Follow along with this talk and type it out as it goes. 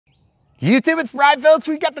YouTube, it's Brian Phillips.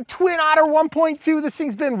 We got the Twin Otter 1.2. This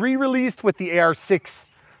thing's been re-released with the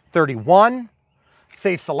AR631.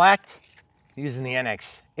 Safe select, using the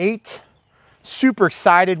NX8. Super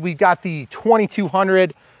excited. We've got the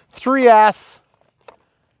 2200 3S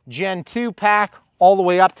Gen 2 pack all the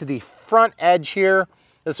way up to the front edge here.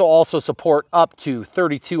 This will also support up to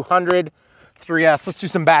 3200 3S. Let's do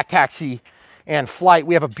some back taxi and flight.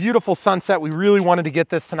 We have a beautiful sunset. We really wanted to get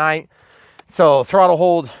this tonight. So throttle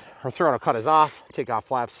hold, or throttle cut is off. Take off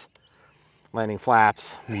flaps, landing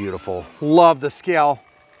flaps, beautiful. Love the scale.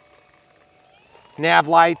 Nav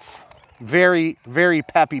lights, very, very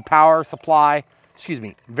peppy power supply. Excuse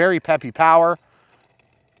me, very peppy power.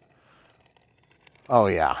 Oh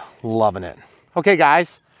yeah, loving it. Okay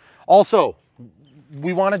guys, also,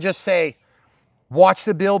 we wanna just say, watch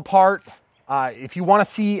the build part. If you wanna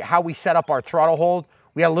see how we set up our throttle hold,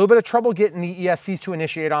 we had a little bit of trouble getting the ESCs to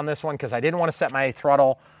initiate on this one because I didn't wanna set my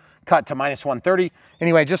throttle cut to -130.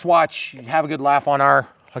 Anyway, just watch, have a good laugh on our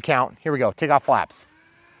account. Here we go, take off flaps.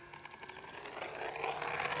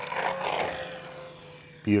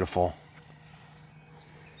 Beautiful.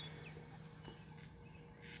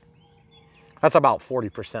 That's about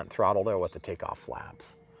 40% throttle there with the takeoff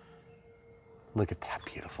flaps. Look at that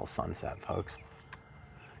beautiful sunset, folks.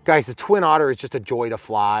 Guys, the Twin Otter is just a joy to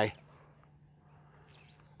fly.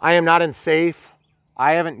 I am not in safe.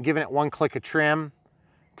 I haven't given it one click of trim.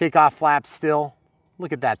 Takeoff flaps still.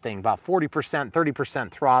 Look at that thing, about 40%,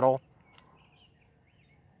 30% throttle.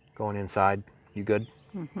 Going inside, you good?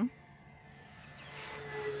 Mm-hmm.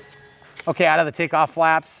 Okay, out of the takeoff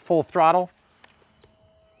flaps, full throttle.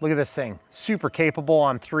 Look at this thing, super capable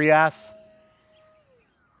on 3S.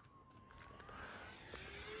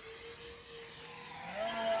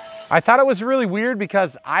 I thought it was really weird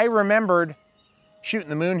because I remembered shooting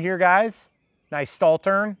the moon here, guys. Nice stall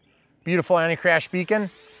turn, beautiful anti-crash beacon.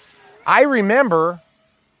 I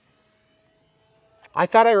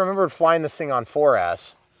thought I remembered flying this thing on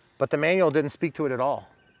 4S, but the manual didn't speak to it at all.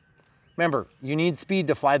 Remember, you need speed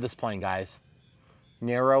to fly this plane, guys.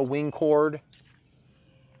 Narrow wing chord,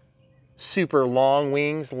 super long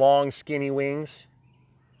wings, long skinny wings.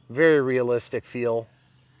 Very realistic feel.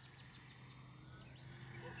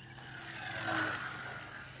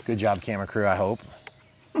 Good job, camera crew, I hope.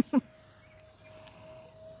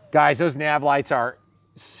 Guys, those nav lights are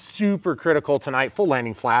super critical tonight. Full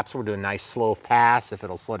landing flaps. We're doing a nice slow pass if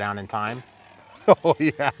it'll slow down in time. Oh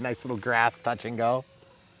yeah, nice little grass touch and go.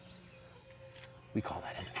 We call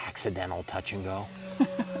that an accidental touch and go.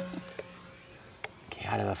 Okay,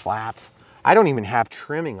 out of the flaps. I don't even have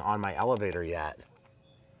trimming on my elevator yet.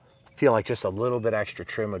 Feel like just a little bit extra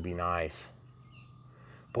trim would be nice.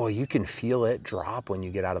 Boy, you can feel it drop when you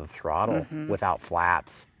get out of the throttle without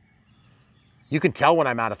flaps. You can tell when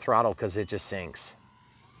I'm out of throttle because it just sinks.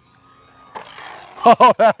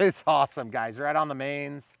 Oh, it's awesome, guys. Right on the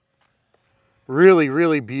mains. Really,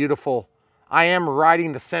 really beautiful. I am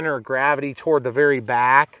riding the center of gravity toward the very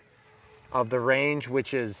back of the range,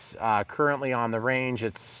 which is currently on the range.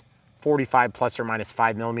 It's 45 plus or minus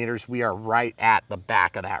 5 millimeters. We are right at the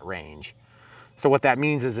back of that range. So what that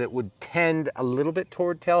means is it would tend a little bit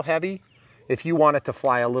toward tail heavy. If you want it to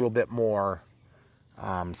fly a little bit more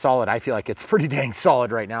solid, I feel like it's pretty dang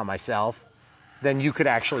solid right now myself, then you could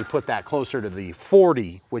actually put that closer to the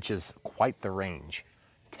 40, which is quite the range.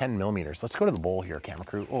 10 millimeters. Let's go to the bowl here, camera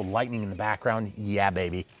crew. Oh, lightning in the background. Yeah,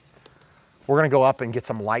 baby. We're gonna go up and get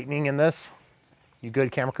some lightning in this. You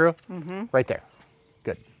good, camera crew? Mm-hmm. Right there.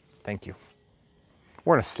 Good, thank you.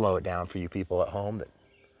 We're gonna slow it down for you people at home that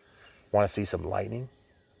wanna see some lightning.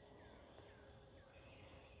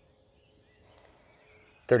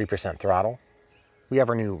 30% throttle. We have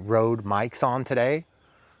our new Rode mics on today.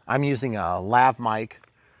 I'm using a lav mic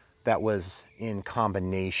that was in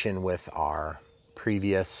combination with our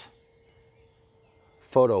previous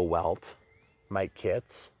photo welt mic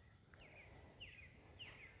kits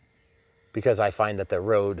because I find that the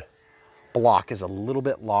Rode block is a little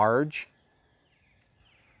bit large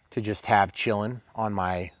to just have chilling on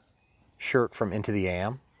my shirt from Into the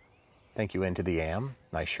Am. Thank you, Into the Am.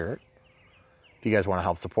 Nice shirt. If you guys want to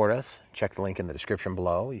help support us, check the link in the description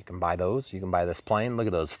below. You can buy those. You can buy this plane. Look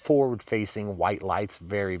at those forward-facing white lights.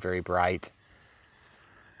 Very, very bright.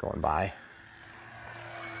 Going by.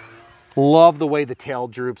 Love the way the tail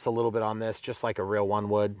droops a little bit on this, just like a real one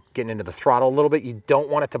would. Getting into the throttle a little bit. You don't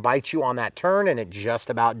want it to bite you on that turn, and it just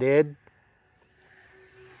about did.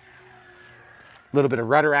 A little bit of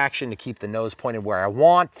rudder action to keep the nose pointed where I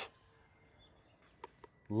want.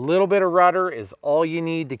 A little bit of rudder is all you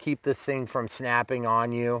need to keep this thing from snapping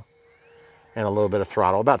on you. And a little bit of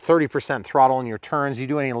throttle. About 30% throttle in your turns. You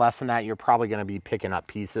do any less than that, you're probably going to be picking up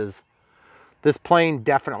pieces. This plane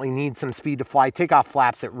definitely needs some speed to fly. Takeoff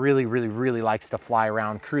flaps, it really, really, really likes to fly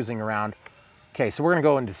around, cruising around. Okay, so we're gonna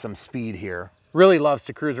go into some speed here. Really loves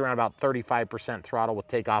to cruise around about 35% throttle with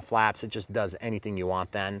takeoff flaps. It just does anything you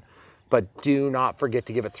want then. But do not forget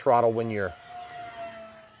to give it throttle when you're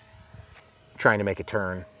trying to make a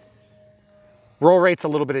turn. Roll rate's a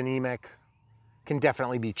little bit anemic. Can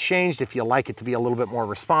definitely be changed if you like it to be a little bit more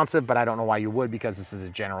responsive, but I don't know why you would, because this is a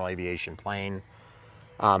general aviation plane.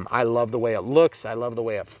 I love the way it looks. I love the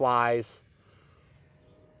way it flies.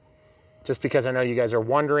 Just because I know you guys are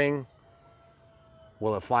wondering,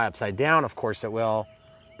 will it fly upside down? Of course it will.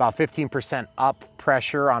 About 15% up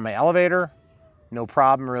pressure on my elevator. No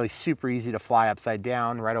problem, really super easy to fly upside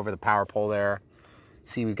down, right over the power pole there.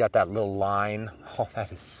 See, we've got that little line. Oh,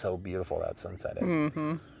 that is so beautiful, that sunset is.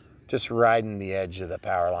 Mm-hmm. Just riding the edge of the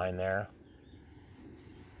power line there.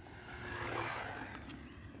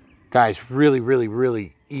 Guys, really, really,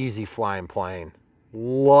 really easy flying plane.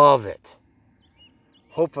 Love it.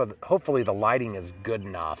 Hopefully the lighting is good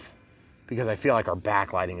enough, because I feel like our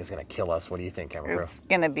backlighting is gonna kill us. What do you think, Kangaroo? It's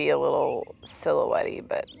gonna be a little silhouette-y,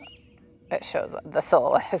 but it shows the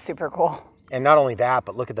silhouette is super cool. And not only that,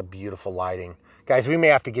 but look at the beautiful lighting. Guys, we may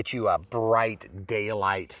have to get you a bright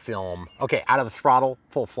daylight film. Okay, out of the throttle,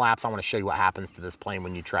 full flaps. I wanna show you what happens to this plane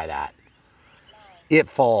when you try that. It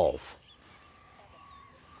falls.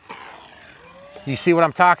 You see what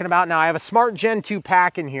I'm talking about? Now I have a Smart Gen 2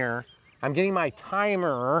 pack in here. I'm getting my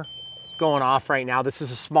timer going off right now. This is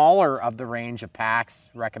a smaller of the range of packs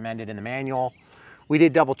recommended in the manual. We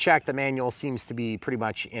did double check. The manual seems to be pretty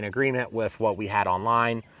much in agreement with what we had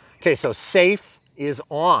online. Okay, so safe is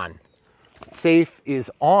on. Safe is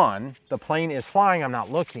on. The plane is flying. I'm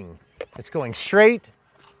not looking. It's going straight.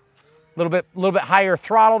 A little bit higher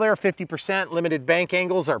throttle there, 50%. Limited bank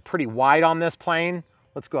angles are pretty wide on this plane.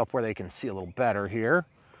 Let's go up where they can see a little better here.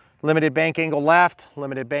 Limited bank angle left,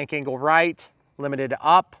 limited bank angle right, limited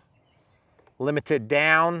up, limited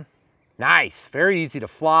down. Nice, very easy to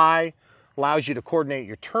fly. Allows you to coordinate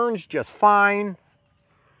your turns just fine.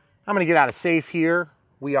 I'm gonna get out of safe here.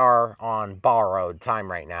 We are on borrowed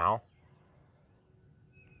time right now.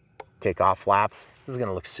 Take off flaps. This is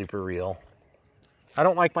gonna look super real. I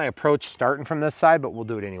don't like my approach starting from this side, but we'll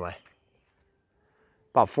do it anyway.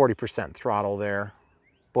 About 40% throttle there.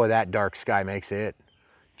 Boy, that dark sky makes it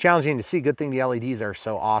challenging to see. Good thing the LEDs are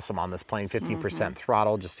so awesome on this plane. 15%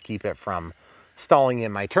 throttle just to keep it from stalling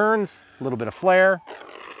in my turns. A little bit of flare.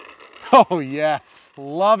 Oh yes,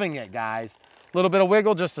 loving it, guys. A little bit of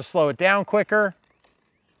wiggle just to slow it down quicker.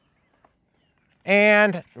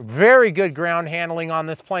 And very good ground handling on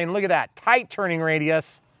this plane. Look at that, tight turning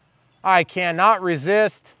radius. I cannot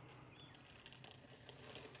resist.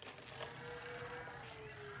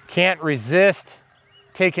 Can't resist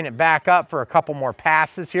taking it back up for a couple more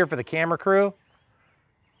passes here for the camera crew.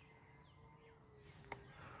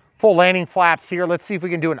 Full landing flaps here. Let's see if we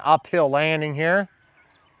can do an uphill landing here.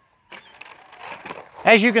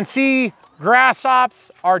 As you can see, grass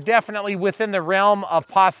ops are definitely within the realm of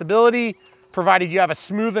possibility, provided you have a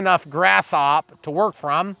smooth enough grass op to work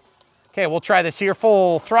from. Okay, we'll try this here,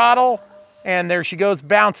 full throttle, and there she goes,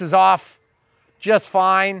 bounces off just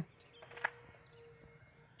fine.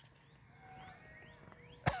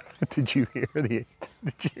 Did you hear the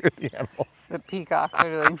animals? The peacocks are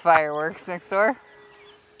doing fireworks next door.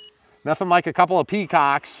 Nothing like a couple of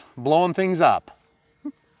peacocks blowing things up.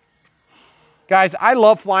 Guys, I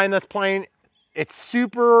love flying this plane. It's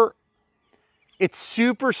super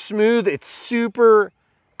smooth. It's super,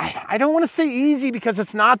 I don't want to say easy, because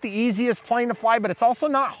it's not the easiest plane to fly, but it's also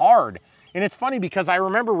not hard. And it's funny because I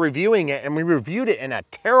remember reviewing it, and we reviewed it in a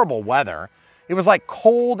terrible weather. It was like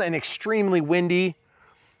cold and extremely windy.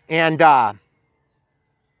 And I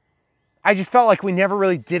just felt like we never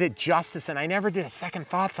really did it justice, and I never did a second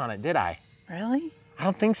thoughts on it, did I? Really? I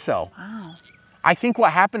don't think so. Wow. I think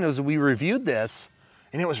what happened was we reviewed this,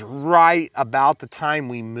 and it was right about the time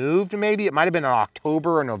we moved, maybe. It might have been an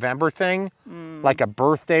October or November thing, like a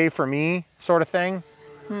birthday for me sort of thing.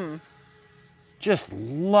 Just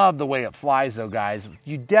love the way it flies though, guys.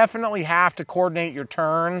 You definitely have to coordinate your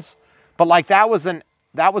turns, but like that was an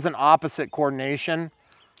opposite coordination.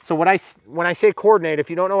 So when I say coordinate, if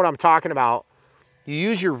you don't know what I'm talking about, you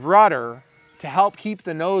use your rudder to help keep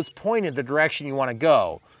the nose pointed the direction you want to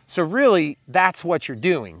go. So really, that's what you're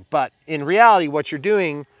doing. But in reality, what you're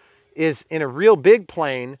doing is, in a real big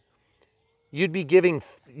plane, you'd be giving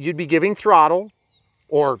throttle,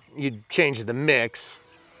 or you'd change the mix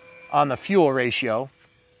on the fuel ratio,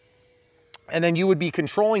 and then you would be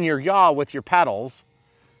controlling your yaw with your pedals,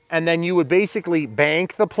 and then you would basically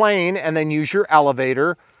bank the plane and then use your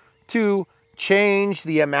elevator to change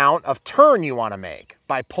the amount of turn you want to make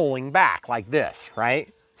by pulling back like this,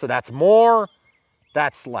 right? So that's more,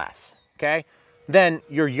 that's less, okay? Then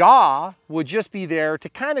your yaw would just be there to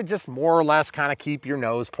kind of just more or less kind of keep your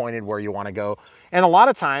nose pointed where you want to go. And a lot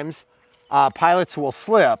of times pilots will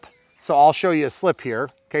slip. So I'll show you a slip here.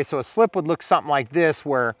 Okay, so a slip would look something like this,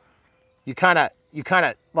 where you kind of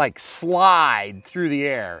like slide through the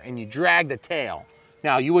air and you drag the tail.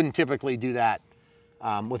 Now you wouldn't typically do that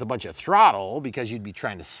with a bunch of throttle, because you'd be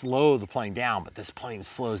trying to slow the plane down, but this plane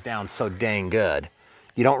slows down so dang good.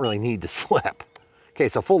 You don't really need to slip. Okay,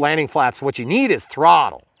 so full landing flaps, what you need is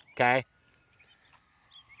throttle, okay?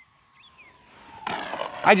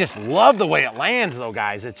 I just love the way it lands though,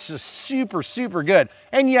 guys. It's just super, super good.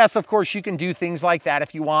 And yes, of course, you can do things like that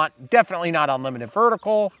if you want. Definitely not unlimited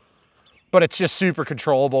vertical, but it's just super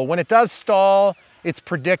controllable. When it does stall, it's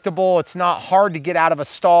predictable. It's not hard to get out of a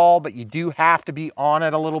stall, but you do have to be on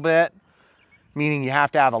it a little bit, meaning you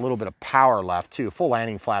have to have a little bit of power left too. Full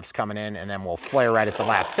landing flaps coming in, and then we'll flare right at the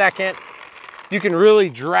last second. You can really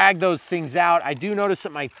drag those things out. I do notice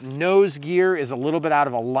that my nose gear is a little bit out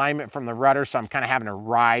of alignment from the rudder, so I'm kind of having to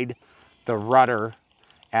ride the rudder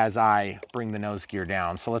as I bring the nose gear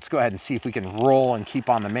down. So let's go ahead and see if we can roll and keep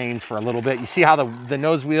on the mains for a little bit. You see how the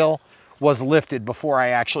nose wheel was lifted before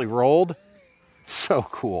I actually rolled? So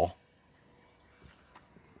cool.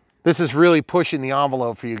 This is really pushing the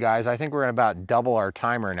envelope for you guys. I think we're gonna about double our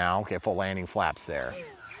timer now. Okay, full landing flaps there.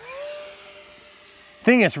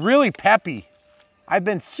 Thing is really peppy. I've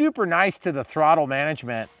been super nice to the throttle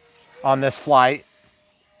management on this flight.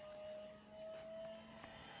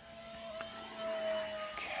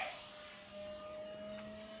 Okay.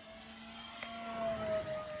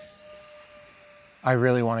 I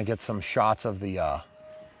really want to get some shots of the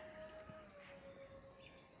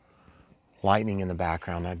lightning in the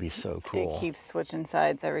background. That'd be so cool. It keeps switching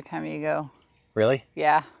sides every time you go. Really?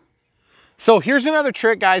 Yeah. So here's another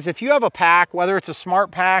trick, guys. If you have a pack, whether it's a smart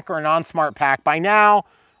pack or a non-smart pack, by now,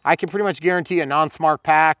 I can pretty much guarantee a non-smart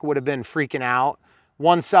pack would have been freaking out.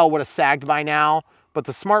 One cell would have sagged by now, but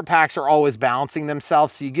the smart packs are always balancing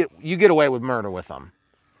themselves, so you get away with murder with them.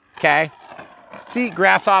 Okay? See,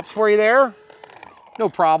 grass hops for you there. No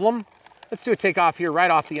problem. Let's do a takeoff here right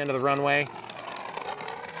off the end of the runway.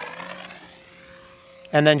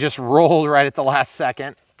 And then just roll right at the last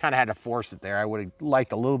second. Kind of had to force it there. I would have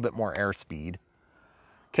liked a little bit more airspeed.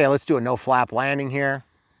 Okay, let's do a no flap landing here.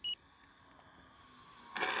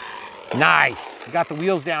 Nice. We got the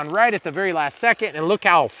wheels down right at the very last second, and look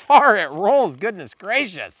how far it rolls. Goodness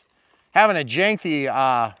gracious. Having to jank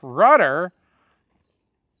the rudder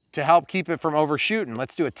to help keep it from overshooting.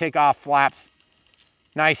 Let's do a takeoff flaps.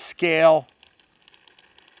 Nice scale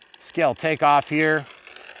takeoff here.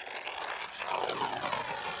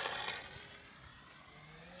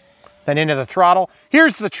 Then into the throttle.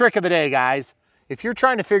 Here's the trick of the day, guys. If you're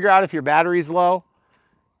trying to figure out if your battery's low,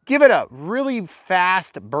 give it a really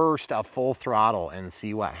fast burst of full throttle and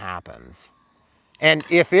see what happens. And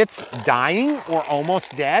if it's dying or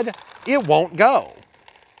almost dead, it won't go.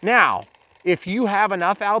 Now, if you have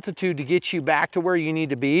enough altitude to get you back to where you need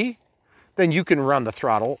to be, then you can run the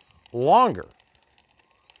throttle longer.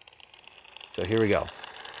 So here we go.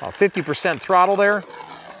 50% throttle there.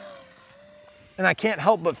 And I can't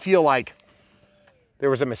help but feel like there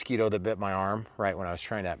was a mosquito that bit my arm right when I was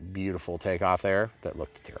trying that beautiful takeoff there. That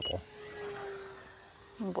looked terrible.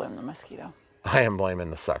 Don't blame the mosquito. I am blaming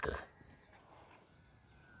the sucker.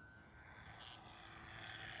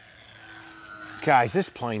 Guys, this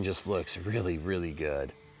plane just looks really, really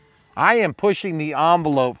good. I am pushing the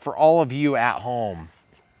envelope for all of you at home.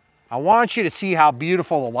 I want you to see how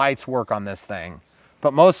beautiful the lights work on this thing.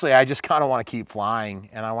 But mostly I just kind of want to keep flying,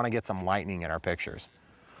 and I want to get some lightning in our pictures.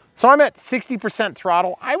 So I'm at 60%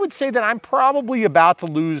 throttle. I would say that I'm probably about to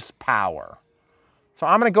lose power. So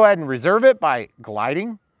I'm going to go ahead and reserve it by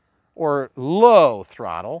gliding or low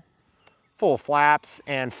throttle, full flaps,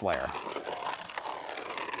 and flare.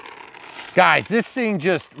 Guys, this thing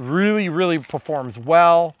just really, really performs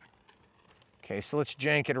well. Okay, so let's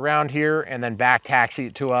jank it around here and then back taxi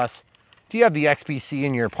it to us. Do you have the XPC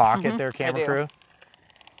in your pocket there, camera crew?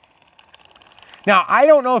 Now, I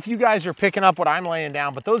don't know if you guys are picking up what I'm laying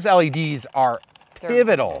down, but those LEDs are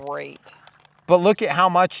pivotal. They're great. But look at how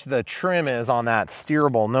much the trim is on that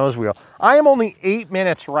steerable nose wheel. I am only 8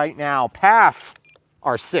 minutes right now past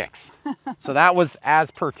our 6. So that was as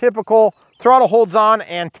per typical. Throttle holds on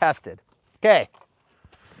and tested. Okay.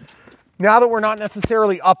 Now that we're not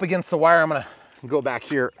necessarily up against the wire, I'm gonna go back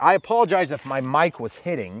here. I apologize if my mic was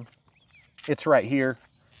hitting. It's right here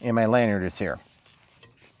and my lanyard is here.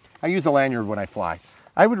 I use a lanyard when I fly.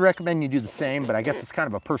 I would recommend you do the same, but I guess it's kind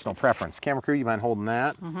of a personal preference. Camera crew, you mind holding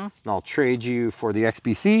that? And I'll trade you for the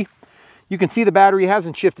XBC. You can see the battery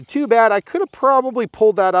hasn't shifted too bad. I could have probably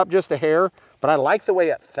pulled that up just a hair, but I like the way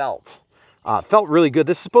it felt. Felt really good.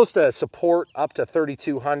 This is supposed to support up to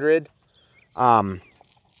 3,200.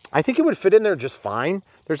 I think it would fit in there just fine.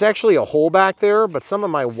 There's actually a hole back there, but some of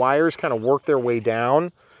my wires kind of work their way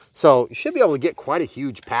down. So you should be able to get quite a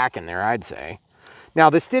huge pack in there, I'd say. Now,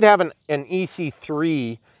 this did have an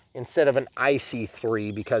EC3 instead of an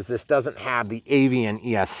IC3 because this doesn't have the avian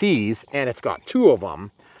ESCs, and it's got 2 of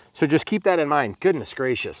them. So just keep that in mind. Goodness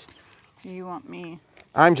gracious. Do you want me?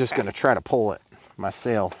 I'm just going to try to pull it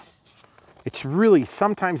myself. It's really,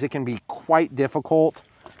 sometimes it can be quite difficult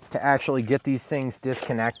to actually get these things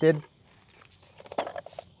disconnected.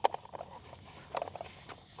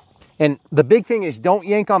 And the big thing is don't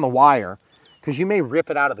yank on the wire because you may rip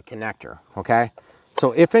it out of the connector, okay?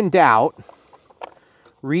 So if in doubt,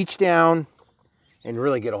 reach down and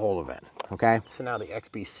really get a hold of it, okay? So now the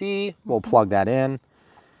XBC, we'll plug that in.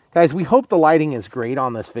 Guys, we hope the lighting is great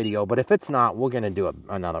on this video, but if it's not, we're gonna do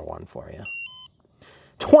another one for you.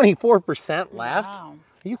 24% left? Wow.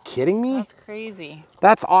 Are you kidding me? That's crazy.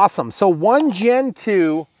 That's awesome. So one Gen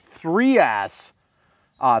 2 3S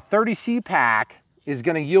 30C pack is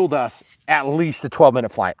gonna yield us at least a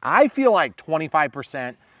 12-minute flight. I feel like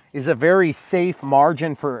 25% is a very safe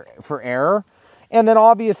margin for error. And then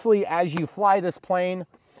obviously, as you fly this plane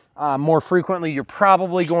more frequently, you're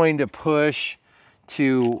probably going to push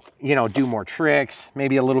to, you know, do more tricks,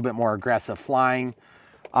 maybe a little bit more aggressive flying.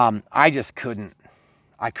 I just couldn't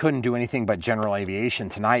do anything but general aviation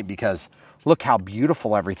tonight because look how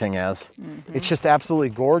beautiful everything is. It's just absolutely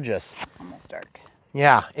gorgeous. Almost dark.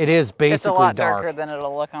 Yeah, it is basically It's a lot dark. darker than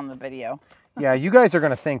it'll look on the video. Yeah, you guys are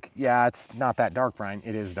gonna think, yeah, it's not that dark, Brian.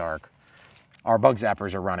 It is dark. Our bug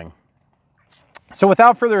zappers are running. So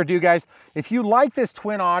without further ado, guys, if you like this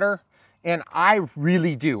Twin Otter, and I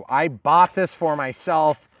really do, I bought this for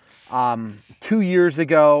myself 2 years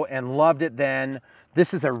ago and loved it then.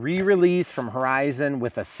 This is a re-release from Horizon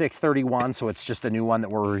with a 631, so it's just a new one that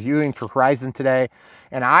we're reviewing for Horizon today.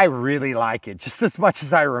 And I really like it, just as much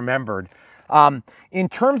as I remembered. In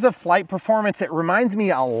terms of flight performance, it reminds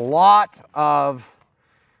me a lot of,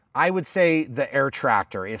 I would say, the Air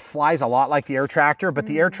Tractor. It flies a lot like the Air Tractor, but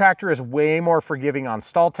the Air Tractor is way more forgiving on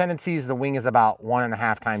stall tendencies. The wing is about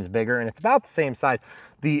 1.5 times bigger, and it's about the same size.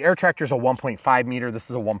 The Air Tractor is a 1.5 meter. This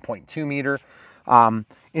is a 1.2 meter.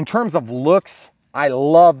 In terms of looks, I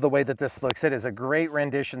love the way that this looks. It is a great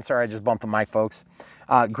rendition. Sorry, I just bumped the mic, folks.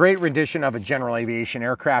 Great rendition of a general aviation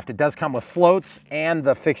aircraft. It does come with floats and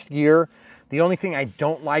the fixed gear. The only thing I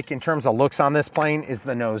don't like in terms of looks on this plane is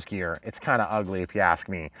the nose gear. It's kind of ugly if you ask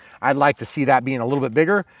me. I'd like to see that being a little bit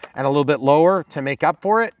bigger and a little bit lower to make up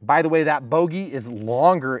for it. By the way, that bogey is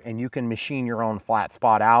longer and you can machine your own flat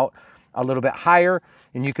spot out a little bit higher,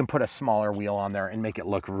 and you can put a smaller wheel on there and make it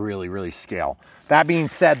look really, really scale. That being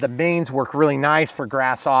said, the mains work really nice for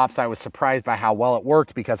grass ops. I was surprised by how well it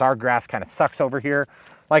worked because our grass kind of sucks over here.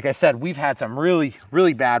 Like I said, we've had some really,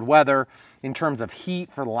 really bad weather in terms of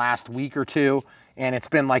heat for the last week or two, and it's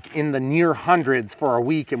been like in the near hundreds for a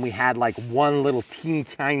week, and we had like one little teeny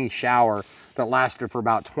tiny shower that lasted for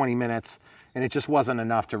about 20 minutes, and it just wasn't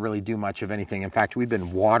enough to really do much of anything. In fact, we've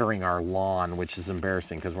been watering our lawn, which is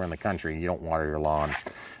embarrassing because we're in the country. You don't water your lawn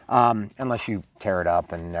unless you tear it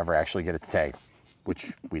up and never actually get it to take,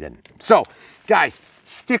 which we didn't. So guys,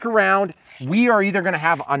 stick around. We are either gonna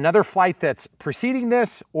have another flight that's preceding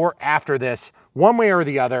this or after this, one way or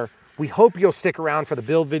the other. We hope you'll stick around for the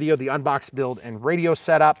build video, the unbox, build, and radio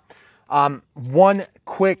setup. One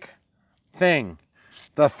quick thing.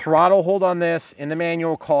 The throttle hold on this in the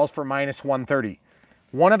manual calls for -130.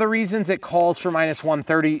 One of the reasons it calls for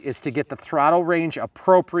 -130 is to get the throttle range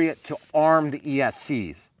appropriate to arm the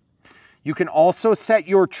ESCs. You can also set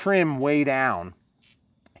your trim way down.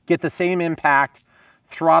 Get the same impact.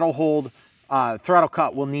 Throttle hold, throttle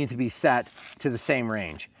cut will need to be set to the same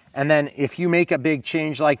range. And then if you make a big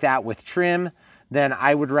change like that with trim, then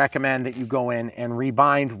I would recommend that you go in and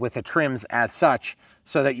rebind with the trims as such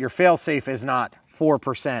so that your fail-safe is not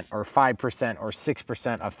 4% or 5% or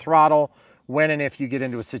 6% of throttle when and if you get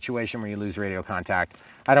into a situation where you lose radio contact.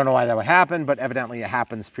 I don't know why that would happen, but evidently it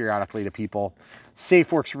happens periodically to people.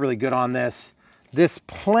 Safe works really good on this. This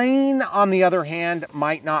plane, on the other hand,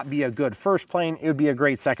 might not be a good first plane. It would be a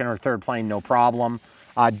great second or third plane, no problem.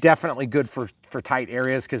 Definitely good for tight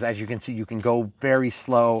areas because, as you can see, you can go very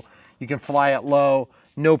slow. You can fly it low,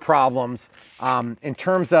 no problems. In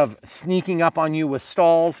terms of sneaking up on you with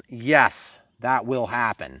stalls, yes, that will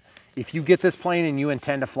happen. If you get this plane and you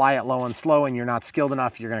intend to fly it low and slow and you're not skilled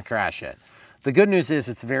enough, you're going to crash it. The good news is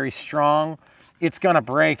it's very strong. It's gonna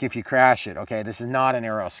break if you crash it, okay? This is not an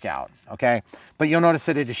Aero Scout, okay? But you'll notice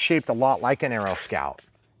that it is shaped a lot like an Aero Scout,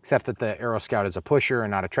 except that the Aero Scout is a pusher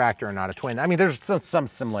and not a tractor and not a twin. I mean, there's some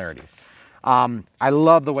similarities. I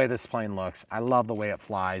love the way this plane looks. I love the way it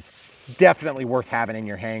flies. Definitely worth having in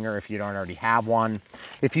your hangar if you don't already have one.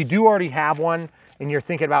 If you do already have one and you're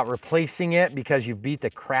thinking about replacing it because you beat the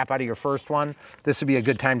crap out of your first one, this would be a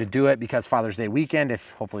good time to do it because Father's Day weekend,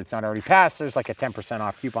 if hopefully it's not already passed, there's like a 10%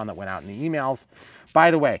 off coupon that went out in the emails. By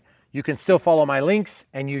the way, you can still follow my links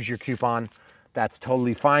and use your coupon. That's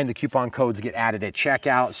totally fine. The coupon codes get added at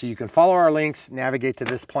checkout. So you can follow our links, navigate to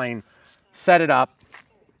this plane, set it up.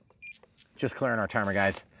 Just clearing our timer,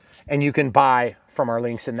 guys. And you can buy from our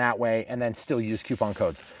links in that way and then still use coupon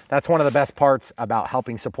codes. That's one of the best parts about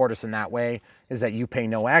helping support us in that way is that you pay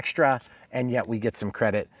no extra and yet we get some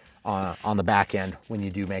credit on the back end when you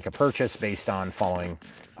do make a purchase based on following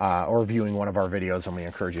or viewing one of our videos, and we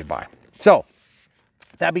encourage you to buy. So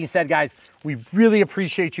that being said, guys, we really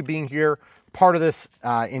appreciate you being here, part of this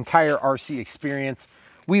entire RC experience.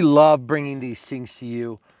 We love bringing these things to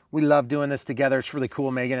you. We love doing this together. It's really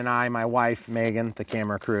cool. Megan and I, my wife, Megan, the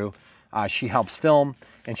camera crew, she helps film,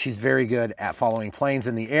 and she's very good at following planes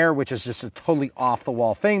in the air, which is just a totally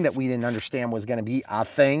off-the-wall thing that we didn't understand was going to be a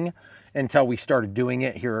thing until we started doing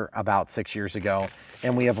it here about 6 years ago,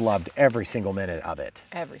 and we have loved every single minute of it.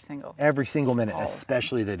 Every single minute,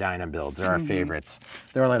 especially the Dyna builds are our favorites.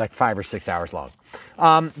 They're only like 5 or 6 hours long.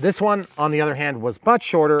 This one, on the other hand, was much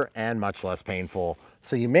shorter and much less painful,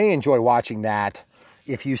 so you may enjoy watching that.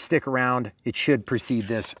 If you stick around, it should precede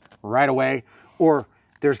this right away, or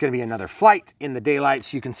there's going to be another flight in the daylight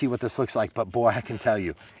so you can see what this looks like. But boy, I can tell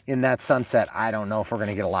you, in that sunset, I don't know if we're going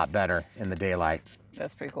to get a lot better in the daylight.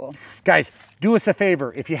 That's pretty cool. Guys, do us a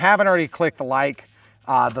favor. If you haven't already clicked the like,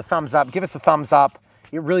 the thumbs up, give us a thumbs up.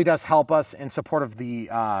 It really does help us in support of the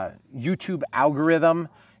YouTube algorithm.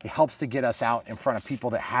 It helps to get us out in front of people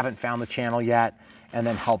that haven't found the channel yet, and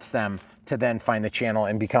then helps them to then find the channel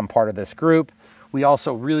and become part of this group. We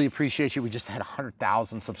also really appreciate you. We just had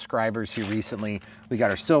 100,000 subscribers here recently. We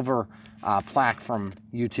got our silver plaque from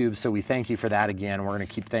YouTube, so we thank you for that again. We're gonna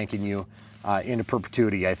keep thanking you into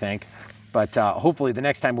perpetuity, I think. But hopefully the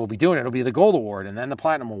next time we'll be doing it, it'll be the Gold Award and then the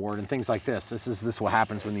Platinum Award and things like this. This is what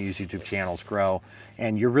happens when these YouTube channels grow,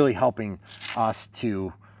 and you're really helping us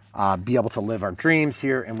to be able to live our dreams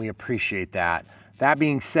here, and we appreciate that. That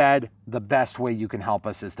being said, the best way you can help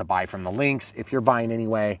us is to buy from the links. If you're buying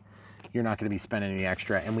anyway, you're not going to be spending any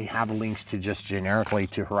extra, and we have links to just generically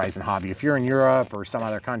to Horizon Hobby. If you're in Europe or some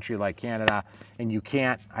other country like Canada and you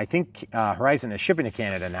can't, I think Horizon is shipping to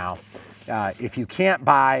Canada now. If you can't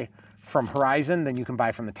buy from Horizon, then you can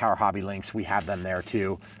buy from the Tower Hobby links. We have them there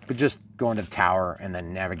too, but just go into the Tower and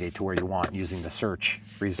then navigate to where you want using the search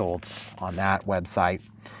results on that website,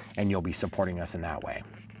 and you'll be supporting us in that way.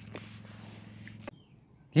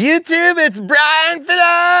 YouTube, it's Brian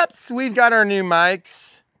Phillips. We've got our new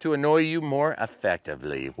mics to annoy you more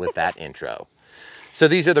effectively with that intro. So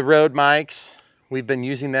these are the Rode mics. We've been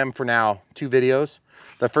using them for now 2 videos.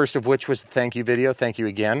 The first of which was the thank you video. Thank you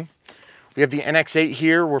again. We have the NX8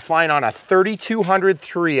 here. We're flying on a 3200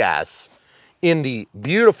 3S in the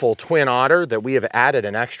beautiful twin Otter that we have added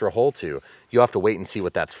an extra hole to. You'll have to wait and see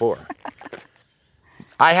what that's for.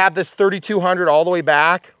 I have this 3200 all the way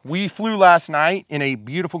back. We flew last night in a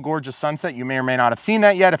beautiful, gorgeous sunset. You may or may not have seen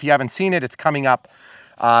that yet. If you haven't seen it, it's coming up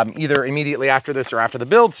either immediately after this or after the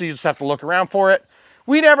build, so you just have to look around for it.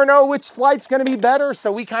 We never know which flight's gonna be better,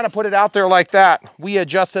 so we kind of put it out there like that. We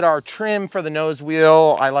adjusted our trim for the nose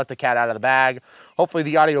wheel. I let the cat out of the bag. Hopefully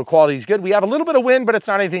the audio quality is good. We have a little bit of wind, but it's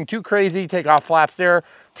not anything too crazy. Take off flaps there.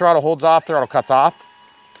 Throttle holds off, throttle cuts off.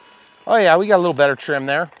 Oh yeah, we got a little better trim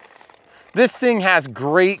there. This thing has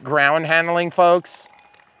great ground handling, folks.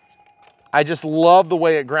 I just love the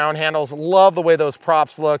way it ground handles, love the way those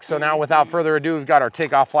props look. So now without further ado, we've got our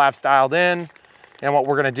takeoff flaps dialed in. And what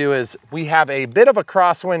we're gonna do is we have a bit of a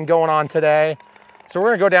crosswind going on today. So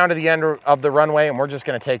we're gonna go down to the end of the runway and we're just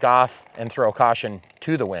gonna take off and throw caution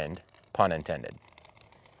to the wind, pun intended.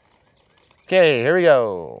 Okay, here we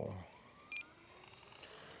go.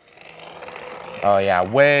 Oh yeah,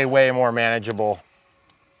 way, way more manageable.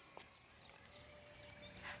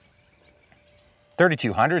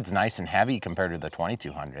 3200 is nice and heavy compared to the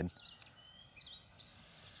 2200.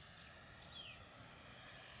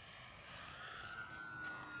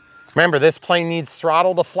 Remember, this plane needs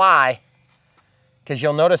throttle to fly, because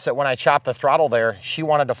you'll notice that when I chopped the throttle there, she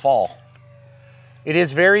wanted to fall. It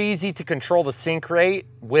is very easy to control the sink rate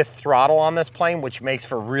with throttle on this plane, which makes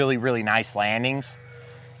for really, really nice landings.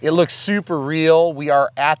 It looks super real. We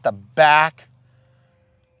are at the back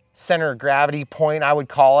center of gravity point, I would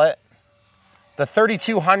call it. The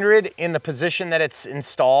 3200 in the position that it's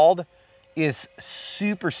installed is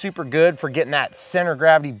super, super good for getting that center of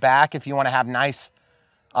gravity back if you want to have nice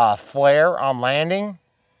flare on landing.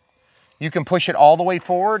 You can push it all the way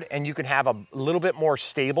forward and you can have a little bit more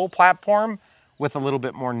stable platform with a little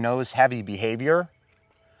bit more nose heavy behavior.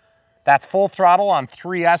 That's full throttle on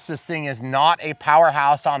 3S. This thing is not a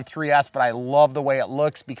powerhouse on 3S, but I love the way it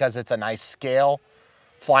looks because it's a nice scale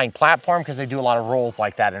flying platform because they do a lot of rolls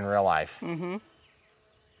like that in real life. Mm-hmm.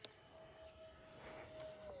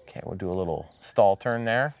 Okay, we'll do a little stall turn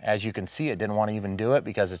there. As you can see, it didn't want to even do it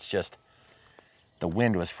because it's just, the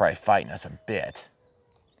wind was probably fighting us a bit.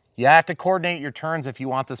 You have to coordinate your turns if you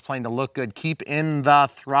want this plane to look good. Keep in the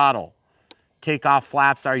throttle. Takeoff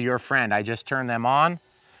flaps are your friend. I just turned them on.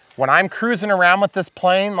 When I'm cruising around with this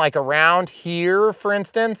plane, like around here, for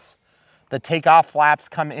instance, the takeoff flaps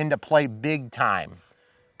come into play big time.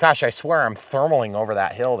 Gosh, I swear I'm thermaling over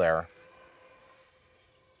that hill there.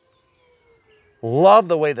 Love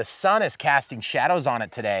the way the sun is casting shadows on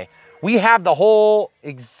it today. We have the whole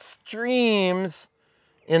extremes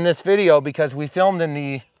in this video because we filmed in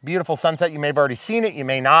the beautiful sunset. You may have already seen it, you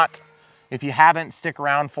may not. If you haven't, stick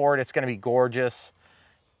around for it. It's gonna be gorgeous.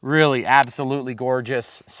 Really, absolutely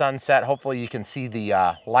gorgeous sunset. Hopefully you can see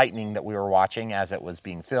the lightning that we were watching as it was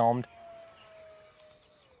being filmed.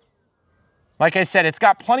 Like I said, it's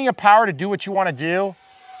got plenty of power to do what you wanna do.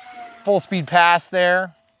 Full speed pass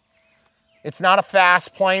there. It's not a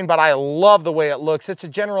fast plane, but I love the way it looks. It's a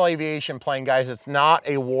general aviation plane, guys. It's not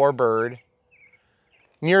a warbird.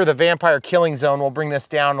 Near the vampire killing zone, we'll bring this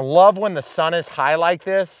down. Love when the sun is high like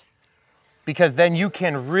this, because then you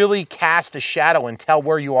can really cast a shadow and tell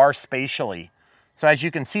where you are spatially. So as you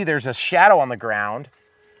can see, there's a shadow on the ground.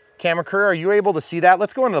 Camera crew, are you able to see that?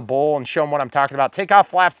 Let's go into the bowl and show them what I'm talking about. Takeoff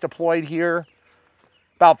flaps deployed here.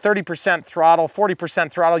 About 30% throttle,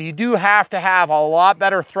 40% throttle. You do have to have a lot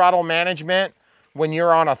better throttle management when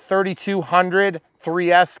you're on a 3200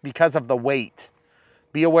 3S because of the weight.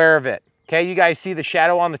 Be aware of it. Okay, you guys see the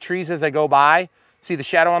shadow on the trees as I go by? See the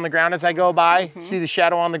shadow on the ground as I go by? Mm-hmm. See the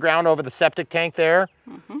shadow on the ground over the septic tank there?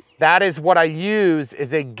 Mm-hmm. That is what I use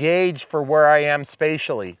as a gauge for where I am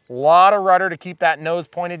spatially. A lot of rudder to keep that nose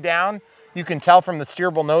pointed down. You can tell from the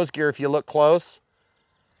steerable nose gear if you look close.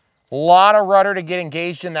 A lot of rudder to get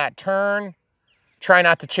engaged in that turn. Try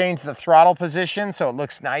not to change the throttle position so it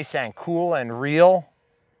looks nice and cool and real.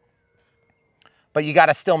 But you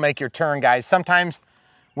gotta still make your turn, guys. Sometimes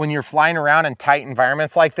when you're flying around in tight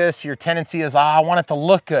environments like this, your tendency is, I want it to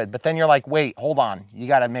look good. But then you're like, wait, hold on. You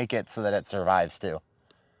gotta make it so that it survives too.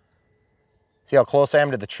 See how close I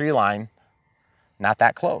am to the tree line? Not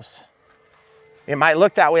that close. It might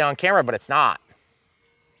look that way on camera, but it's not.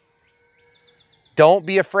 Don't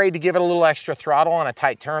be afraid to give it a little extra throttle on a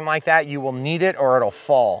tight turn like that. You will need it or it'll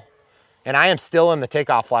fall. And I am still in the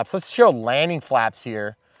takeoff flaps. Let's show landing flaps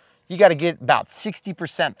here. You got to get about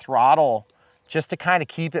 60% throttle just to kind of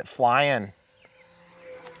keep it flying.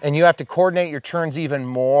 And you have to coordinate your turns even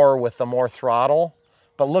more with the more throttle.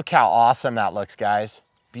 But look how awesome that looks, guys.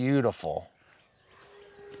 Beautiful.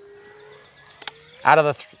 Out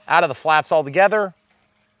of the flaps altogether.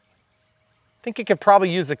 I think it could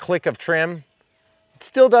probably use a click of trim.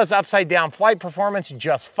 Still does upside down flight performance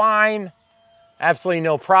just fine. Absolutely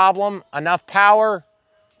no problem. Enough power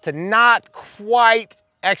to not quite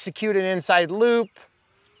execute an inside loop.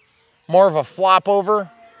 More of a flop over.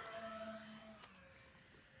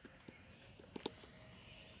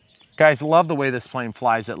 Guys, love the way this plane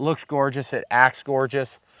flies. It looks gorgeous, it acts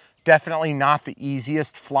gorgeous. Definitely not the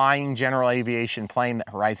easiest flying general aviation plane that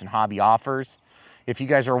Horizon Hobby offers. If you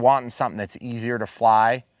guys are wanting something that's easier to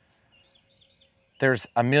fly, there's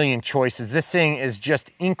a million choices. This thing is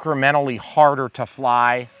just incrementally harder to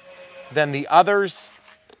fly than the others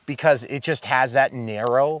because it just has that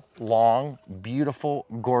narrow, long, beautiful,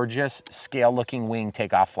 gorgeous, scale-looking wing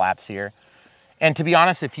takeoff flaps here. And to be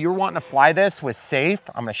honest, if you're wanting to fly this with safe,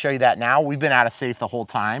 I'm gonna show you that now. We've been out of safe the whole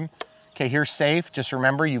time. Okay, here's safe. Just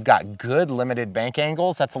remember, you've got good limited bank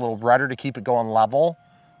angles. That's a little rudder to keep it going level.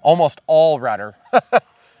 Almost all rudder.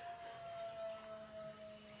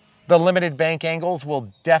 The limited bank angles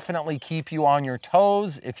will definitely keep you on your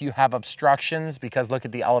toes if you have obstructions, because look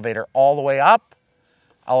at the elevator all the way up,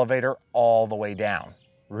 elevator all the way down.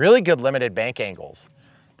 Really good limited bank angles.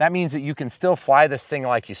 That means that you can still fly this thing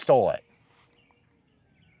like you stole it.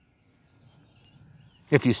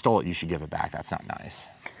 If you stole it, you should give it back. That's not nice.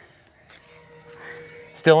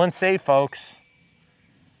 Still in safe, folks.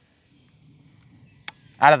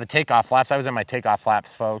 Out of the takeoff flaps. I was in my takeoff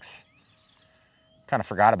flaps, folks. Kind of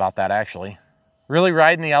forgot about that, actually. Really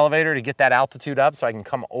riding the elevator to get that altitude up so I can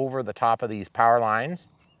come over the top of these power lines.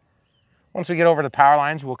 Once we get over the power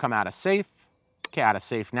lines, we'll come out of safe. Okay, out of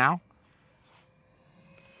safe now.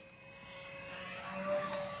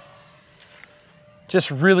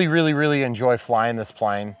 Just really, really, really enjoy flying this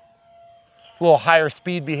plane. A little higher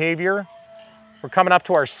speed behavior. We're coming up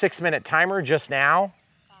to our 6-minute timer just now.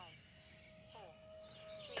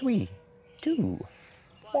 3, 2,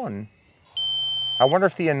 1. I wonder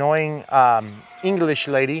if the annoying English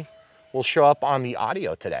lady will show up on the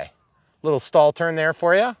audio today. Little stall turn there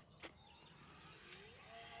for you.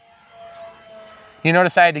 You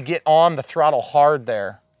notice I had to get on the throttle hard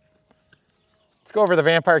there. Let's go over the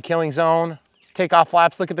vampire killing zone. Take off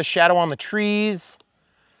flaps, look at the shadow on the trees.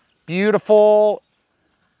 Beautiful,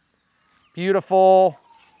 beautiful,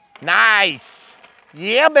 nice.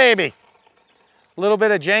 Yeah, baby. A little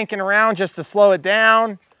bit of janking around just to slow it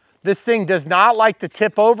down. This thing does not like to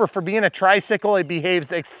tip over. For being a tricycle, it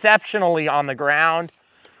behaves exceptionally on the ground.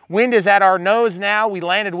 Wind is at our nose now. We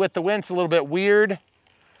landed with the wind, it's a little bit weird.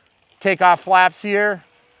 Take off flaps here.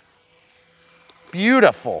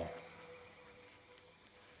 Beautiful.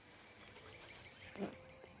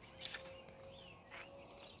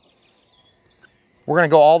 We're gonna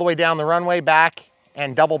go all the way down the runway back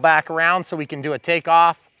and double back around so we can do a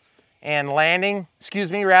takeoff and landing,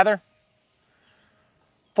 excuse me, rather.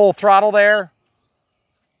 Full throttle there.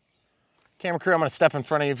 Camera crew, I'm gonna step in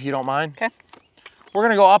front of you if you don't mind. Okay. We're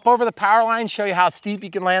gonna go up over the power line, show you how steep you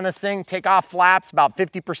can land this thing. Take off flaps, about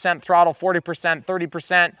 50% throttle, 40%,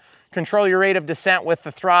 30%. Control your rate of descent with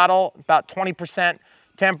the throttle, about 20%,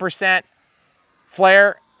 10%.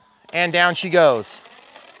 Flare, and down she goes.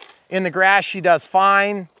 In the grass, she does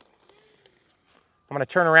fine. I'm gonna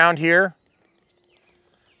turn around here.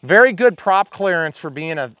 Very good prop clearance for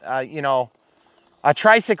being a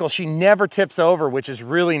tricycle. She never tips over, which is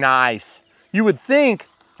really nice. You would think,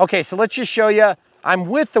 okay, so let's just show you. I'm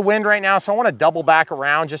with the wind right now, so I want to double back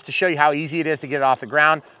around just to show you how easy it is to get it off the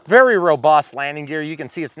ground. Very robust landing gear. You can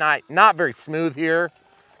see it's not very smooth here.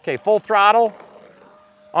 Okay, full throttle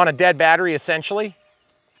on a dead battery, essentially.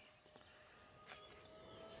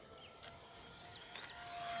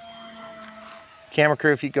 Camera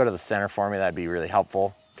crew, if you go to the center for me, that'd be really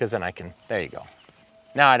helpful, because then I can, there you go.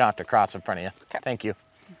 Now I don't have to cross in front of you. Okay. Thank you.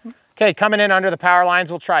 Okay, coming in under the power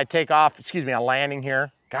lines, we'll try takeoff, excuse me, a landing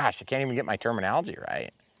here. Gosh, I can't even get my terminology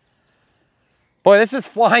right. Boy, this is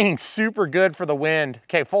flying super good for the wind.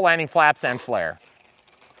 Okay, full landing flaps and flare.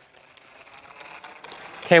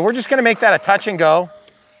 Okay, we're just gonna make that a touch and go.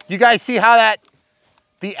 You guys see how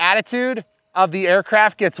the attitude of the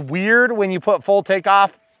aircraft gets weird when you put full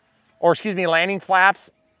takeoff, or excuse me, landing flaps?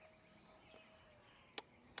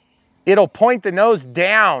 It'll point the nose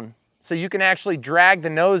down so you can actually drag the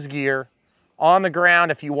nose gear on the ground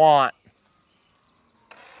if you want.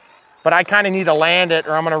 But I kind of need to land it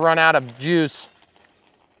or I'm gonna run out of juice.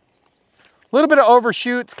 A little bit of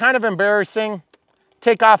overshoot, it's kind of embarrassing.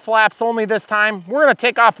 Takeoff flaps only this time. We're gonna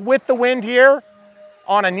take off with the wind here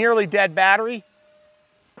on a nearly dead battery.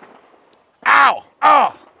 Ow,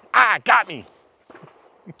 oh, got me.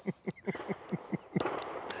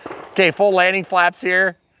 Okay, full landing flaps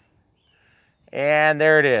here. And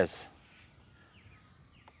there it is.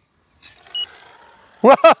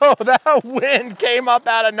 Whoa, that wind came up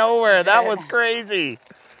out of nowhere. That was crazy.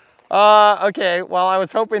 Okay, well, I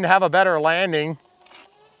was hoping to have a better landing.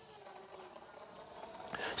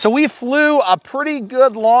 So we flew a pretty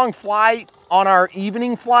good long flight on our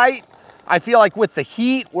evening flight. I feel like with the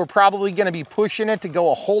heat, we're probably gonna be pushing it to go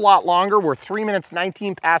a whole lot longer. We're 3 minutes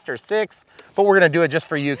 19 past our 6, but we're gonna do it just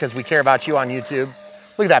for you because we care about you on YouTube.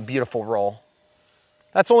 Look at that beautiful roll.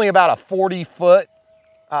 That's only about a 40-foot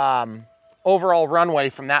overall runway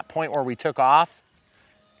from that point where we took off,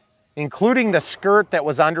 including the skirt that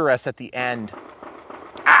was under us at the end.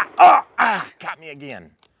 Got me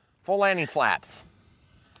again. Full landing flaps.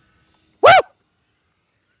 Woo!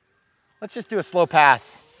 Let's just do a slow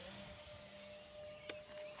pass.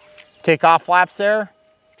 Take off flaps there.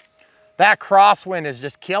 That crosswind is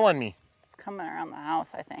just killing me. It's coming around the house,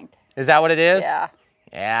 I think. Is that what it is? Yeah.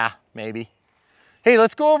 Yeah, maybe. Hey,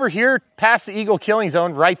 let's go over here past the eagle killing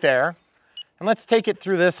zone right there. And let's take it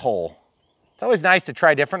through this hole. It's always nice to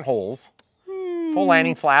try different holes. Full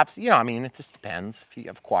landing flaps. You know, I mean, it just depends. If you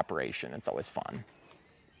have cooperation, it's always fun.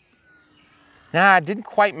 Nah, I didn't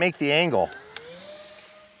quite make the angle.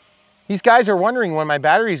 These guys are wondering when my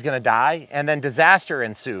battery's gonna die and then disaster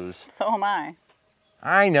ensues. So am I.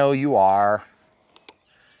 I know you are.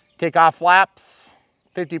 Take off flaps,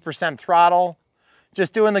 50% throttle.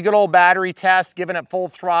 Just doing the good old battery test, giving it full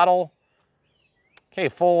throttle. Okay,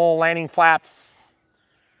 full landing flaps.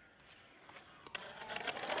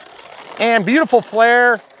 And beautiful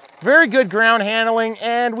flare, very good ground handling,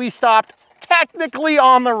 and we stopped technically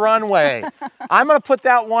on the runway. I'm gonna put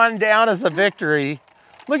that one down as a victory.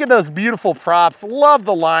 Look at those beautiful props. Love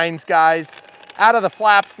the lines, guys. Out of the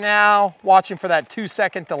flaps now, watching for that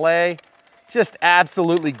 2-second delay. Just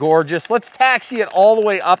absolutely gorgeous. Let's taxi it all the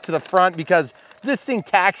way up to the front because this thing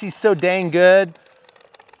taxis so dang good.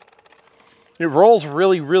 It rolls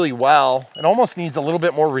really, really well. It almost needs a little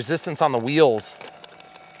bit more resistance on the wheels.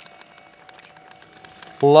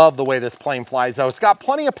 Love the way this plane flies though. It's got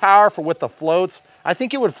plenty of power for with the floats. I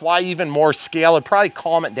think it would fly even more scale. It'd probably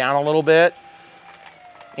calm it down a little bit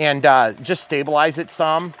and just stabilize it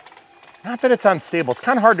some. Not that it's unstable. It's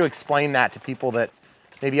kind of hard to explain that to people that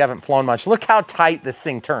maybe haven't flown much. Look how tight this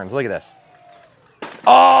thing turns. Look at this.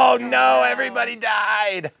 Oh no, everybody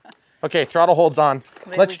died. Okay, throttle holds on.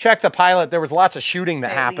 Let's check the pilot. There was lots of shooting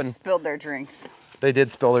that happened. They spilled their drinks. They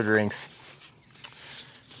did spill their drinks.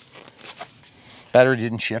 Battery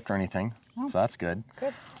didn't shift or anything, so that's good.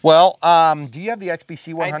 Good. Well, do you have the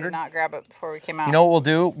XBC 100? I did not grab it before we came out. You know what we'll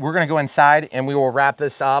do? We're gonna go inside and we will wrap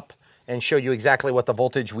this up and show you exactly what the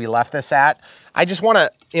voltage we left this at. I just wanna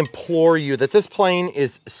implore you that this plane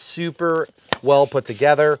is super well put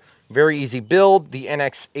together, very easy build. The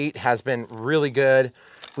NX8 has been really good.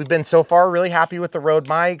 We've been so far really happy with the Rode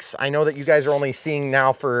mics. I know that you guys are only seeing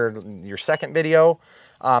now for your second video.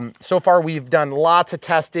 So far we've done lots of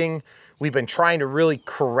testing. We've been trying to really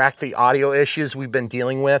correct the audio issues we've been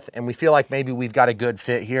dealing with, and we feel like maybe we've got a good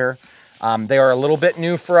fit here. They are a little bit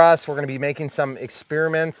new for us. We're gonna be making some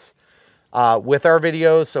experiments with our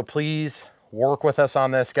videos, so please work with us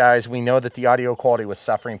on this, guys. We know that the audio quality was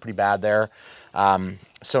suffering pretty bad there.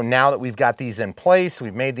 So now that we've got these in place,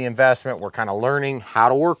 we've made the investment, we're kind of learning how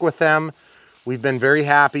to work with them. We've been very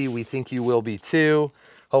happy. We think you will be too.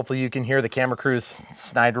 Hopefully you can hear the camera crew's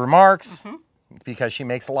snide remarks. Because she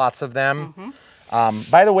makes lots of them.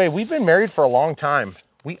 By the way, we've been married for a long time.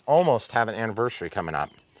 We almost have an anniversary coming up.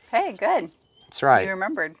 Hey, good. That's right. You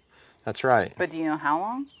remembered. That's right. But do you know how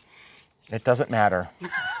long? It doesn't matter.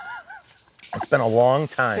 It's been a long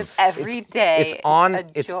time. Because every day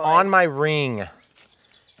it's on my ring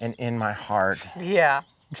and in my heart. Yeah.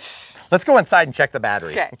 Let's go inside and check the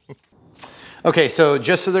battery. Okay. Okay, so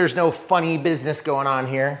just so there's no funny business going on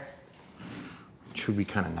here, which would be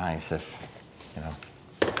kind of nice if, you know,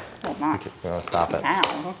 we'll stop it.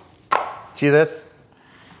 Ow. See this?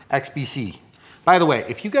 XBC. By the way,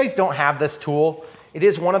 if you guys don't have this tool, it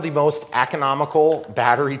is one of the most economical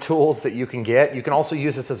battery tools that you can get. You can also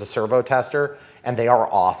use this as a servo tester, and they are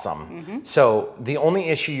awesome. So the only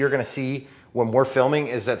issue you're gonna see when we're filming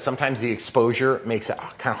is that sometimes the exposure makes it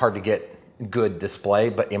kind of hard to get good display,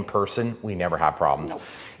 but in person, we never have problems. Nope.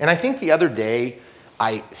 And I think the other day,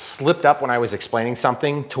 I slipped up when I was explaining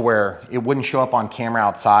something to where it wouldn't show up on camera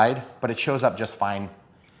outside, but it shows up just fine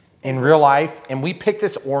in real life. And we picked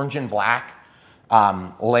this orange and black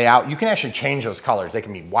layout. You can actually change those colors. They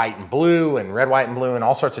can be white and blue and red, white and blue and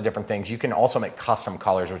all sorts of different things. You can also make custom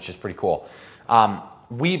colors, which is pretty cool.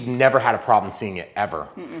 We've never had a problem seeing it ever.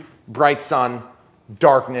 Bright sun,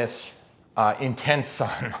 darkness, intense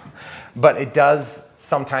sun, but it does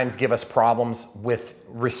sometimes give us problems with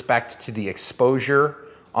respect to the exposure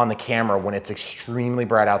on the camera when it's extremely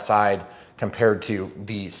bright outside compared to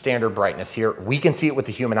the standard brightness here. We can see it with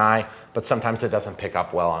the human eye, but sometimes it doesn't pick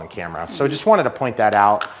up well on camera. So just wanted to point that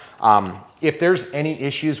out. If there's any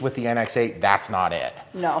issues with the NX8, that's not it.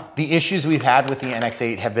 No. The issues we've had with the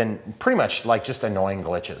NX8 have been pretty much like just annoying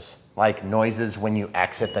glitches, like noises when you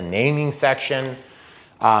exit the naming section.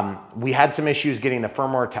 We had some issues getting the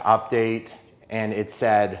firmware to update, and it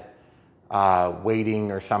said waiting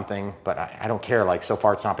or something, but I don't care. Like, so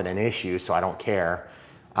far it's not been an issue, so I don't care.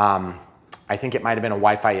 I think it might have been a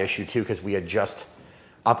Wi-Fi issue too, because we had just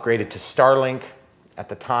upgraded to Starlink at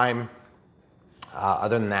the time.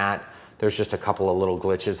 Other than that, there's just a couple of little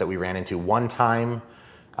glitches that we ran into. One time,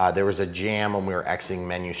 there was a jam when we were exiting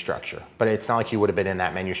menu structure, but it's not like you would have been in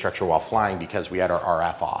that menu structure while flying because we had our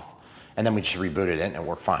RF off. And then we just rebooted it and it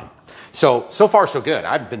worked fine. So far so good.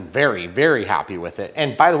 I've been very, very happy with it.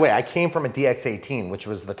 And by the way, I came from a DX18, which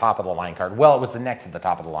was the top of the line card. Well, it was the next at the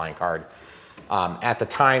top of the line card. At the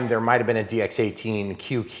time, there might've been a DX18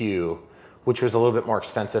 QQ, which was a little bit more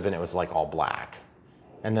expensive and it was like all black.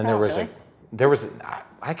 And then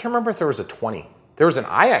I can't remember if there was a 20. There was an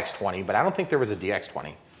iX20, but I don't think there was a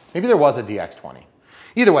DX20. Maybe there was a DX20.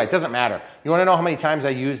 Either way, it doesn't matter. You wanna know how many times I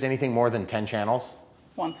used anything more than 10 channels?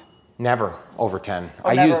 Once. Never over 10.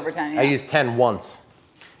 Oh, never over 10, yeah. I used 10 once.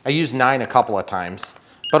 I used 9 a couple of times,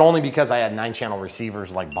 but only because I had 9-channel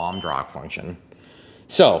receivers like bomb drop function.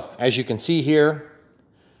 So, as you can see here,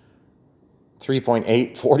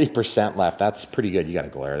 3.8, 40% left. That's pretty good. You got a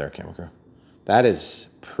glare there, camera crew. That is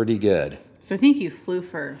pretty good. So I think you flew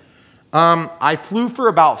for... I flew for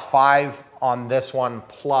about 5 on this one,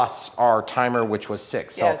 plus our timer, which was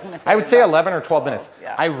 6. So Yeah, I would say 11 or 12 12, minutes.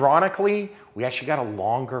 yeah. Ironically, we actually got a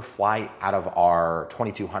longer flight out of our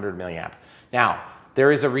 2200 milliamp. Now,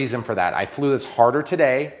 there is a reason for that. I flew this harder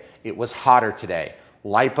today. It was hotter today.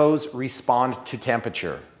 LiPos respond to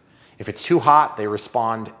temperature. If it's too hot, they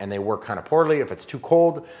respond and they work kind of poorly. If it's too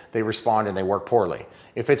cold, they respond and they work poorly.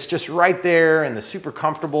 If it's just right there in the super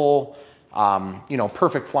comfortable, you know,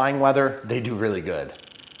 perfect flying weather, they do really good.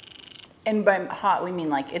 And by hot, we mean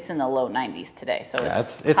like it's in the low 90s today. So yeah,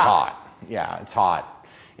 it's hot. Yeah, it's hot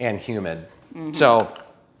and humid. So,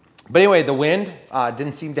 but anyway, the wind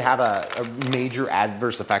didn't seem to have a major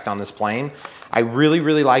adverse effect on this plane. I really,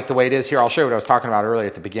 really like the way it is here. I'll show you what I was talking about earlier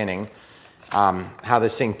at the beginning, how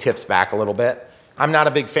this thing tips back a little bit. I'm not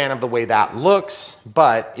a big fan of the way that looks,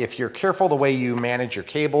 but if you're careful the way you manage your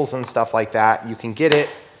cables and stuff like that, you can get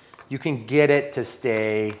it to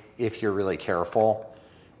stay if you're really careful.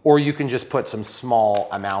 Or you can just put some small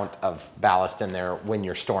amount of ballast in there when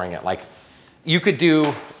you're storing it. Like you could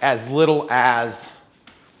do as little as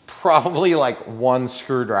probably like 1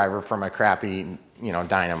 screwdriver from a crappy, you know,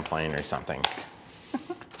 Dynam plane or something.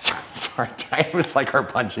 Sorry, Dynam is like our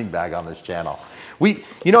punching bag on this channel. You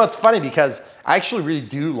know, it's funny because I actually really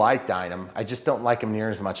do like Dynam. I just don't like them near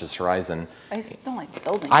as much as Horizon. I just don't like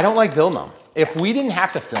building them. I don't like building them. If we didn't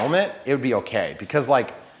have to film it, it would be okay. Because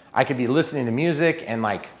like, I could be listening to music and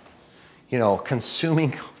like, you know,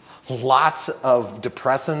 consuming lots of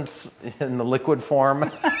depressants in the liquid form.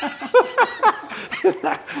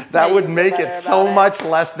 that would make it so much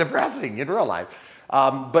less depressing in real life.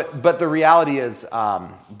 But the reality is,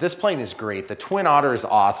 this plane is great. The Twin Otter is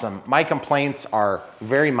awesome. My complaints are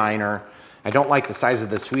very minor. I don't like the size of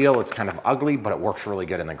this wheel. It's kind of ugly, but it works really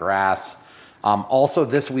good in the grass. Also,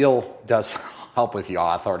 this wheel does help with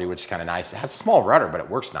yaw authority, which is kind of nice. It has a small rudder, but it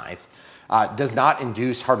works nice. Does not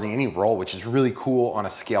induce hardly any roll, which is really cool on a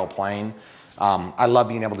scale plane. I love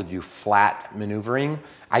being able to do flat maneuvering.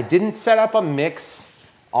 I didn't set up a mix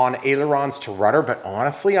on ailerons to rudder, but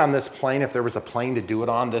honestly on this plane, if there was a plane to do it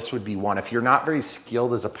on, this would be one. If you're not very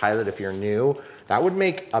skilled as a pilot, if you're new, that would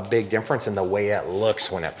make a big difference in the way it looks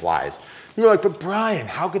when it flies. You're like, but Brian,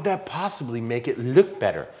 how could that possibly make it look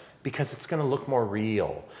better? Because it's gonna look more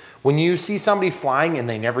real. When you see somebody flying and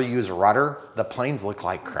they never use rudder, the planes look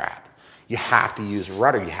like crap. You have to use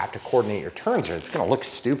rudder. You have to coordinate your turns or it's gonna look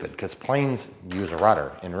stupid because planes use a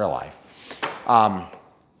rudder in real life.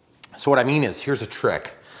 So what I mean is, here's a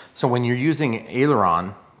trick. So when you're using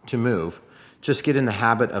aileron to move, just get in the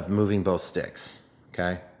habit of moving both sticks,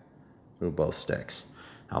 okay? Move both sticks.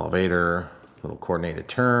 Elevator, little coordinated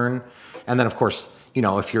turn. And then of course, you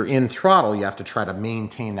know, if you're in throttle, you have to try to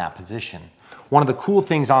maintain that position. One of the cool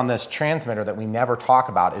things on this transmitter that we never talk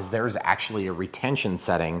about is there's actually a retention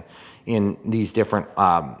setting in these different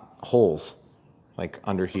holes, like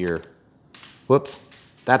under here. Whoops,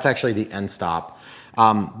 that's actually the end stop.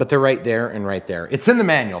 But they're right there and right there. It's in the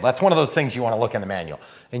manual. That's one of those things you want to look in the manual.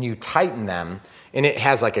 And you tighten them, and it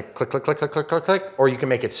has like a click, click, click, click, click, click, click, or you can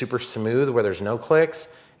make it super smooth where there's no clicks,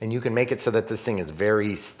 and you can make it so that this thing is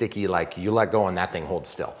very sticky, like you let go and that thing holds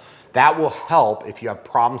still. That will help if you have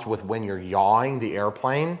problems with when you're yawing the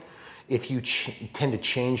airplane, if you tend to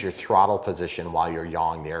change your throttle position while you're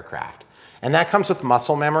yawing the aircraft. And that comes with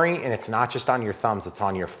muscle memory, and it's not just on your thumbs, it's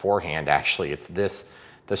on your forehand actually. It's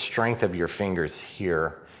the strength of your fingers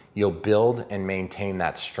here. You'll build and maintain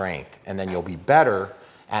that strength, and then you'll be better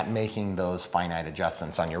at making those finite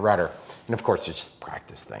adjustments on your rudder. And of course, it's just a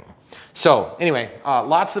practice thing. So anyway,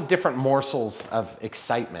 lots of different morsels of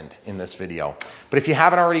excitement in this video. But if you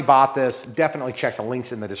haven't already bought this, definitely check the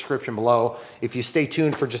links in the description below. If you stay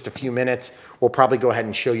tuned for just a few minutes, we'll probably go ahead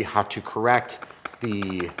and show you how to correct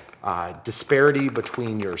the disparity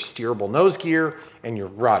between your steerable nose gear and your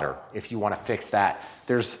rudder. If you want to fix that,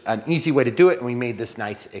 there's an easy way to do it, and we made this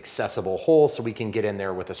nice accessible hole so we can get in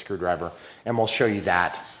there with a screwdriver, and we'll show you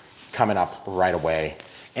that coming up right away.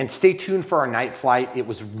 And stay tuned for our night flight. It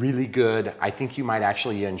was really good. I think you might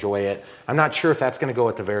actually enjoy it. I'm not sure if that's going to go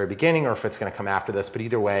at the very beginning or if it's going to come after this, but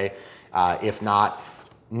either way, if not,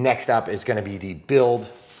 next up is going to be the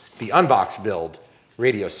Unbox build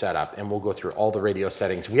radio setup, and we'll go through all the radio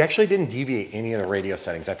settings. We actually didn't deviate any of the radio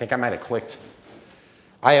settings. I think I might have clicked.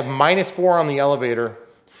 I have -4 on the elevator,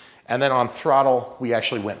 and then on throttle, we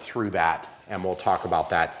actually went through that, and we'll talk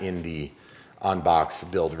about that in the Unbox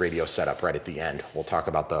build radio setup right at the end. We'll talk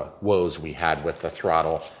about the woes we had with the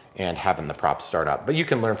throttle and having the prop start up. But you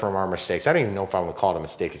can learn from our mistakes. I don't even know if I would call it a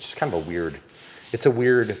mistake. It's just kind of a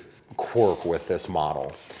weird quirk with this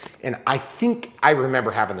model. And I think I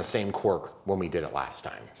remember having the same quirk when we did it last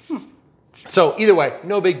time. So either way,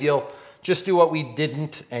 no big deal. Just do what we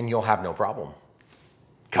didn't and you'll have no problem.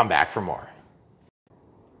 Come back for more.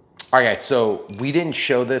 All right, guys, so we didn't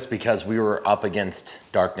show this because we were up against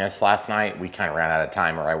darkness last night. We kind of ran out of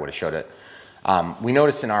time, or I would have showed it. We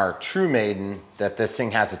noticed in our True Maiden that this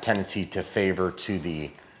thing has a tendency to favor to the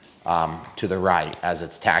right as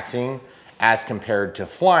it's taxiing, as compared to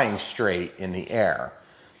flying straight in the air.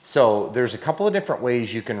 So there's a couple of different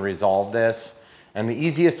ways you can resolve this. And the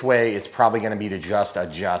easiest way is probably gonna be to just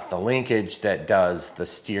adjust the linkage that does the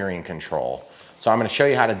steering control. So I'm gonna show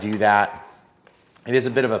you how to do that. It is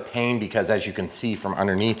a bit of a pain because, as you can see from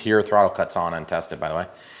underneath here, throttle cuts on untested, by the way,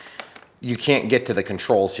 you can't get to the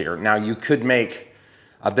controls here. Now you could make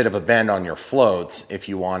a bit of a bend on your floats if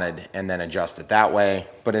you wanted and then adjust it that way.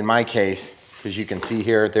 But in my case, as you can see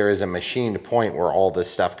here, there is a machined point where all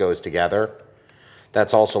this stuff goes together.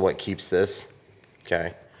 That's also what keeps this,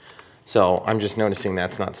 okay? So I'm just noticing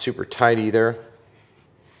that's not super tight either.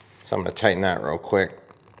 So I'm gonna tighten that real quick.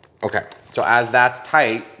 Okay, so as that's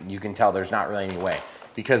tight, you can tell there's not really any way.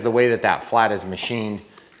 Because the way that that flat is machined,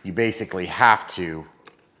 you basically have to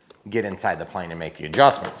get inside the plane and make the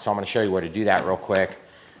adjustment. So I'm gonna show you where to do that real quick.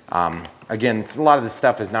 Again, a lot of this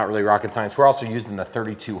stuff is not really rocket science. We're also using the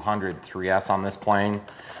 3200 3S on this plane.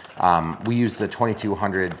 We used the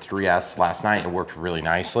 2200 3S last night. It worked really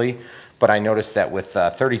nicely. But I noticed that with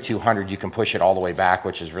 3200, you can push it all the way back,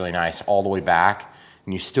 which is really nice, all the way back.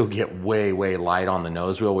 And you still get way, way light on the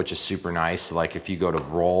nose wheel, which is super nice. So like if you go to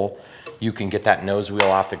roll, you can get that nose wheel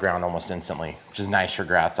off the ground almost instantly, which is nice for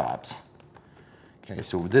grass ops. Okay,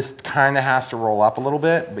 so this kind of has to roll up a little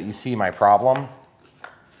bit, but you see my problem?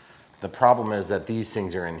 The problem is that these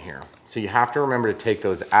things are in here. So you have to remember to take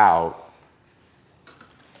those out.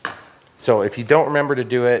 So if you don't remember to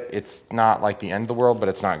do it, it's not like the end of the world, but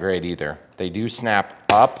it's not great either. They do snap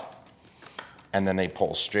up and then they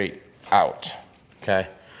pull straight out. Okay,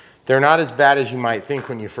 they're not as bad as you might think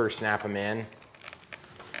when you first snap them in.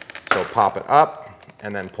 So pop it up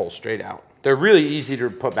and then pull straight out. They're really easy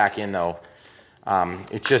to put back in though.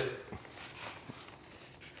 It's just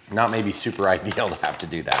not maybe super ideal to have to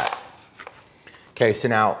do that. Okay, so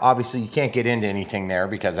now obviously you can't get into anything there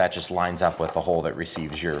because that just lines up with the hole that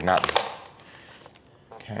receives your nuts.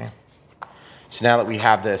 Okay, so now that we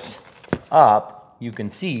have this up, you can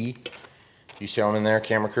see, you show them in there,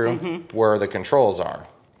 camera crew, where the controls are,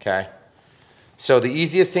 okay? So the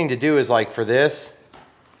easiest thing to do is like for this,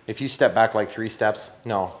 if you step back like 3 steps,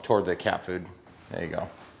 no, toward the cat food, there you go.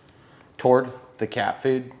 Toward the cat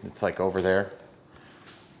food, it's like over there.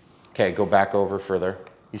 Okay, go back over further.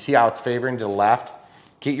 You see how it's favoring to the left?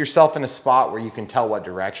 Get yourself in a spot where you can tell what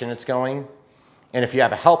direction it's going. And if you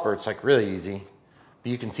have a helper, it's like really easy.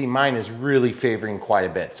 But you can see mine is really favoring quite a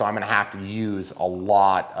bit. So I'm gonna have to use a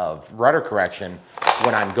lot of rudder correction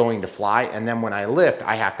when I'm going to fly. And then when I lift,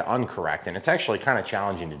 I have to uncorrect. And it's actually kind of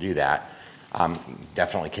challenging to do that.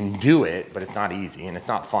 Definitely can do it, but it's not easy and it's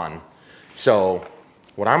not fun. So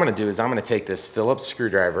what I'm gonna do is I'm gonna take this Phillips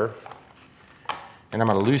screwdriver and I'm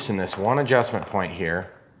gonna loosen this one adjustment point here,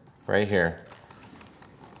 right here.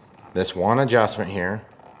 This one adjustment here.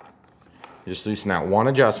 Just loosen that one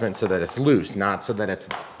adjustment so that it's loose, not so that it's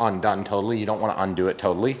undone totally. You don't want to undo it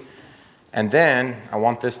totally. And then I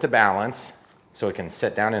want this to balance so it can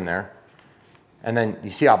sit down in there. And then you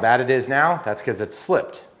see how bad it is now? That's because it's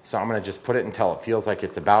slipped. So I'm going to just put it until it feels like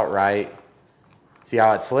it's about right. See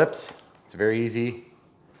how it slips? It's very easy.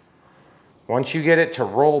 Once you get it to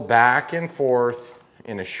roll back and forth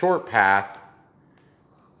in a short path,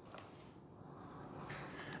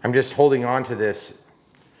 I'm just holding on to this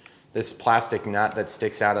plastic nut that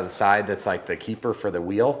sticks out of the side that's like the keeper for the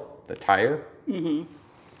wheel, the tire. And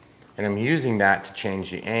I'm using that to change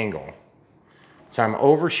the angle. So I'm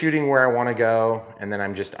overshooting where I want to go, and then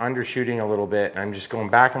I'm just undershooting a little bit, and I'm just going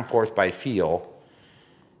back and forth by feel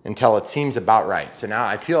until it seems about right. So now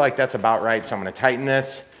I feel like that's about right, so I'm going to tighten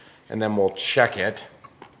this, and then we'll check it.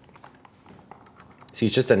 See,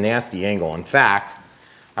 it's just a nasty angle. In fact,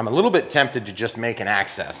 I'm a little bit tempted to just make an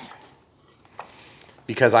access,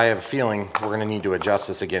 because I have a feeling we're going to need to adjust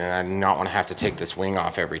this again, and I do not want to have to take this wing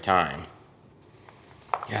off every time.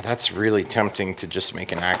 Yeah, that's really tempting to just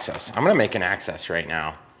make an access. I'm going to make an access right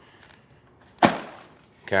now.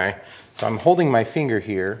 Okay, so I'm holding my finger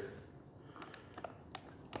here.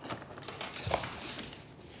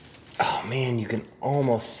 Oh man, you can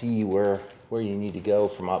almost see where you need to go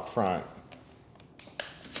from up front.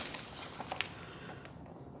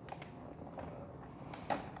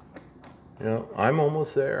 You know, I'm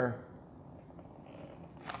almost there.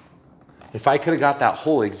 If I could have got that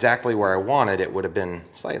hole exactly where I wanted, it would have been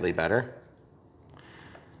slightly better.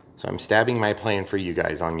 So I'm stabbing my plane for you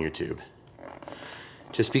guys on YouTube.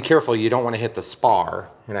 Just be careful, you don't want to hit the spar.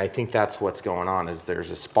 And I think that's what's going on, is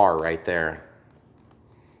there's a spar right there.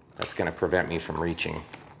 That's going to prevent me from reaching.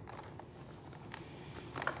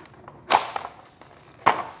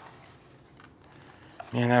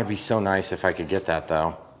 Man, that would be so nice if I could get that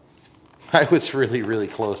though. I was really, really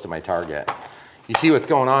close to my target. You see what's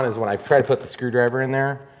going on is when I try to put the screwdriver in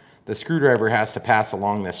there, the screwdriver has to pass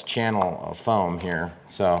along this channel of foam here.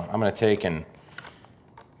 So I'm going to take and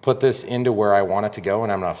put this into where I want it to go,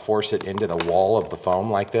 and I'm going to force it into the wall of the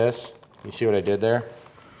foam like this. You see what I did there?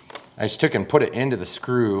 I just took and put it into the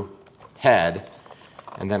screw head,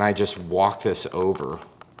 and then I just walk this over.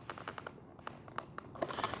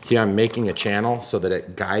 See, I'm making a channel so that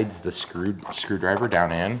it guides the screwdriver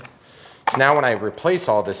down in. So now when I replace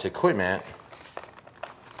all this equipment,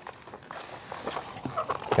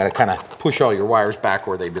 got to kind of push all your wires back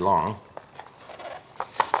where they belong.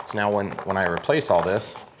 So now when I replace all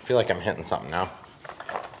this, I feel like I'm hitting something now.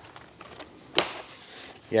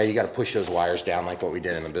 Yeah, you got to push those wires down like what we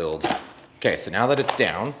did in the build. Okay, so now that it's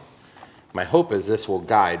down, my hope is this will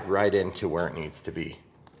guide right into where it needs to be.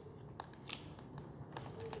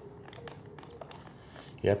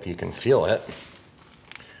 Yep, you can feel it.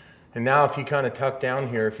 And now if you kind of tuck down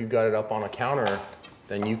here, if you've got it up on a counter,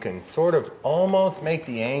 then you can sort of almost make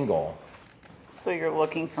the angle. So you're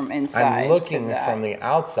looking from inside. I'm looking from the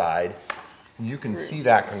outside. You can see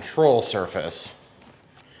that control surface,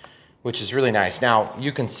 which is really nice. Now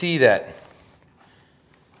you can see that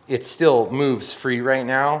it still moves free right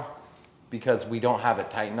now because we don't have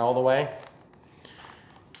it tightened all the way.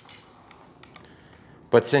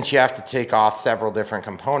 But since you have to take off several different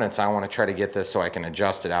components, I want to try to get this so I can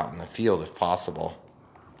adjust it out in the field if possible.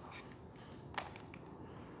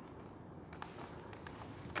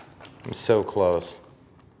 I'm so close.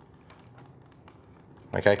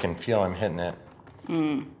 Like I can feel I'm hitting it.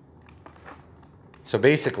 So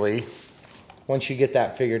basically, once you get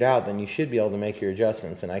that figured out, then you should be able to make your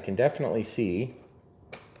adjustments. And I can definitely see,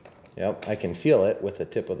 yep, I can feel it with the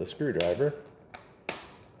tip of the screwdriver.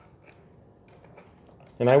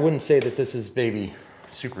 And I wouldn't say that this is maybe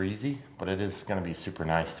super easy, but it is going to be super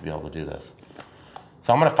nice to be able to do this.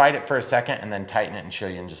 So I'm going to fight it for a second and then tighten it and show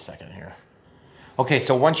you in just a second here. Okay,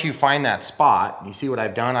 so once you find that spot, you see what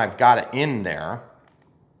I've done? I've got it in there.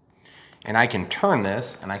 And I can turn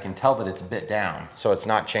this and I can tell that it's bit down, so it's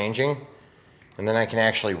not changing. And then I can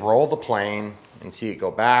actually roll the plane and see it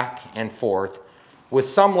go back and forth with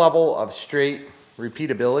some level of straight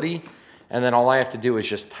repeatability. And then all I have to do is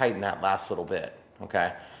just tighten that last little bit.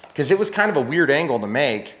 Okay, because it was kind of a weird angle to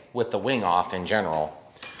make with the wing off in general.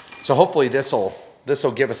 So hopefully this will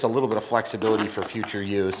give us a little bit of flexibility for future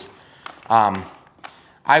use.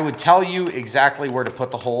 I would tell you exactly where to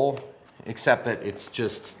put the hole, except that it's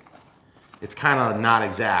kind of not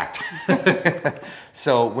exact.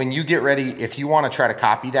 So when you get ready, if you want to try to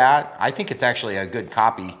copy that, I think it's actually a good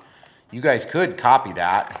copy. You guys could copy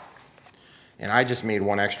that. And I just made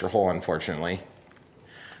one extra hole, unfortunately.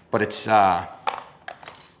 But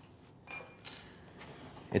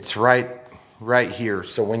it's right here.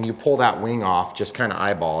 So when you pull that wing off, just kind of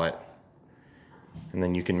eyeball it. And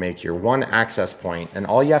then you can make your one access point. And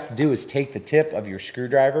all you have to do is take the tip of your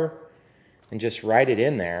screwdriver and just ride it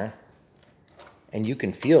in there. And you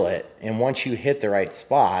can feel it. And once you hit the right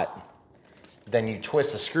spot, then you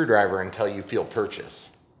twist the screwdriver until you feel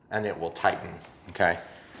purchase. And it will tighten, okay?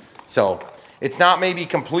 So it's not maybe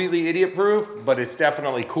completely idiot proof, but it's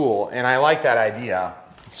definitely cool. And I like that idea.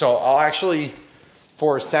 So I'll actually,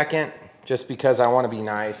 for a second, just because I want to be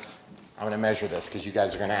nice, I'm going to measure this because you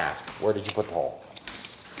guys are going to ask, where did you put the hole?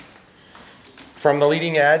 From the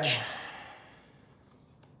leading edge,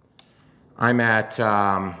 I'm at,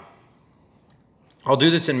 I'll do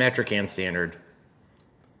this in metric and standard.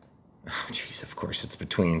 Oh, geez, of course, it's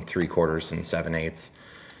between 3/4 and 7/8.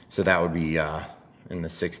 So that would be in the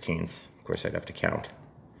 16ths. Of course, I'd have to count.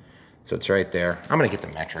 So it's right there. I'm going to get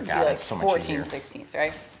the metric out. Like it's so much easier. 14/16,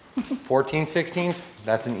 right? 14/16?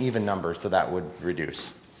 That's an even number, so that would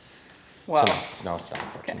reduce. Well, so no, it's not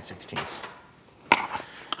 14/16.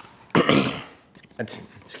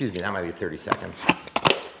 Excuse me, that might be 30 seconds.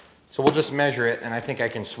 So we'll just measure it, and I think I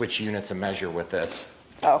can switch units and measure with this.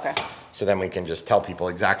 oh, okay. So then we can just tell people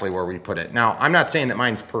exactly where we put it. Now, I'm not saying that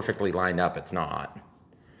mine's perfectly lined up. It's not.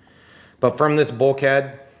 But from this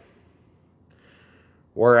bulkhead,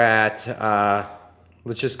 we're at,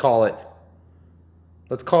 let's call it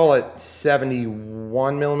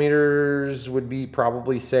 71 millimeters would be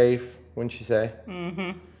probably safe, wouldn't you say?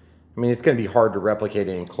 Mm-hmm. I mean, it's going to be hard to replicate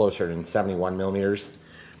any closer than 71 millimeters.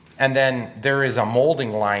 And then there is a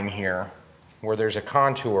molding line here where there's a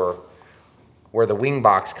contour where the wing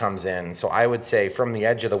box comes in. So I would say from the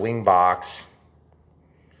edge of the wing box,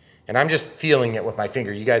 and I'm just feeling it with my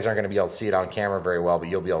finger. You guys aren't going to be able to see it on camera very well, but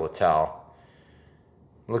you'll be able to tell.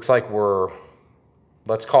 Looks like we're,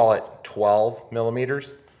 let's call it 12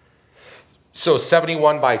 millimeters. So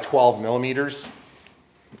 71 by 12 millimeters.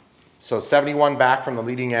 So 71 back from the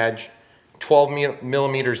leading edge, 12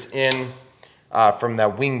 millimeters in from the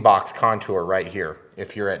wing box contour right here,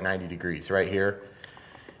 if you're at 90 degrees, right here.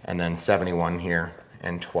 And then 71 here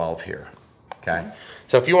and 12 here. Okay,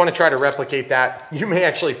 so if you want to try to replicate that, you may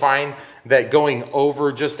actually find that going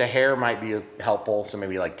over just a hair might be helpful. So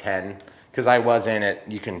maybe like 10, because I was in it.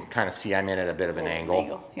 You can kind of see I'm in at a bit of an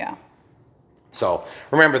angle. Yeah. So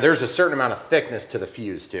remember, there's a certain amount of thickness to the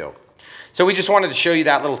fuse too. So we just wanted to show you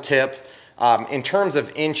that little tip. In terms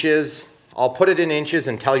of inches, I'll put it in inches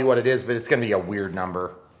and tell you what it is, but it's going to be a weird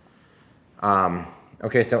number.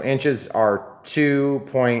 Okay, so inches are 2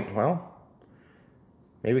 point, well,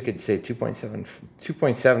 maybe we could say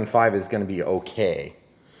 2.75 is going to be okay,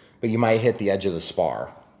 but you might hit the edge of the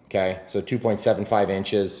spar. Okay, so 2.75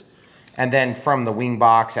 inches. And then from the wing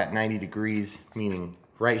box at 90 degrees, meaning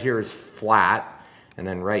right here is flat, and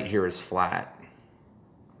then right here is flat.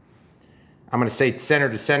 I'm going to say center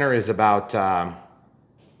to center is about,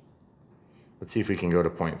 let's see if we can go to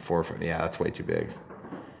 0.44. Yeah, that's way too big.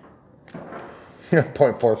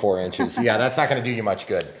 0.44 inches. Yeah, that's not going to do you much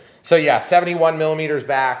good. So yeah, 71 millimeters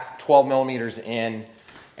back, 12 millimeters in,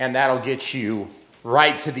 and that'll get you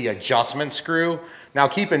right to the adjustment screw. Now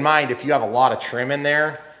keep in mind, if you have a lot of trim in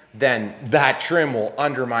there, then that trim will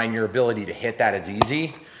undermine your ability to hit that as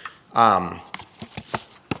easy.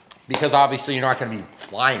 Because obviously you're not going to be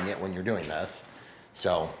flying it when you're doing this.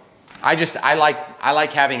 So I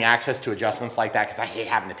like having access to adjustments like that, because I hate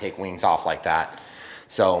having to take wings off like that.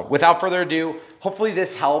 So without further ado, hopefully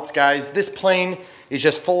this helped, guys. This plane is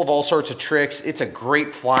just full of all sorts of tricks. It's a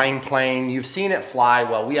great flying plane. You've seen it fly.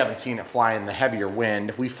 Well, we haven't seen it fly in the heavier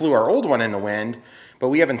wind. We flew our old one in the wind, but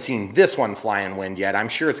we haven't seen this one fly in wind yet. I'm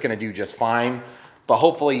sure it's going to do just fine, but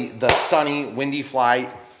hopefully the sunny, windy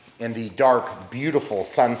flight and the dark, beautiful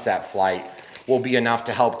sunset flight will be enough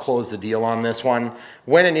to help close the deal on this one.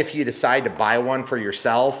 When and if you decide to buy one for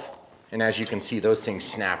yourself, and as you can see, those things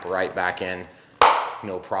snap right back in.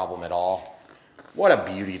 No problem at all. What a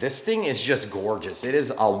beauty. This thing is just gorgeous. It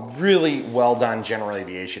is a really well done general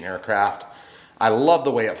aviation aircraft. I love the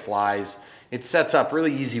way it flies. It sets up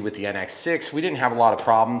really easy with the NX6. We didn't have a lot of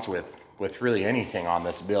problems with really anything on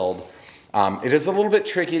this build. It is a little bit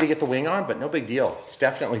tricky to get the wing on, but no big deal. It's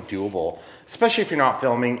definitely doable, especially if you're not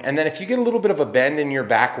filming. And then if you get a little bit of a bend in your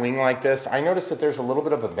back wing like this, I noticed that there's a little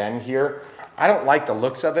bit of a bend here. I don't like the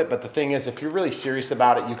looks of it, but the thing is, if you're really serious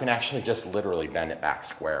about it, you can actually just literally bend it back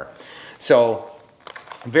square. So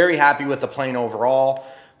very happy with the plane overall.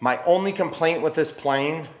 My only complaint with this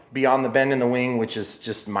plane, beyond the bend in the wing, which is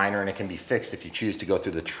just minor and it can be fixed if you choose to go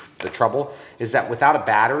through the trouble, is that without a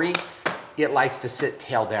battery, it likes to sit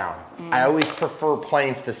tail down. I always prefer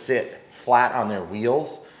planes to sit flat on their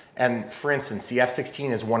wheels. And for instance, the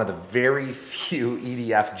F-16 is one of the very few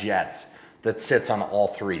EDF jets that sits on all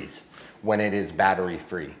threes when it is battery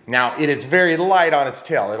free. Now, it is very light on its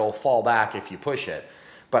tail. It'll fall back if you push it.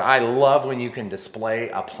 But I love when you can display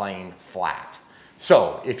a plane flat.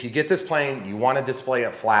 So if you get this plane, you want to display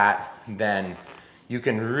it flat, then you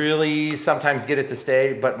can really sometimes get it to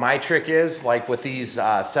stay. But my trick is, like with these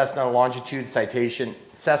Cessna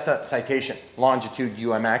Citation Longitude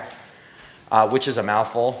UMX, which is a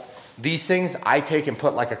mouthful, these things I take and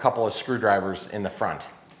put like a couple of screwdrivers in the front,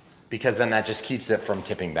 because then that just keeps it from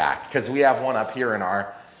tipping back. Because we have one up here in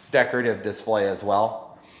our decorative display as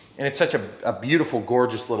well. And it's such a beautiful,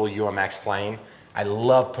 gorgeous little UMX plane. I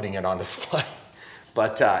love putting it on display.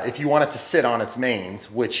 But if you want it to sit on its mains,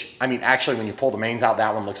 which, I mean, actually when you pull the mains out,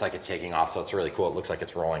 that one looks like it's taking off, so it's really cool. It looks like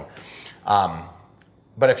it's rolling.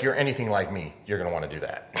 But if you're anything like me, you're gonna wanna do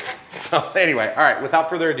that. So anyway, all right, without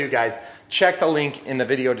further ado, guys, check the link in the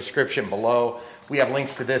video description below. We have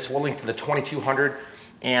links to this. We'll link to the 2200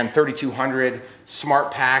 and 3200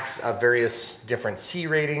 smart packs of various different C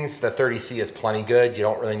ratings. The 30C is plenty good. You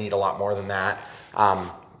don't really need a lot more than that.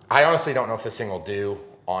 I honestly don't know if this thing will do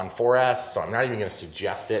on 4S, so I'm not even gonna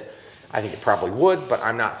suggest it. I think it probably would, but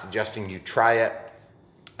I'm not suggesting you try it.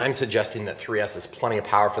 I'm suggesting that 3S is plenty of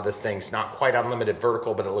power for this thing. It's not quite unlimited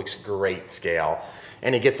vertical, but it looks great scale.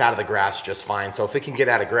 And it gets out of the grass just fine. So if it can get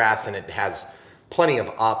out of grass and it has plenty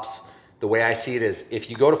of ups, the way I see it is if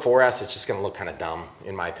you go to 4S, it's just gonna look kind of dumb,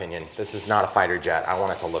 in my opinion. This is not a fighter jet. I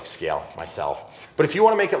want it to look scale myself. But if you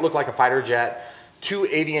wanna make it look like a fighter jet, 2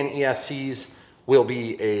 Avian ESCs will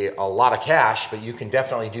be a lot of cash, but you can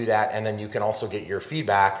definitely do that, and then you can also get your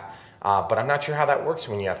feedback. But I'm not sure how that works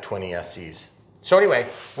when you have 20 ESCs. So anyway,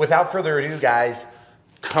 without further ado, guys,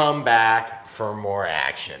 come back for more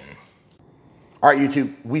action. All right,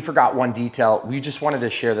 YouTube, we forgot one detail. We just wanted to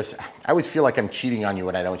share this. I always feel like I'm cheating on you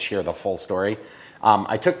when I don't share the full story.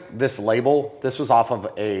 I took this label. This was off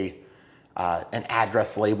of an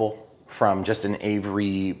address label from just an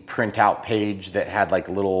Avery printout page that had like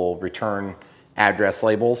little return address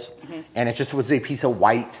labels. And it just was a piece of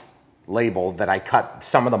white label that I cut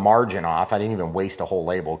some of the margin off. I didn't even waste a whole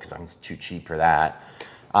label because I'm too cheap for that.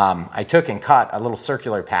 I took and cut a little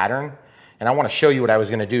circular pattern, and I want to show you what I was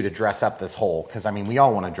going to do to dress up this hole, because I mean, we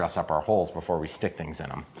all want to dress up our holes before we stick things in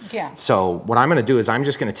them. Yeah. So what I'm going to do is I'm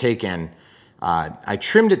just going to take and I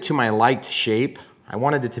trimmed it to my liked shape. I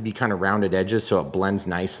wanted it to be kind of rounded edges so it blends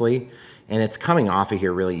nicely, and it's coming off of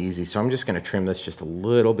here really easy. So I'm just going to trim this just a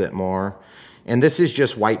little bit more. And this is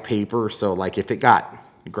just white paper, so like if it got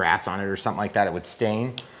grass on it or something like that, it would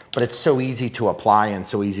stain, but it's so easy to apply and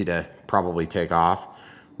so easy to probably take off.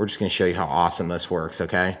 We're just gonna show you how awesome this works,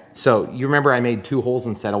 okay? So you remember I made 2 holes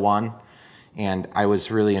instead of 1, and I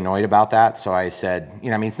was really annoyed about that. So I said, you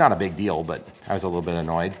know, I mean, it's not a big deal, but I was a little bit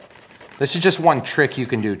annoyed. This is just one trick you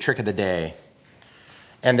can do, trick of the day.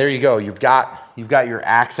 And there you go, you've got your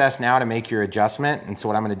access now to make your adjustment. And so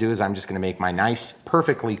what I'm gonna do is I'm just gonna make my nice,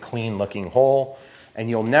 perfectly clean looking hole. And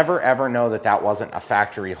you'll never ever know that that wasn't a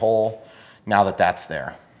factory hole now that that's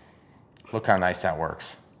there. Look how nice that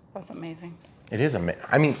works. That's amazing. It is amazing.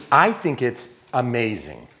 I mean, I think it's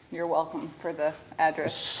amazing. You're welcome for the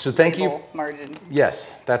address. So thank you. Margin.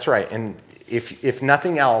 Yes, that's right. And if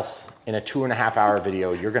nothing else, in a 2.5 hour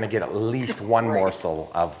video, you're gonna get at least one morsel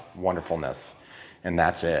of wonderfulness. And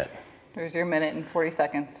that's it. There's your minute and 40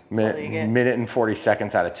 seconds. Minute and 40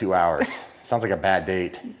 seconds out of 2 hours. Sounds like a bad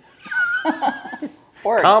date.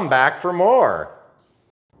 Come back for more.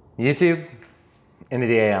 YouTube, Into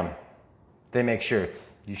the AM. They make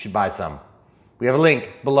shirts. You should buy some. We have a link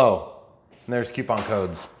below. And there's coupon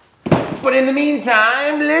codes. But in the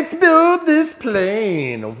meantime, let's build this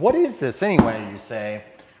plane. What is this anyway, you say?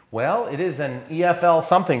 Well, it is an EFL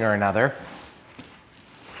something or another.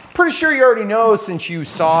 Pretty sure you already know since you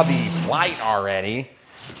saw the flight already.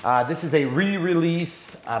 This is a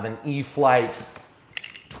re-release of an E-flite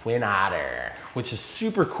Twin Otter, which is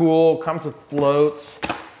super cool. Comes with floats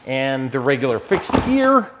and the regular fixed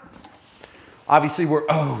gear. Obviously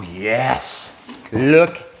oh yes,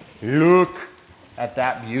 look at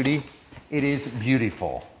that beauty. It is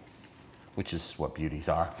beautiful, which is what beauties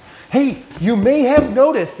are. Hey, you may have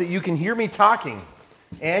noticed that you can hear me talking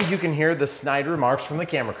and you can hear the snide remarks from the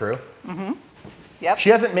camera crew. Yep. She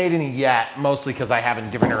hasn't made any yet, mostly because I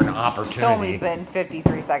haven't given her an opportunity. It's only been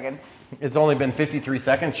 53 seconds. It's only been 53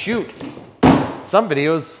 seconds. Shoot. Some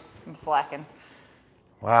videos. I'm slacking.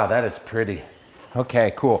 Wow, that is pretty.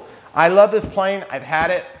 Okay, cool. I love this plane. I've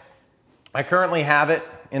had it. I currently have it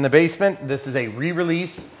in the basement. This is a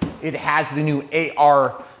re-release. It has the new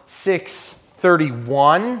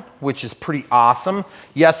AR631, which is pretty awesome.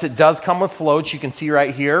 Yes, it does come with floats. You can see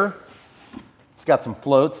right here. It's got some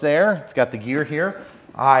floats there. It's got the gear here.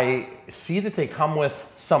 I see that they come with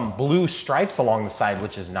some blue stripes along the side,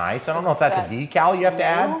 which is nice. I don't know if that's a decal you have to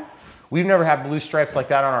add. We've never had blue stripes like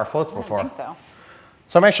that on our floats before. I don't think so.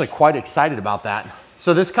 So I'm actually quite excited about that.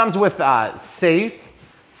 So this comes with Safe,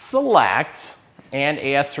 Select, and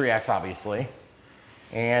AS3X, obviously.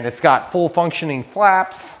 And it's got full functioning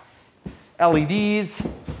flaps, LEDs,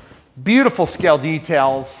 beautiful scale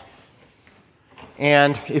details.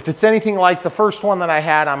 And if it's anything like the first one that I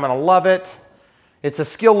had, I'm gonna love it. It's a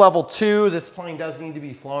skill level 2. This plane does need to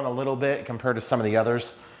be flown a little bit compared to some of the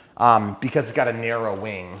others because it's got a narrow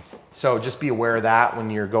wing. So just be aware of that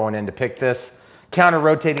when you're going in to pick this. Counter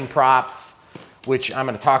rotating props, which I'm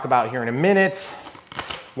gonna talk about here in a minute.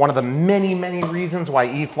 One of the many, many reasons why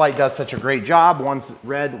E-flite does such a great job. One's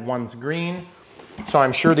red, one's green. So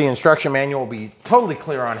I'm sure the instruction manual will be totally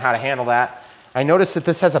clear on how to handle that. I noticed that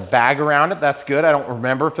this has a bag around it. That's good. I don't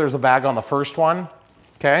remember if there's a bag on the first one.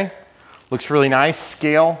 Okay. Looks really nice.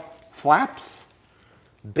 Scale flaps.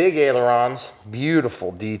 Big ailerons.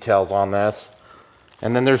 Beautiful details on this.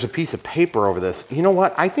 And then there's a piece of paper over this. You know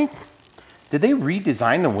what? I think, did they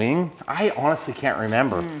redesign the wing? I honestly can't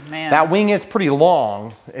remember. Man. That wing is pretty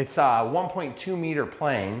long. It's a 1.2 meter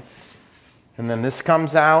plane. And then this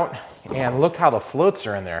comes out and look how the floats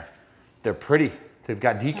are in there. They're pretty. They've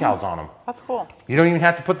got decals on them. That's cool. You don't even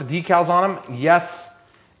have to put the decals on them. Yes,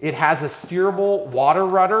 It has a steerable water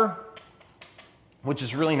rudder, which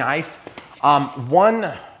is really nice.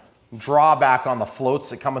 One drawback on the floats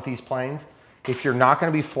that come with these planes, if you're not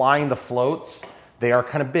gonna be flying the floats, they are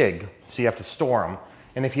kind of big, so you have to store them.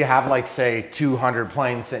 And if you have like say 200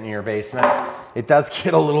 planes sitting in your basement, it does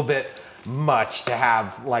get a little bit much to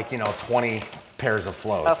have like, you know, 20 pairs of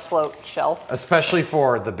floats. A float shelf. Especially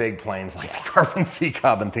for the big planes like the Carbon Sea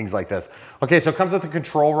Cub and things like this. Okay, so it comes with a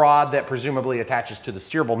control rod that presumably attaches to the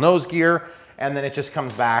steerable nose gear, and then it just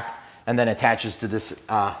comes back and then attaches to this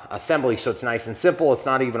assembly. So it's nice and simple. It's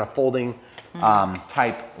not even a folding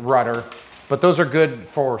type rudder, but those are good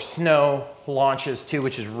for snow launches too,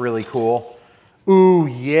 which is really cool. Ooh,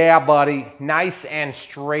 yeah, buddy. Nice and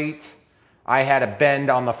straight. I had a bend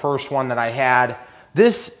on the first one that I had.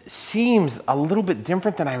 This seems a little bit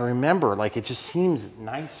different than I remember. Like it just seems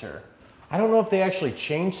nicer. I don't know if they actually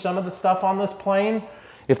changed some of the stuff on this plane.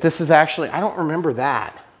 If this is actually, I don't remember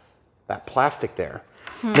that plastic there.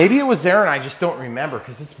 Maybe it was there and I just don't remember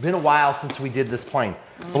because it's been a while since we did this plane.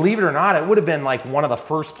 Believe it or not, it would have been like one of the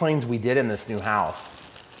first planes we did in this new house.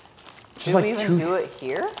 Did we even do it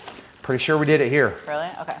here? Pretty sure we did it here. Really?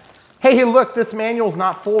 Okay. Hey, look, this manual's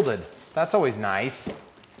not folded. That's always nice.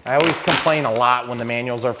 I always complain a lot when the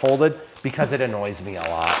manuals are folded because it annoys me a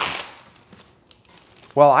lot.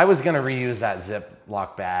 Well, I was gonna reuse that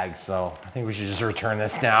Ziploc bag, so I think we should just return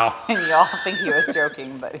this now. And y'all think he was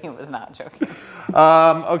joking, but he was not joking.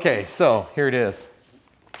 Okay, so here it is.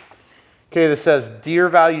 Okay, this says, dear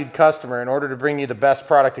valued customer, in order to bring you the best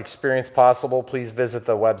product experience possible, please visit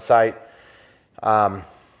the website.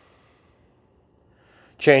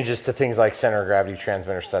 Changes to things like center of gravity,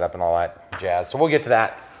 transmitter setup, and all that jazz. So we'll get to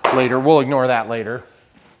that later. We'll ignore that later.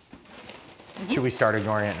 Should we start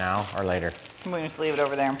ignoring it now or later? We can just leave it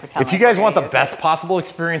over there and pretend. If you guys want the best possible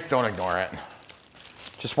experience, don't ignore it.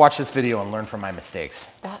 Just watch this video and learn from my mistakes.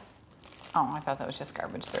 Oh, I thought that was just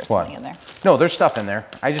garbage. There's What? something in there. No, there's stuff in there.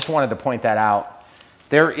 I just wanted to point that out.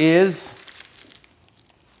 There is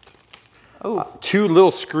two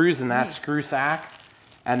little screws in that screw sack.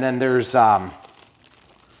 And then there's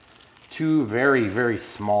two very, very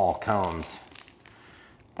small cones.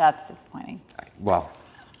 That's disappointing. Well,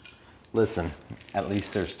 listen, at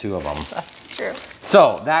least there's two of them. That's true.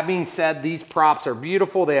 So that being said, these props are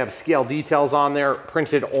beautiful. They have scale details on there,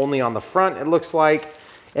 printed only on the front, it looks like.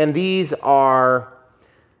 And these are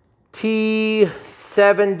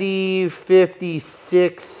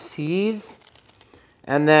T7056Cs.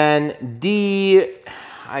 And then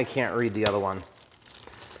I can't read the other one.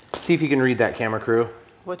 See if you can read that, camera crew.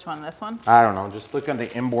 Which one, this one? I don't know, just look on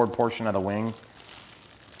the inboard portion of the wing.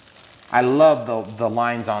 I love the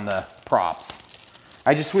lines on the props.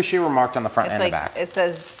 I just wish they were marked on the front and the back. It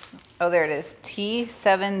says, oh, there it is,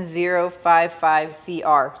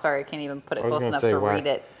 T7055CR. Sorry, I can't even put it close enough to read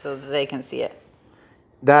it so that they can see it.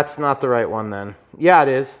 That's not the right one then. Yeah, it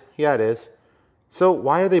is. Yeah, it is. So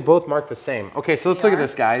why are they both marked the same? Okay, so let's look at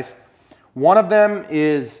this, guys. One of them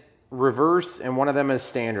is reverse and one of them is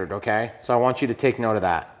standard, okay? So I want you to take note of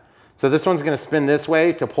that. So this one's gonna spin this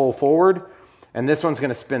way to pull forward, and this one's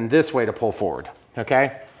gonna spin this way to pull forward,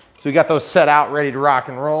 okay? So we got those set out, ready to rock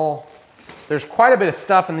and roll. There's quite a bit of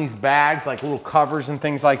stuff in these bags, like little covers and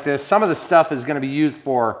things like this. Some of the stuff is gonna be used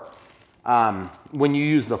for when you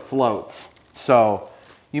use the floats. So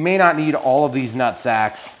you may not need all of these nut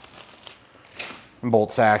sacks and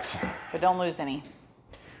bolt sacks. But don't lose any.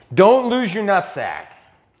 Don't lose your nut sack.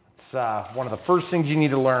 It's one of the first things you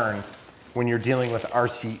need to learn when you're dealing with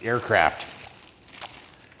RC aircraft.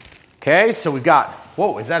 Okay, so we've got,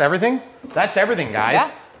 whoa, is that everything? That's everything, guys.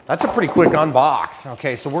 Yeah. That's a pretty quick unbox.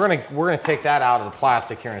 Okay, so we're gonna take that out of the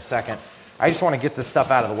plastic here in a second. I just want to get this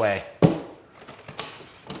stuff out of the way.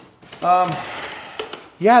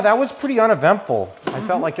 Yeah, that was pretty uneventful. I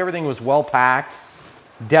felt like everything was well packed.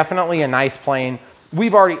 Definitely a nice plane.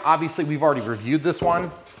 Obviously we've already reviewed this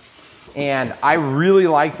one, and I really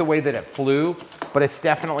like the way that it flew, but it's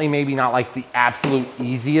definitely maybe not like the absolute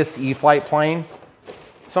easiest E-flite plane.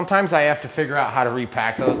 Sometimes I have to figure out how to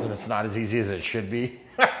repack those, and it's not as easy as it should be.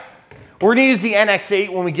 We're gonna use the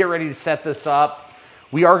NX8 when we get ready to set this up.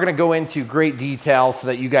 We are gonna go into great detail so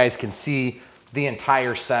that you guys can see the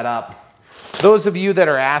entire setup. Those of you that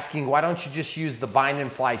are asking, why don't you just use the bind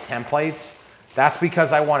and fly templates? That's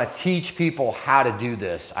because I want to teach people how to do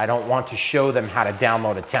this. I don't want to show them how to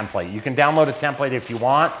download a template. You can download a template if you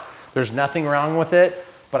want. There's nothing wrong with it,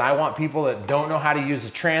 but I want people that don't know how to use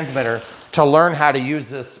a transmitter to learn how to use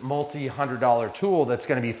this multi-$100 tool that's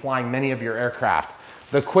going to be flying many of your aircraft.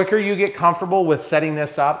 The quicker you get comfortable with setting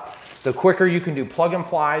this up, the quicker you can do plug and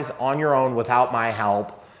flies on your own without my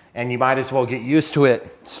help, and you might as well get used to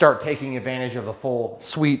it. Start taking advantage of the full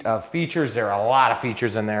suite of features. There are a lot of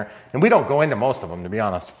features in there, and we don't go into most of them, to be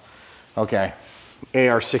honest. Okay,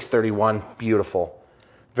 AR631, beautiful.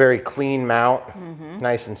 Very clean mount,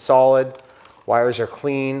 nice and solid. Wires are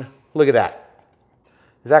clean. Look at that.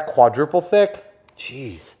 Is that quadruple thick?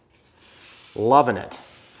 Jeez, loving it,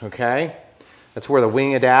 okay? That's where the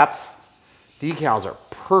wing adapts. Decals are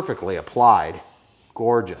perfectly applied.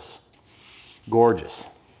 Gorgeous, gorgeous.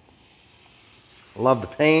 Love the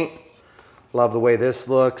paint, love the way this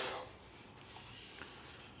looks.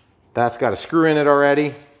 That's got a screw in it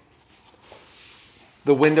already.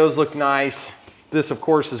 The windows look nice. This, of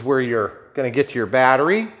course, is where you're gonna get to your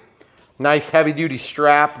battery. Nice heavy duty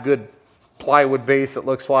strap, good plywood base it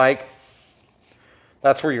looks like.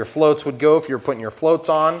 That's where your floats would go if you're putting your floats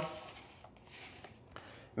on.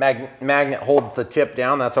 Magnet holds the tip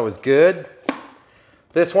down, that's always good.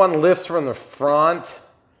 This one lifts from the front,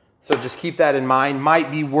 so just keep that in mind. Might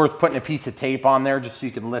be worth putting a piece of tape on there just so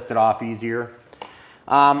you can lift it off easier.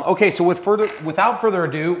 Okay, so without further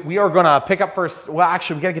ado, we are gonna pick up first. Well,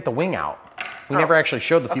 actually, we gotta get the wing out. We never actually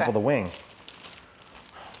showed the people the wing.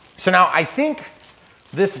 So now I think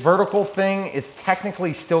this vertical thing is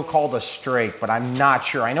technically still called a strake, but I'm not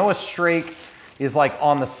sure. I know a strake is like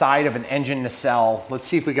on the side of an engine nacelle. Let's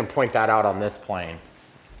see if we can point that out on this plane.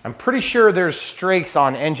 I'm pretty sure there's strakes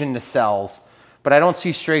on engine nacelles, but I don't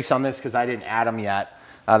see strakes on this because I didn't add them yet.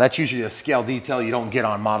 That's usually a scale detail you don't get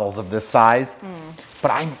on models of this size.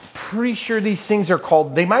 But I'm pretty sure these things are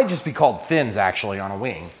called, they might just be called fins actually on a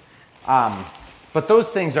wing. But those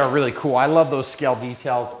things are really cool. I love those scale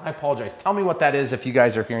details. I apologize. Tell me what that is if you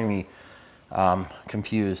guys are hearing me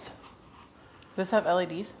confused. Does this have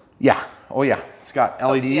LEDs? Yeah. Oh yeah. It's got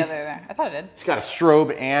LEDs. Yeah, they're there. I thought it did. It's got a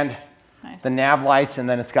strobe and the nav lights, and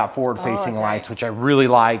then it's got forward-facing lights, which I really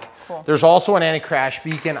like. Cool. There's also an anti-crash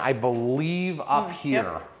beacon, I believe, up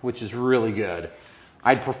here, which is really good.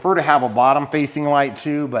 I'd prefer to have a bottom-facing light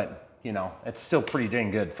too, but you know, it's still pretty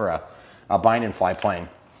dang good for a bind and fly plane.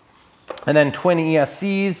 And then twin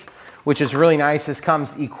ESCs, which is really nice. This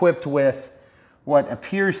comes equipped with what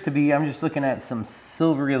appears to be, I'm just looking at some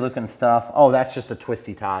silvery looking stuff. Oh, that's just a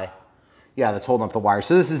twisty tie. Yeah, that's holding up the wire.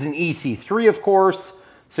 So this is an EC3, of course.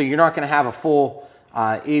 So you're not gonna have a full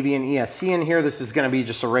avian ESC in here. This is gonna be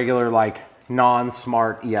just a regular, like,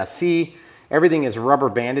 non-smart ESC. Everything is rubber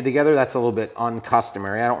banded together. That's a little bit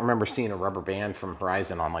uncustomary. I don't remember seeing a rubber band from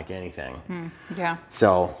Horizon on like anything. Yeah.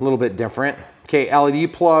 So a little bit different. Okay,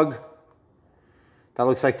 LED plug. That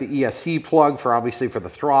looks like the ESC plug for obviously for the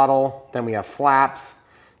throttle. Then we have flaps.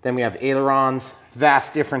 Then we have ailerons.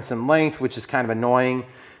 Vast difference in length, which is kind of annoying.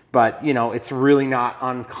 But, you know, it's really not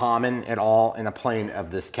uncommon at all in a plane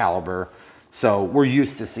of this caliber. So we're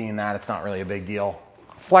used to seeing that. It's not really a big deal.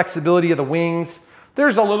 Flexibility of the wings.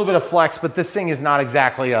 There's a little bit of flex, but this thing is not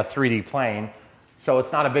exactly a 3D plane. So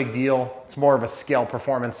it's not a big deal. It's more of a scale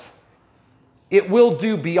performance. It will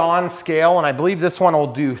do beyond scale, and I believe this one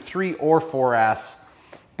will do 3 or 4S.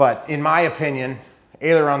 But in my opinion,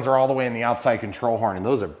 ailerons are all the way in the outside control horn, and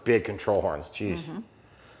those are big control horns, geez.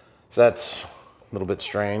 So that's a little bit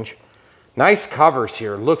strange. Nice covers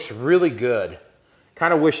here, looks really good.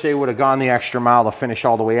 Kind of wish they would have gone the extra mile to finish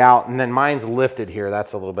all the way out, and then mine's lifted here,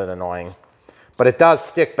 that's a little bit annoying. But it does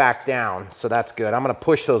stick back down, so that's good. I'm gonna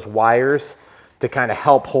push those wires to kind of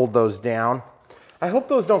help hold those down. I hope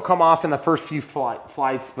those don't come off in the first few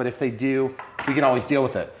flights, but if they do, we can always deal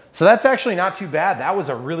with it. So that's actually not too bad. That was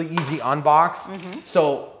a really easy unbox.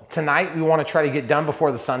 So tonight we want to try to get done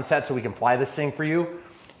before the sun sets so we can fly this thing for you.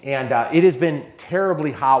 And it has been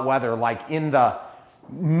terribly hot weather, like in the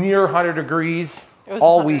near 100 degrees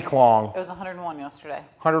all week long. It was 101 yesterday.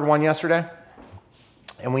 101 yesterday?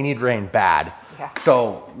 And we need rain bad. Yeah.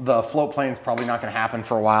 So the float plane's probably not going to happen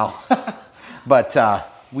for a while. But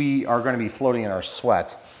we are going to be floating in our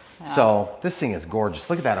sweat. Yeah. So this thing is gorgeous.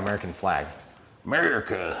 Look at that American flag.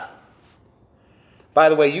 America. By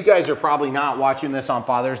the way, you guys are probably not watching this on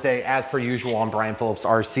Father's Day. As per usual on Brian Phillips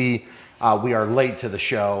RC, we are late to the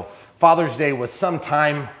show. Father's Day was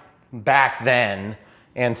sometime back then.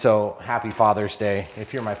 And so happy Father's Day.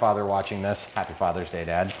 If you're my father watching this, happy Father's Day,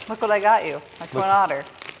 Dad. Look what I got you. My twin Otter.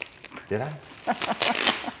 Did I?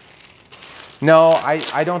 No,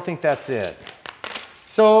 I don't think that's it.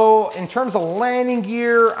 So in terms of landing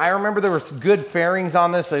gear, I remember there was good fairings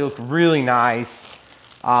on this. They look really nice.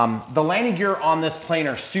 The landing gear on this plane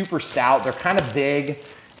are super stout. They're kind of big.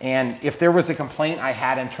 And if there was a complaint I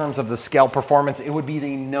had in terms of the scale performance, it would be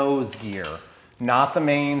the nose gear, not the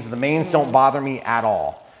mains. The mains don't bother me at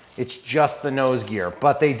all. It's just the nose gear.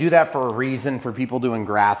 But they do that for a reason for people doing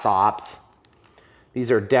grass ops.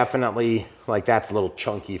 These are definitely, like that's a little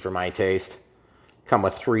chunky for my taste. Come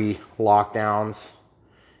with 3 lockdowns.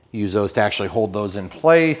 Use those to actually hold those in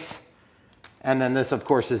place. And then this, of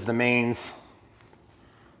course, is the mains.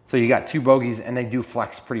 So you got 2 bogies, and they do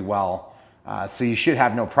flex pretty well. So you should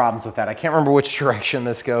have no problems with that. I can't remember which direction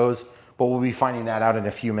this goes, but we'll be finding that out in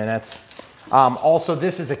a few minutes. Also,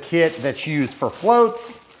 this is a kit that's used for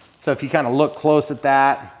floats. So if you kind of look close at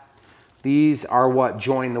that, these are what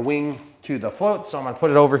join the wing to the float. So I'm gonna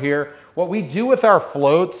put it over here. What we do with our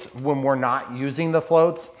floats when we're not using the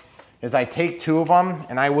floats is I take 2 of them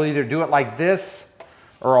and I will either do it like this,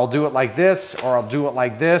 or I'll do it like this, or I'll do it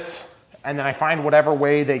like this. And then I find whatever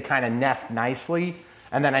way they kind of nest nicely.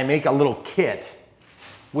 And then I make a little kit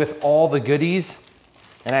with all the goodies,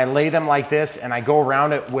 and I lay them like this, and I go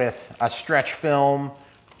around it with a stretch film,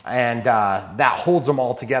 and that holds them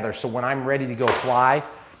all together. So when I'm ready to go fly,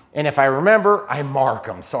 and if I remember, I mark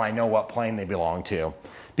them so I know what plane they belong to.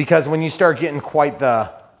 Because when you start getting quite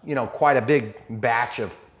a big batch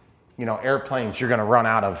of, airplanes, you're gonna run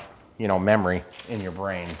out of, memory in your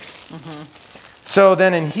brain. Mm-hmm. So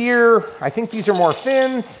then in here, I think these are more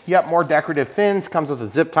fins. Yep, more decorative fins. Comes with a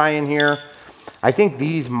zip tie in here. I think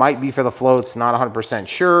these might be for the floats, not 100%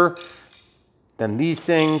 sure. Then these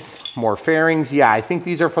things, more fairings. Yeah, I think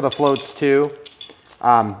these are for the floats too.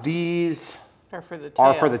 These are for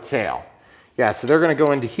the tail. Yeah, so they're gonna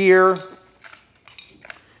go into here.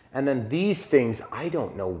 And then these things, I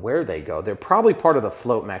don't know where they go. They're probably part of the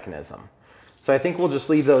float mechanism. So I think we'll just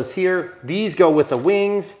leave those here. These go with the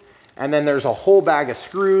wings. And then there's a whole bag of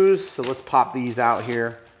screws. So let's pop these out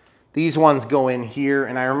here. These ones go in here.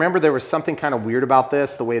 And I remember there was something kind of weird about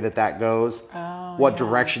this, the way that goes. Oh, what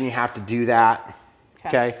direction you have to do that.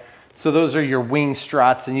 Okay. So those are your wing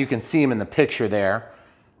struts, and you can see them in the picture there,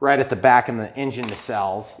 right at the back in the engine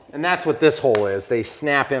nacelles. And that's what this hole is. They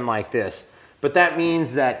snap in like this. But that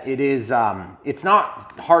means that it is, it's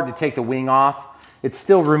not hard to take the wing off. It's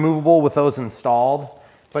still removable with those installed,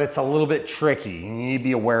 but it's a little bit tricky, and you need to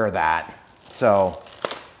be aware of that. So,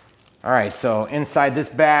 all right, so inside this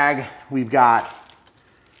bag, we've got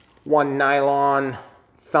 1 nylon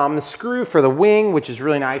thumb screw for the wing, which is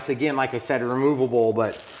really nice. Again, like I said, removable,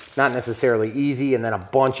 but not necessarily easy. And then a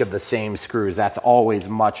bunch of the same screws. That's always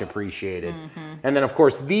much appreciated. Mm-hmm. And then, of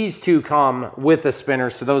course, these 2 come with the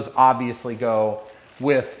spinners. So those obviously go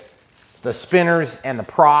with the spinners and the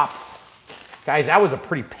props. Guys, that was a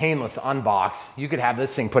pretty painless unbox. You could have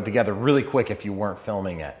this thing put together really quick if you weren't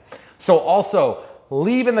filming it. So also,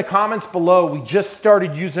 leave in the comments below. We just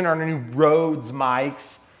started using our new Rhodes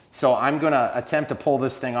mics. So I'm gonna attempt to pull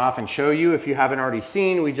this thing off and show you. If you haven't already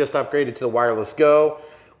seen, we just upgraded to the Wireless Go.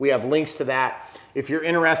 We have links to that. If you're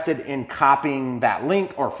interested in copying that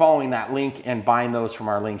link or following that link and buying those from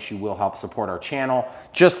our links, you will help support our channel.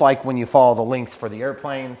 Just like when you follow the links for the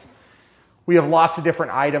airplanes. We have lots of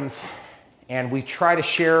different items, and we try to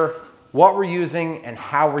share what we're using and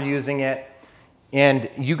how we're using it. And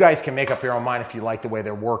you guys can make up your own mind if you like the way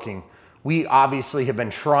they're working. We obviously have been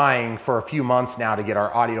trying for a few months now to get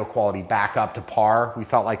our audio quality back up to par. We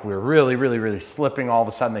felt like we were really slipping. All of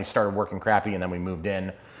a sudden they started working crappy, and then we moved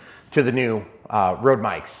in to the new Rode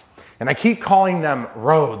mics. And I keep calling them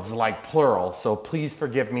Rhodes, like plural. So please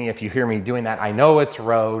forgive me if you hear me doing that. I know it's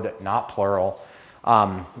Rode, not plural.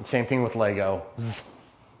 Same thing with Lego.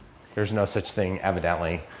 There's no such thing,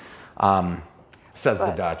 evidently, says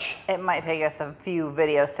the Dutch. It might take us a few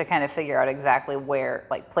videos to kind of figure out exactly where,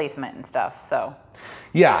 like placement and stuff, so.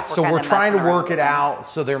 Yeah, so we're trying to work it out.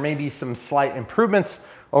 So there may be some slight improvements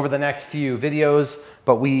over the next few videos,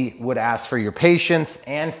 but we would ask for your patience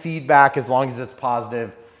and feedback as long as it's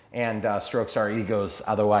positive and strokes our egos.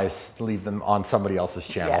 Otherwise, leave them on somebody else's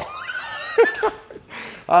channel. Yes.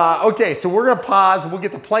 Okay, so we're gonna pause. We'll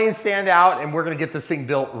get the plane stand out, and we're gonna get this thing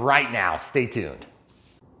built right now. Stay tuned.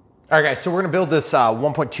 All right, guys, so we're gonna build this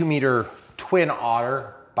 1.2 meter twin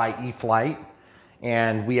Otter by E-flite.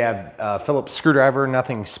 And we have a Phillips screwdriver,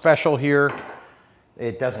 nothing special here.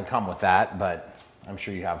 It doesn't come with that, but I'm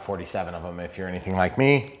sure you have 47 of them if you're anything like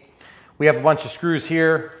me. We have a bunch of screws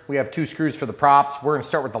here. We have 2 screws for the props. We're gonna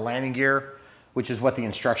start with the landing gear, which is what the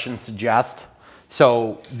instructions suggest.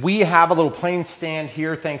 So we have a little plane stand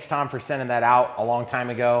here. Thanks, Tom, for sending that out a long time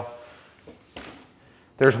ago.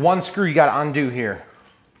 There's 1 screw you gotta undo here.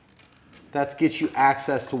 That gets you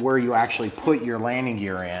access to where you actually put your landing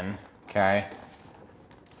gear in, okay?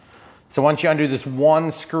 So once you undo this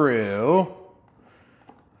 1 screw,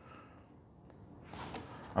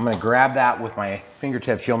 I'm gonna grab that with my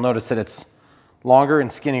fingertips. You'll notice that it's longer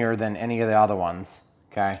and skinnier than any of the other ones,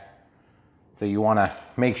 okay? So you wanna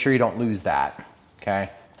make sure you don't lose that, okay?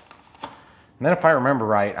 And then if I remember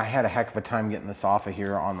right, I had a heck of a time getting this off of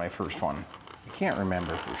here on my first one. I can't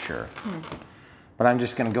remember for sure. But I'm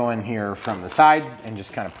just gonna go in here from the side and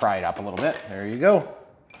just kind of pry it up a little bit. There you go.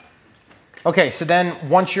 Okay, so then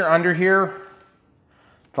once you're under here,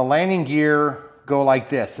 the landing gear go like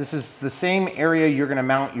this. This is the same area you're gonna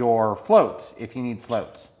mount your floats if you need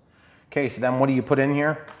floats. Okay, so then what do you put in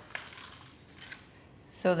here?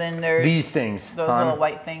 So then there's these things. Those little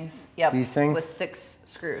white things. Yep. These things? With 6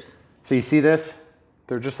 screws. So you see this?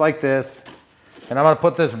 They're just like this. And I'm gonna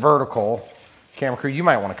put this vertical. Camera crew, you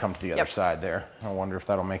might wanna come to the other side there. I wonder if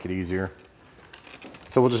that'll make it easier.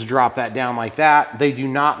 So we'll just drop that down like that. They do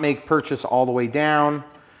not make purchase all the way down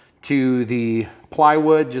to the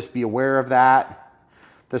plywood. Just be aware of that.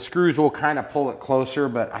 The screws will kind of pull it closer,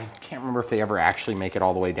 but I can't remember if they ever actually make it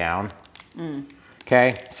all the way down.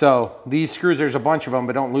 Okay, so these screws, there's a bunch of them,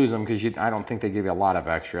 but don't lose them because I don't think they give you a lot of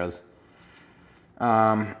extras.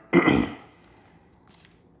 1,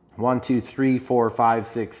 2, 3, 4, 5,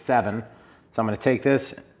 6, 7. So I'm gonna take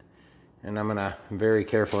this and I'm gonna very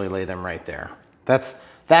carefully lay them right there. That's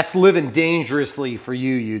living dangerously for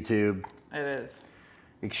you, YouTube. It is.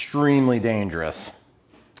 Extremely dangerous.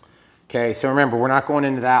 Okay, so remember, we're not going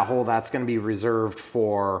into that hole. That's gonna be reserved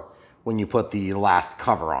for when you put the last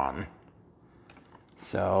cover on.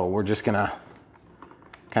 So we're just gonna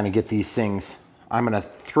kind of get these things. I'm gonna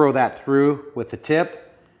throw that through with the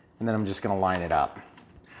tip, and then I'm just gonna line it up.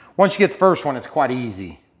 Once you get the first one, it's quite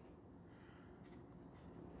easy.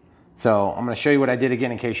 So I'm gonna show you what I did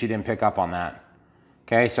again in case you didn't pick up on that.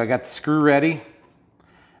 Okay, so I got the screw ready.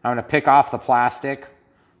 I'm gonna pick off the plastic,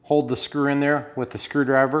 hold the screw in there with the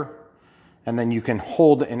screwdriver, and then you can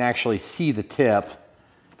hold and actually see the tip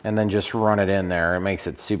and then just run it in there. It makes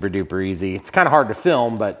it super duper easy. It's kind of hard to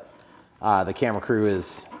film, but the camera crew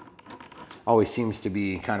always seems to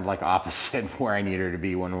be kind of like opposite where I need her to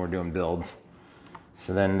be when we're doing builds.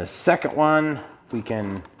 So then the second one, we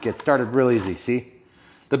can get started real easy, see?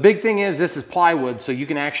 The big thing is this is plywood, so you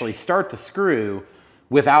can actually start the screw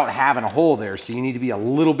without having a hole there. So you need to be a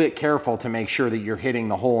little bit careful to make sure that you're hitting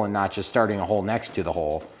the hole and not just starting a hole next to the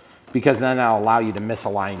hole, because then that'll allow you to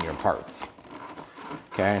misalign your parts.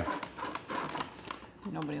 Okay?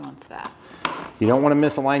 Nobody wants that. You don't want to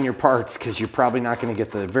misalign your parts because you're probably not going to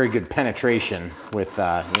get the very good penetration with,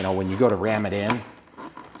 you know, when you go to ram it in.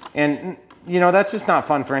 And, you know, that's just not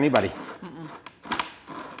fun for anybody.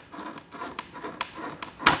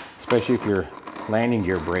 Especially if your landing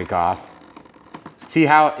gear break off. See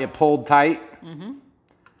how it pulled tight?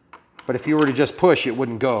 But if you were to just push, it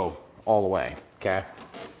wouldn't go all the way, okay?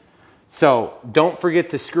 So don't forget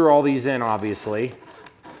to screw all these in, obviously.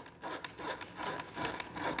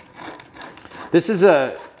 This is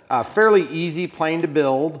a fairly easy plane to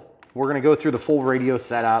build. We're gonna go through the full radio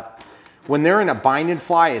setup. When they're in a bind and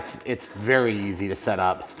fly, it's very easy to set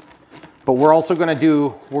up. But we're also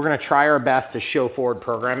gonna try our best to show forward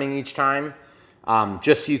programming each time,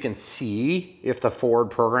 just so you can see if the forward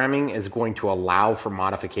programming is going to allow for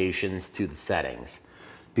modifications to the settings,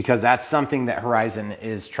 because that's something that Horizon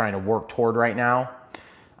is trying to work toward right now.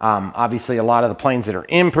 Obviously, a lot of the planes that are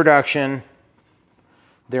in production,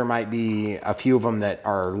 there might be a few of them that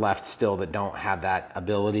are left still that don't have that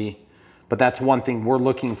ability. But that's one thing we're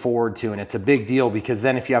looking forward to, and it's a big deal because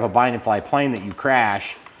then if you have a bind and fly plane that you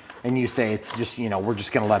crash and you say it's just, you know, we're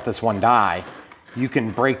just gonna let this one die, you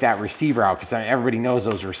can break that receiver out, because everybody knows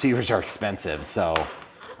those receivers are expensive. So,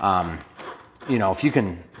 you know, if you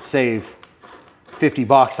can save 50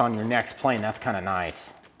 bucks on your next plane, that's kind of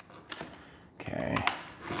nice. Okay.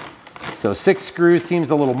 So 6 screws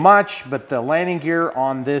seems a little much, but the landing gear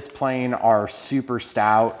on this plane are super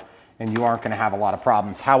stout and you aren't gonna have a lot of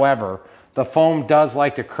problems. However, the foam does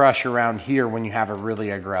like to crush around here when you have a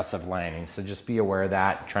really aggressive landing. So just be aware of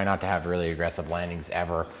that. Try not to have really aggressive landings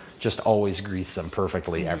ever. Just always grease them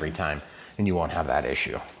perfectly every time and you won't have that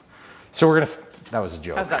issue. So we're gonna, that was a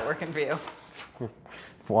joke. How's that working for you?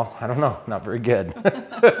 Well, I don't know, not very good.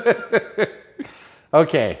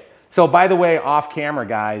 Okay, so by the way, off camera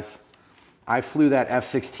guys, I flew that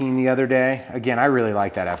F-16 the other day. Again, I really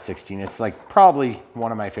like that F-16. It's like probably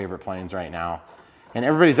one of my favorite planes right now. And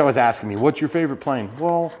everybody's always asking me, what's your favorite plane?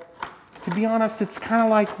 Well, to be honest, it's kind of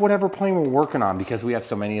like whatever plane we're working on, because we have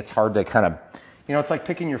so many, it's hard to kind of, you know, it's like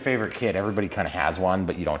picking your favorite kid. Everybody kind of has one,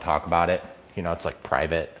 but you don't talk about it. You know, it's like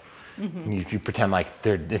private. You pretend like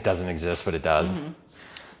it doesn't exist, but it does.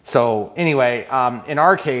 So anyway, in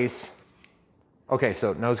our case, okay,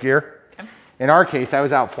 so nose gear. In our case, I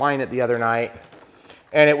was out flying it the other night,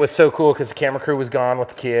 and it was so cool because the camera crew was gone with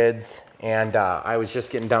the kids, and I was just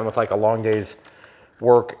getting done with like a long day's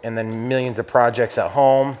work and then millions of projects at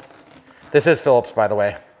home. This is Phillips, by the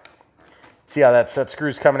way. See how that set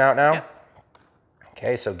screw's coming out now? Yep.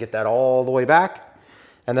 Okay, so get that all the way back.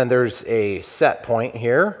 And then there's a set point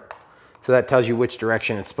here. So that tells you which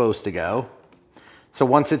direction it's supposed to go. So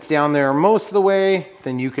once it's down there most of the way,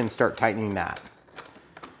 then you can start tightening that.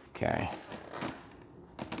 Okay.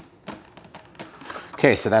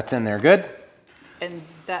 Okay, so that's in there good. And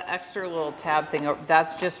that extra little tab thing,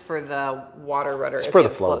 that's just for the water rudder. It's for the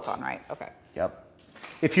floats on, right? Okay. Yep.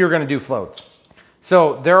 If you're gonna do floats.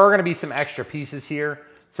 So there are gonna be some extra pieces here.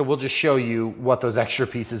 So we'll just show you what those extra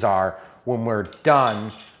pieces are. When we're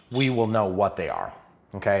done, we will know what they are,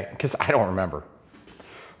 okay? Because I don't remember.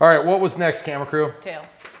 All right, what was next, camera crew? Tail.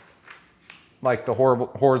 Like the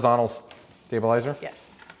horizontal stabilizer?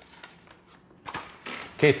 Yes.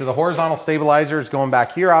 Okay, so the horizontal stabilizer is going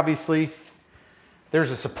back here, obviously.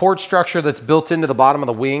 There's a support structure that's built into the bottom of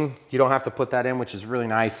the wing. You don't have to put that in, which is really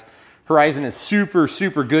nice. Horizon is super,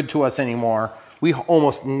 super good to us anymore. We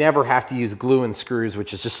almost never have to use glue and screws,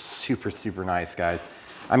 which is just super, super nice, guys.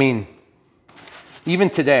 I mean, even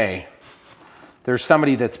today, there's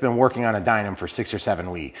somebody that's been working on a Dynam for 6 or 7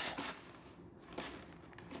 weeks.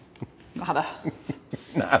 Not us.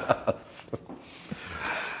 Not us.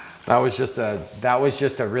 That was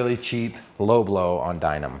just a really cheap low blow on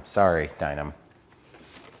Dynam. Sorry, Dynam.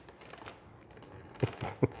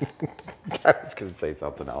 I was gonna say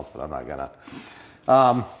something else, but I'm not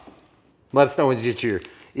gonna. Let us know when you get your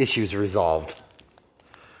issues resolved.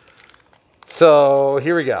 So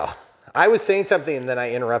here we go. I was saying something and then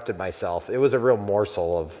I interrupted myself. It was a real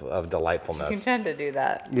morsel of delightfulness. You tend to do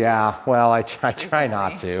that. Yeah, well, I try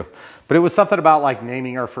not to. But it was something about like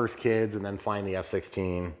naming our first kids and then flying the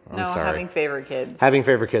F-16. I'm sorry. Having favorite kids. Having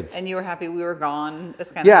favorite kids. And you were happy we were gone.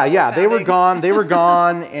 It's kind of Yeah, they were gone. They were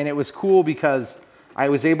gone, and it was cool because I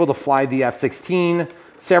was able to fly the F-16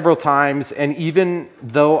 several times, and even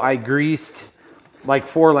though I greased like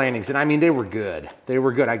 4 landings, and I mean, they were good. They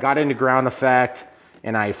were good. I got into ground effect,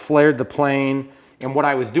 and I flared the plane, and what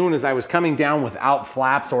I was doing is I was coming down without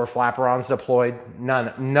flaps or flaperons deployed,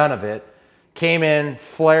 none of it. Came in,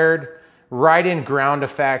 flared, right in ground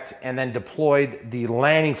effect, and then deployed the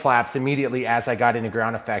landing flaps immediately as I got into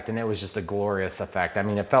ground effect, and it was just a glorious effect. I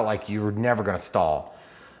mean, it felt like you were never gonna stall.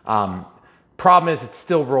 Problem is, it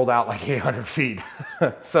still rolled out like 800 feet.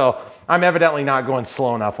 So I'm evidently not going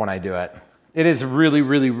slow enough when I do it. It is really,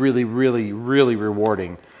 really, really, really, really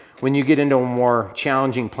rewarding when you get into a more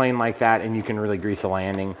challenging plane like that and you can really grease a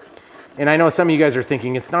landing. And I know some of you guys are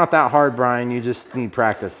thinking, it's not that hard, Brian, you just need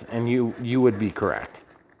practice. And you would be correct.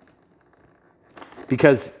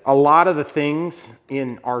 Because a lot of the things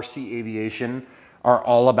in RC aviation are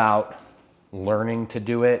all about learning to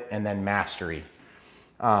do it and then mastery.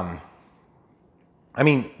 I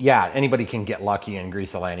mean, yeah, anybody can get lucky and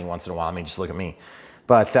grease a landing once in a while. I mean, just look at me.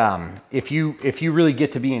 But if you really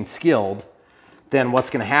get to being skilled, then what's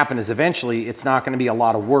going to happen is eventually it's not going to be a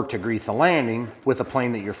lot of work to grease a landing with a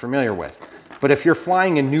plane that you're familiar with. But if you're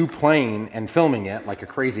flying a new plane and filming it like a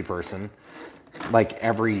crazy person, like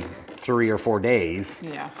every 3 or 4 days,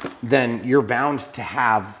 yeah, then you're bound to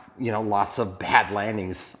have, you know, lots of bad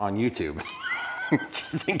landings on YouTube.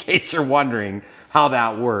 Just in case you're wondering how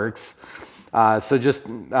that works. So just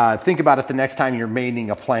think about it the next time you're mating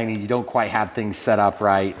a plane and you don't quite have things set up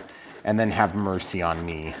right, and then have mercy on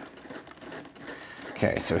me.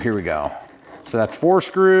 Okay, so here we go. So that's 4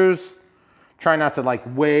 screws. Try not to like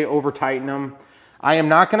way over tighten them. I am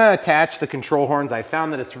not gonna attach the control horns. I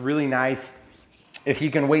found that it's really nice if you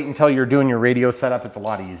can wait until you're doing your radio setup. It's a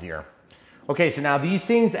lot easier. Okay, so now these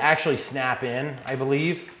things actually snap in, I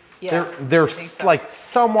believe. Yeah, they're so, like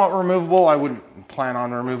somewhat removable. I wouldn't plan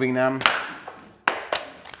on removing them.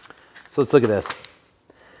 So let's look at this.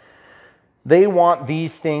 They want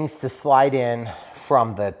these things to slide in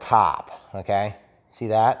from the top, okay? See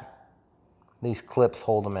that? These clips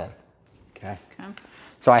hold them in, okay?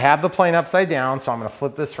 So I have the plane upside down, so I'm gonna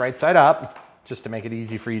flip this right side up just to make it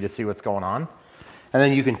easy for you to see what's going on. And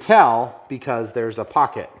then you can tell because there's a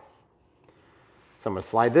pocket. So I'm gonna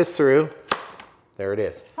slide this through. There it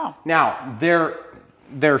is. Oh. Now,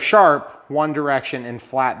 they're sharp one direction and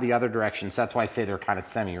flat the other direction, so that's why I say they're kind of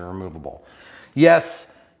semi-removable. Yes,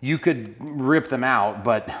 you could rip them out,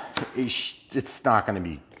 but it's not going to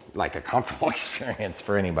be like a comfortable experience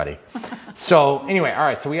for anybody. So anyway, all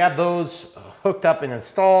right, so we have those hooked up and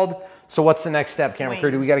installed. So what's the next step, camera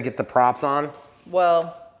crew? Do we got to get the props on?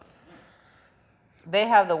 Well, they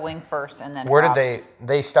have the wing first and then where did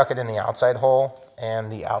they stuck it in the outside hole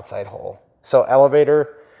and the outside hole. So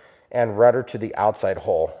elevator and rudder to the outside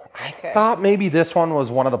hole. I thought maybe this one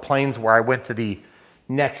was one of the planes where I went to the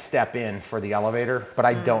next step in for the elevator, but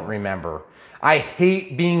I don't remember. I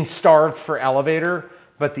hate being starved for elevator,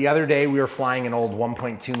 but the other day we were flying an old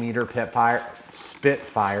 1.2 meter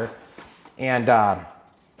Spitfire, and I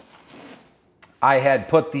had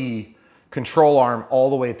put the control arm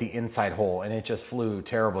all the way at the inside hole, and it just flew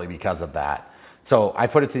terribly because of that. So I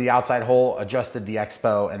put it to the outside hole, adjusted the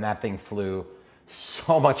expo, and that thing flew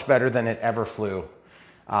so much better than it ever flew,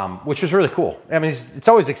 which was really cool. I mean, it's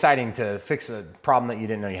always exciting to fix a problem that you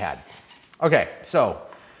didn't know you had. Okay, so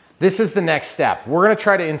this is the next step. We're gonna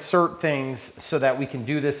try to insert things so that we can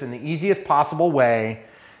do this in the easiest possible way,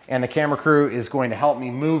 and the camera crew is going to help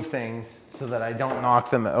me move things so that I don't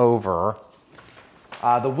knock them over.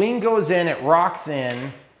 The wing goes in, it rocks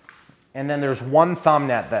in, and then there's one thumb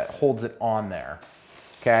net that holds it on there,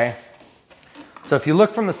 okay? So if you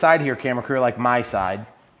look from the side here, camera crew, like my side,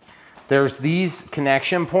 there's these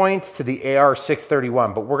connection points to the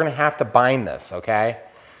AR631, but we're gonna have to bind this, okay?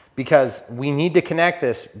 Because we need to connect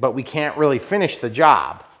this, but we can't really finish the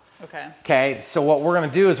job. Okay. Okay, so what we're gonna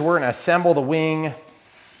do is we're gonna assemble the wing.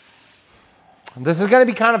 This is gonna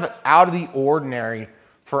be kind of out of the ordinary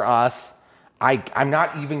for us. I'm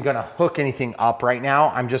not even gonna hook anything up right now.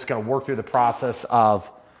 I'm just gonna work through the process of,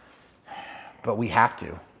 but we have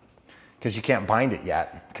to, because you can't bind it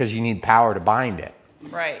yet, because you need power to bind it.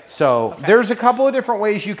 Right. So there's a couple of different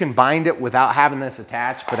ways you can bind it without having this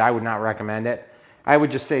attached, but I would not recommend it. I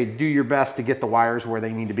would just say do your best to get the wires where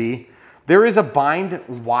they need to be. There is a bind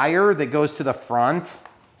wire that goes to the front.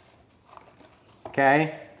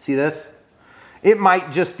 Okay, see this? It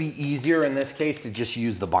might just be easier in this case to just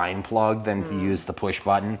use the bind plug than to use the push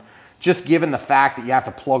button. Just given the fact that you have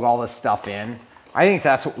to plug all this stuff in. I think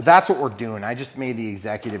that's what we're doing. I just made the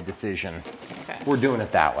executive decision. Okay. We're doing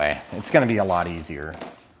it that way. It's gonna be a lot easier.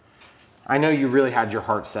 I know you really had your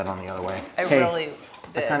heart set on the other way. I really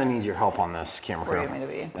did. I kind of need your help on this, camera crew. Where do you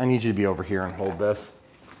want me to be? I need you to be over here and hold this.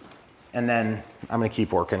 And then I'm gonna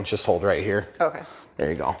keep working. Just hold right here. Okay. There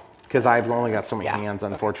you go. Because I've only got so many hands,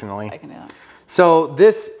 unfortunately. I can do that. So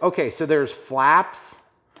this, okay, so there's flaps.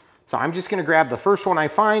 So I'm just gonna grab the first one I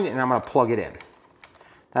find and I'm gonna plug it in.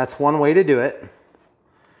 That's one way to do it.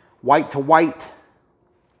 White to white.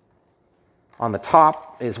 On the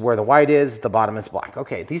top is where the white is, the bottom is black.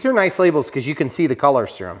 Okay, these are nice labels because you can see the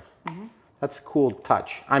colors through them. That's a cool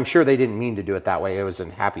touch. I'm sure they didn't mean to do it that way. It was a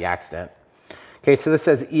happy accident. Okay, so this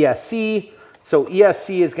says ESC. So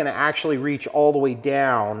ESC is gonna actually reach all the way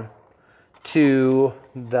down to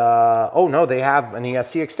the, oh no, they have an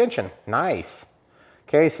ESC extension. Nice.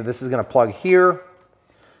 Okay, so this is gonna plug here,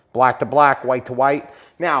 black to black, white to white.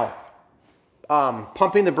 Now,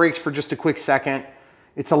 pumping the brakes for just a quick second,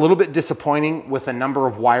 it's a little bit disappointing with the number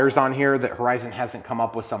of wires on here that Horizon hasn't come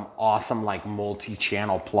up with some awesome like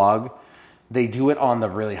multi-channel plug. They do it on the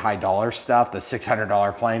really high dollar stuff, the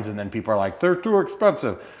 $600 planes, and then people are like, they're too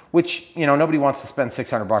expensive, which, you know, nobody wants to spend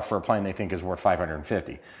 600 bucks for a plane they think is worth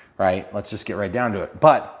 550, right? Let's just get right down to it.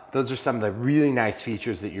 But those are some of the really nice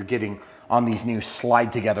features that you're getting on these new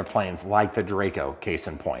slide together planes like the Draco, case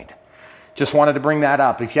in point. Just wanted to bring that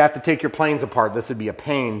up. If you have to take your planes apart, this would be a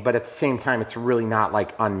pain, but at the same time, it's really not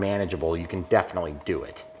like unmanageable. You can definitely do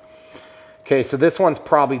it. Okay, so this one's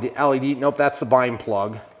probably the LED. Nope, that's the bind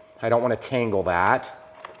plug. I don't want to tangle that.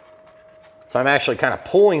 So I'm actually kind of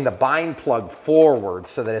pulling the bind plug forward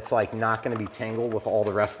so that it's like not going to be tangled with all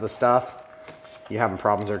the rest of the stuff. You having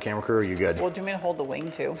problems there, camera crew? Or are you good? Well, do you mean to hold the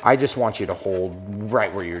wing too? I just want you to hold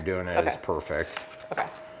right where you're doing it. Okay. It's perfect. Okay.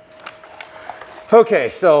 Okay,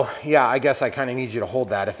 so yeah, I guess I kind of need you to hold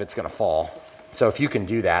that if it's going to fall. So if you can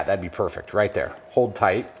do that, that'd be perfect right there. Hold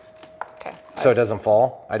tight. Okay. So it doesn't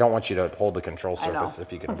fall. I don't want you to hold the control surface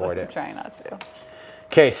if you can avoid it. I'm trying not to.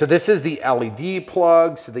 Okay, so this is the LED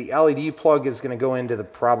plug. So the LED plug is going to go into the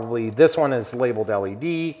probably, this one is labeled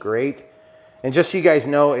LED, great. And just so you guys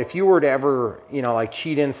know, if you were to ever, you know, like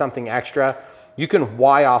cheat in something extra, you can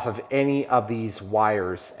Y off of any of these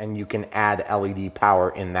wires and you can add LED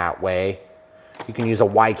power in that way. You can use a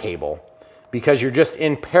Y cable because you're just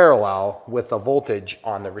in parallel with the voltage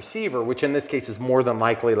on the receiver, which in this case is more than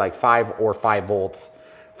likely like 5 or 5 volts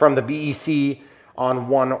from the BEC on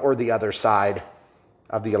one or the other side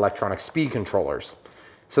of the electronic speed controllers.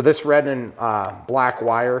 So this red and black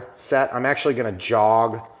wire set, I'm actually gonna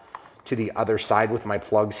jog to the other side with my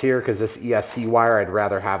plugs here because this ESC wire, I'd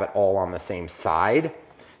rather have it all on the same side.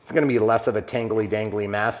 It's gonna be less of a tangly dangly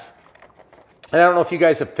mess. And I don't know if you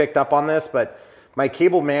guys have picked up on this, but my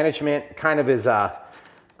cable management kind of is,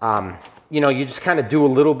 you know, you just kind of do a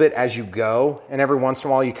little bit as you go. And every once in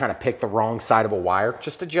a while you kind of pick the wrong side of a wire.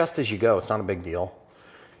 Just adjust as you go, it's not a big deal.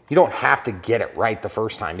 You don't have to get it right the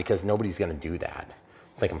first time because nobody's gonna do that.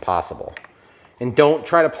 It's like impossible. And don't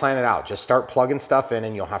try to plan it out. Just start plugging stuff in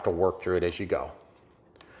and you'll have to work through it as you go.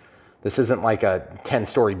 This isn't like a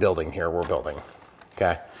 10-story building here we're building,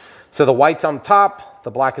 okay? So the white's on the top,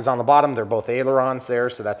 the black is on the bottom. They're both ailerons there.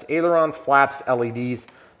 So that's ailerons, flaps, LEDs.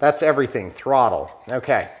 That's everything, throttle.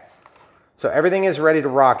 Okay, so everything is ready to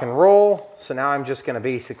rock and roll. So now I'm just gonna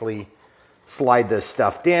basically slide this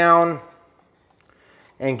stuff down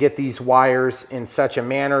and get these wires in such a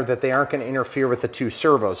manner that they aren't gonna interfere with the two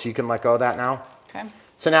servos. So you can let go of that now. Okay.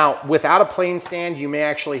 So now without a plane stand, you may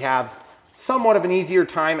actually have somewhat of an easier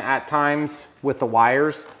time at times with the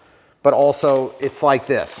wires, but also it's like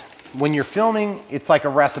this. When you're filming, it's like a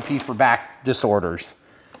recipe for back disorders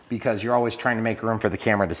because you're always trying to make room for the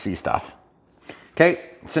camera to see stuff.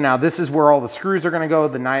 Okay, so now this is where all the screws are gonna go.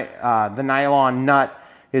 The nylon nut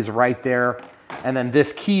is right there. And then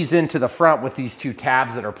this keys into the front with these two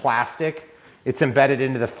tabs that are plastic. It's embedded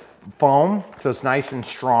into the foam, so it's nice and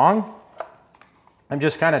strong. I'm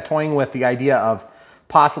just kind of toying with the idea of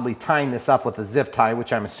possibly tying this up with a zip tie,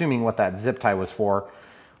 which I'm assuming what that zip tie was for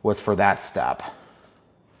that step.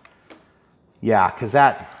 Yeah, because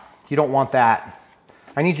you don't want that.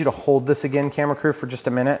 I need you to hold this again, camera crew, for just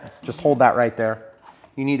a minute. Just hold that right there.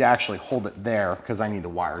 You need to actually hold it there because I need the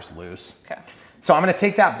wires loose. Okay. So I'm gonna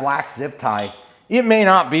take that black zip tie. It may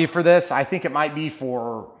not be for this. I think it might be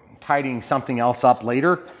for tidying something else up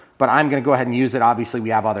later, but I'm gonna go ahead and use it. Obviously we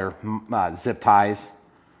have other zip ties.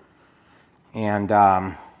 And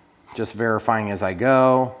just verifying as I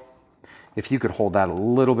go. If you could hold that a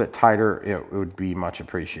little bit tighter, it would be much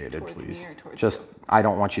appreciated, Towards please. me or towards just, you? I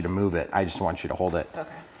don't want you to move it. I just want you to hold it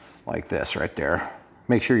like this right there.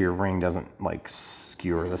 Make sure your ring doesn't like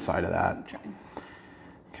skewer the side of that.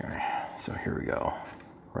 Okay, so here we go,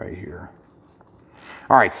 right here.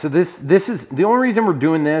 All right, so this is, the only reason we're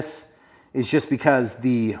doing this is just because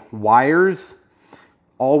the wires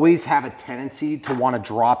always have a tendency to want to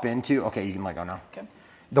drop into, okay, you can let go now. Okay.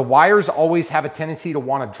 The wires always have a tendency to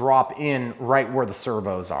want to drop in right where the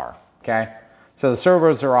servos are, okay? So the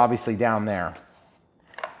servos are obviously down there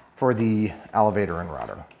for the elevator and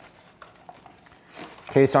rudder.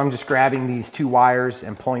 Okay, so I'm just grabbing these two wires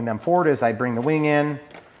and pulling them forward as I bring the wing in.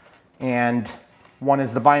 And one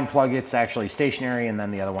is the bind plug, it's actually stationary, and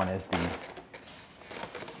then the other one is the,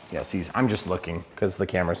 yeah, see, I'm just looking because the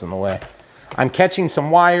camera's in the way. I'm catching some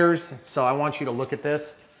wires, so I want you to look at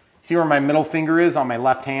this. See where my middle finger is on my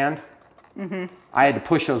left hand? Mm-hmm. I had to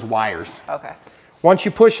push those wires. Okay. Once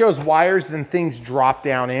you push those wires, then things drop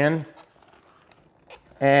down in.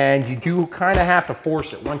 And you do kind of have to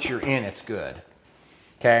force it. Once you're in, it's good.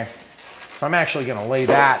 Okay? So I'm actually gonna lay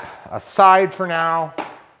that aside for now.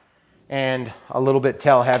 And a little bit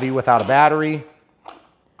tail heavy without a battery.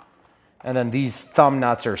 And then these thumb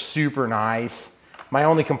nuts are super nice. My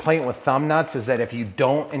only complaint with thumb nuts is that if you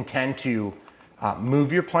don't intend to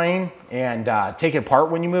move your plane and take it apart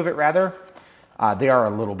when you move it rather, they are a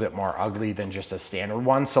little bit more ugly than just a standard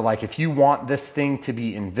one. So like if you want this thing to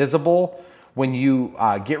be invisible, when you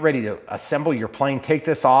get ready to assemble your plane, take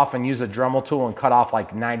this off and use a Dremel tool and cut off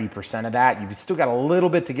like 90% of that. You've still got a little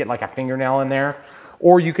bit to get like a fingernail in there.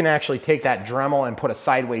 Or you can actually take that Dremel and put a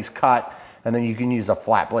sideways cut, and then you can use a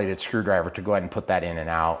flat bladed screwdriver to go ahead and put that in and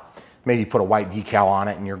out. Maybe put a white decal on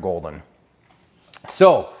it and you're golden.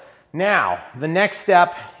 So now the next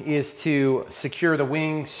step is to secure the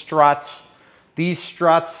wing struts. These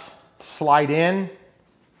struts slide in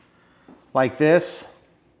like this,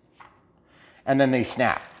 and then they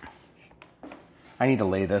snap. I need to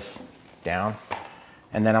lay this down,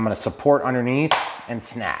 and then I'm gonna support underneath and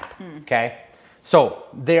snap, okay? So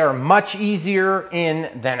they are much easier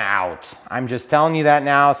in than out. I'm just telling you that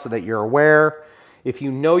now so that you're aware. If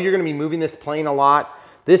you know you're gonna be moving this plane a lot,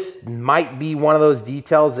 this might be one of those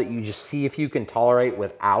details that you just see if you can tolerate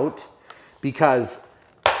without, because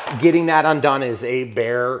getting that undone is a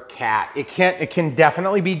bear cat. It can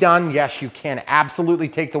definitely be done. Yes, you can absolutely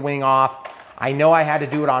take the wing off. I know I had to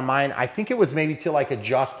do it on mine. I think it was maybe to like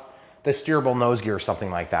adjust the steerable nose gear or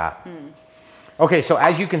something like that. Okay, so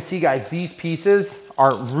as you can see, guys, these pieces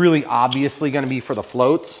are really obviously gonna be for the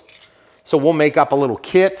floats. So we'll make up a little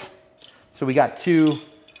kit. So we got two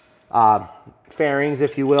fairings,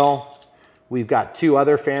 if you will. We've got two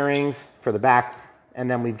other fairings for the back, and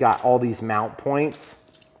then we've got all these mount points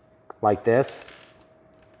like this.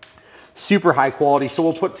 Super high quality, so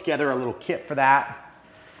we'll put together a little kit for that.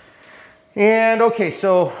 And okay,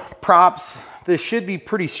 so props, this should be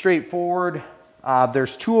pretty straightforward.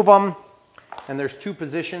 There's two of them, and there's two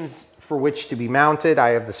positions for which to be mounted. I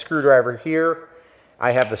have the screwdriver here.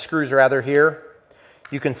 I have the screws rather here.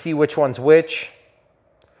 You can see which one's which.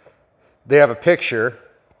 They have a picture,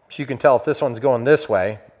 so you can tell if this one's going this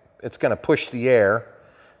way, it's gonna push the air.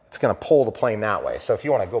 It's gonna pull the plane that way. So if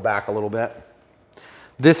you wanna go back a little bit.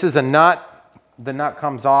 This is a nut. The nut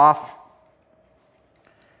comes off.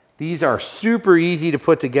 These are super easy to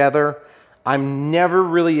put together. I'm never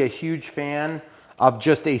really a huge fan of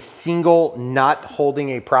just a single nut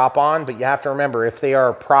holding a prop on, but you have to remember, if they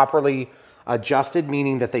are properly adjusted,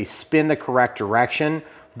 meaning that they spin the correct direction,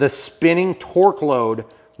 the spinning torque load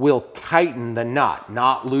will tighten the nut,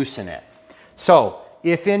 not loosen it. So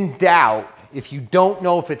if in doubt, if you don't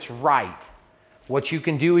know if it's right, what you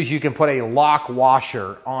can do is you can put a lock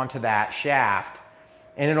washer onto that shaft,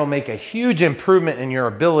 and it'll make a huge improvement in your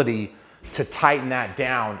ability to tighten that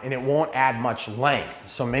down, and it won't add much length.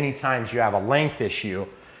 So many times you have a length issue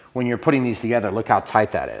when you're putting these together. Look how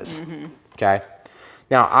tight that is. Okay.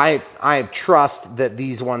 Now I trust that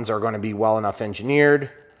these ones are going to be well enough engineered,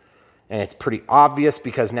 and it's pretty obvious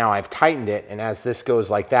because now I've tightened it, and as this goes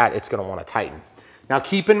like that, it's going to want to tighten. Now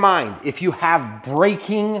keep in mind, if you have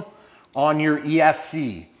braking on your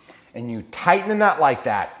ESC and you tighten a nut like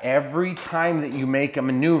that, every time that you make a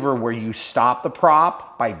maneuver where you stop the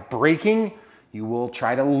prop by braking, you will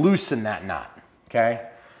try to loosen that nut, okay?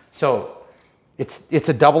 So it's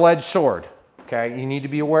a double-edged sword, okay? You need to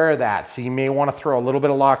be aware of that. So you may want to throw a little bit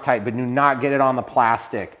of Loctite, but do not get it on the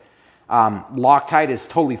plastic. Loctite is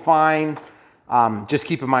totally fine. Just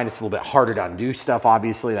keep in mind it's a little bit harder to undo stuff,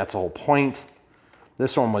 obviously. That's the whole point.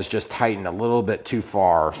 This one was just tightened a little bit too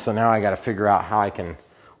far. So now I got to figure out how I can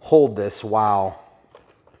hold this while,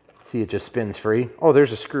 see, it just spins free. Oh,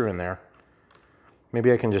 there's a screw in there.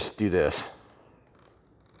 Maybe I can just do this.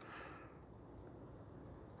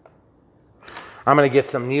 I'm going to get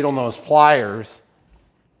some needle nose pliers.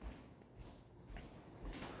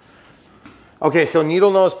 Okay, so needle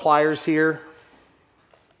nose pliers here.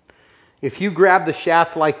 If you grab the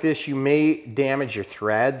shaft like this, you may damage your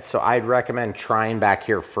threads, so I'd recommend trying back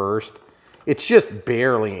here first. It's just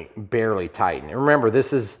barely tight. And remember,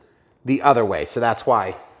 this is the other way, so that's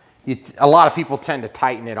why a lot of people tend to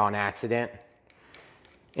tighten it on accident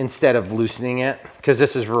instead of loosening it, because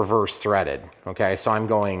this is reverse threaded, okay? So I'm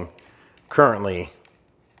going currently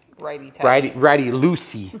righty-tighty,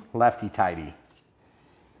 righty-loosey, lefty-tighty.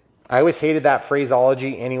 I always hated that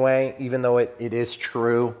phraseology anyway, even though it is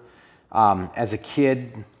true. As a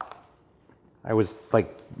kid, I was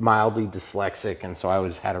like mildly dyslexic, and so I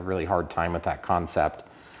always had a really hard time with that concept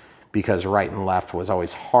because right and left was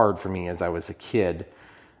always hard for me as I was a kid,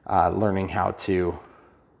 learning how to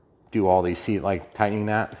do all these, see, like tightening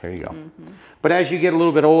that, there you go. But as you get a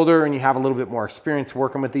little bit older and you have a little bit more experience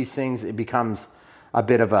working with these things, it becomes a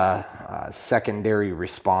bit of a secondary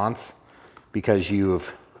response because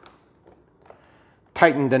you've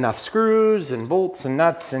tightened enough screws and bolts and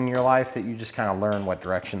nuts in your life that you just kind of learn what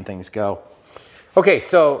direction things go. Okay,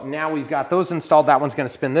 so now we've got those installed. That one's going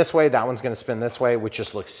to spin this way. That one's going to spin this way, which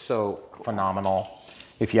just looks so phenomenal,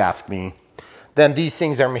 if you ask me. Then these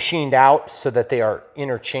things are machined out so that they are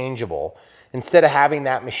interchangeable. Instead of having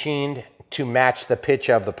that machined to match the pitch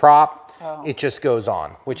of the prop, it just goes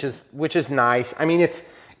on, which is nice. I mean,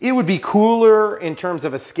 it would be cooler in terms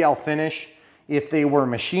of a scale finish if they were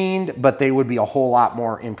machined, but they would be a whole lot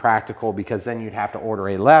more impractical because then you'd have to order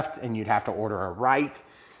a left and you'd have to order a right,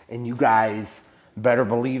 and you guys better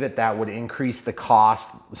believe it, that would increase the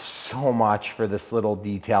cost so much for this little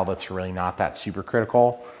detail that's really not that super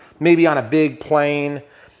critical. Maybe on a big plane,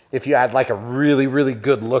 if you had like a really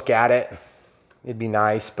good look at it, it'd be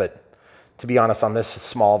nice, but to be honest, on this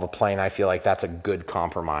small of a plane, I feel like that's a good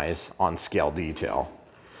compromise on scale detail.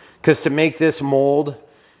 Because to make this mold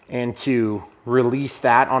and to release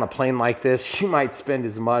that on a plane like this, you might spend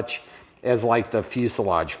as much as like the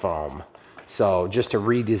fuselage foam. So just to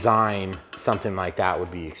redesign something like that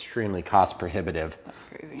would be extremely cost prohibitive. That's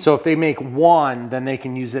crazy. So if they make one, then they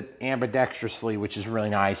can use it ambidextrously, which is really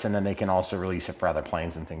nice, and then they can also release it for other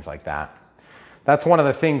planes and things like that. That's one of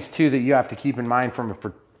the things too that you have to keep in mind from a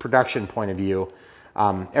production point of view.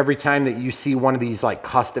 Every time that you see one of these like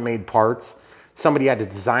custom-made parts, somebody had to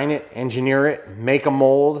design it, engineer it, make a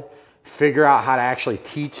mold, figure out how to actually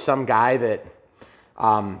teach some guy that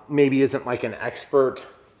maybe isn't like an expert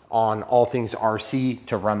on all things RC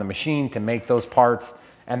to run the machine, to make those parts.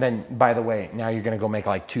 And then, by the way, now you're gonna go make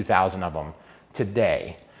like 2,000 of them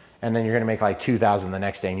today. And then you're gonna make like 2,000 the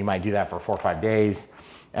next day, and you might do that for 4 or 5 days.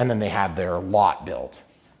 And then they have their lot built.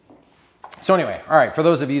 So anyway, all right, for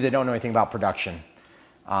those of you that don't know anything about production,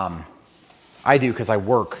 I do because I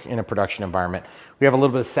work in a production environment. We have a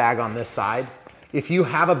little bit of sag on this side. If you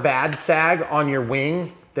have a bad sag on your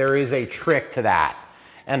wing, there is a trick to that.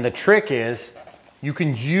 And the trick is you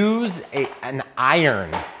can use an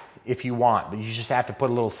iron if you want, but you just have to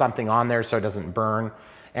put a little something on there so it doesn't burn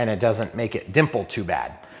and it doesn't make it dimple too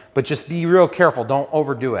bad. But just be real careful, don't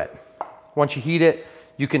overdo it. Once you heat it,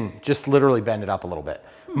 you can just literally bend it up a little bit.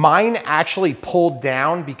 Mine actually pulled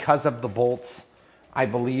down because of the bolts, I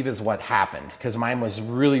believe is what happened, because mine was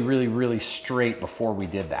really, really, really straight before we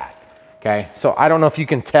did that. Okay, so I don't know if you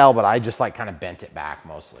can tell, but I just like kind of bent it back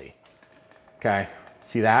mostly. Okay,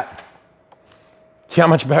 see that? See how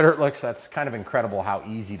much better it looks? That's kind of incredible how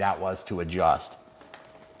easy that was to adjust.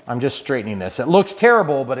 I'm just straightening this. It looks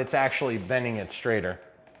terrible, but it's actually bending it straighter.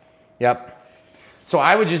 Yep. So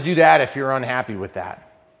I would just do that if you're unhappy with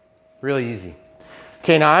that. Really easy.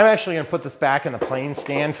 Okay, now I'm actually gonna put this back in the plane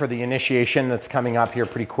stand for the initiation that's coming up here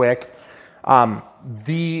pretty quick.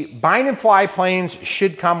 The bind and fly planes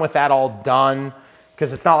should come with that all done,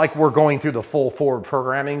 because it's not like we're going through the full forward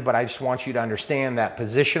programming, but I just want you to understand that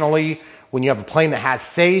positionally, when you have a plane that has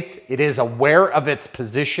safe, it is aware of its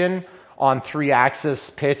position on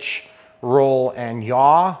 3-axis pitch, roll, and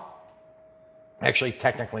yaw. Actually,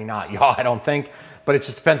 technically not yaw, I don't think, but it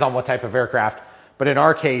just depends on what type of aircraft. But in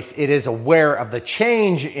our case, it is aware of the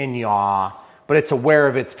change in yaw, but it's aware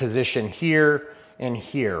of its position here and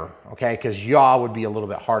here, okay? Because yaw would be a little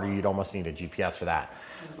bit harder. You'd almost need a GPS for that.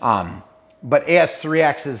 But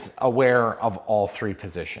AS3X is aware of all 3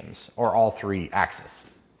 positions, or all 3 axes.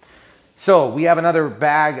 So we have another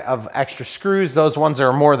bag of extra screws. Those ones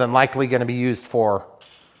are more than likely going to be used for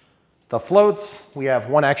the floats. We have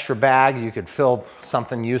 1 extra bag. You could fill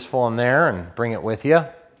something useful in there and bring it with you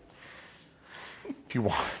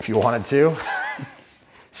if you wanted to.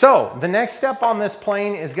 So the next step on this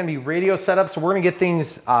plane is going to be radio setup. So we're going to get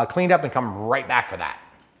things cleaned up and come right back for that.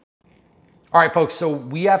 All right, folks, so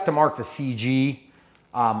we have to mark the CG.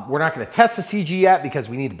 We're not going to test the CG yet because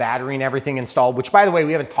we need the battery and everything installed, which, by the way,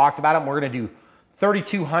 we haven't talked about them. We're going to do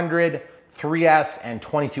 3200 3S and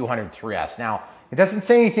 2200 3S. Now, it doesn't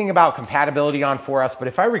say anything about compatibility on 4S, but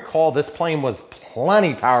if I recall, this plane was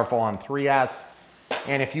plenty powerful on 3S.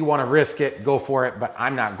 And if you want to risk it, go for it, but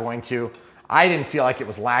I'm not going to. I didn't feel like it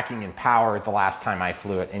was lacking in power the last time I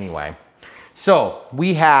flew it anyway. So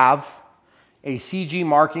we have a CG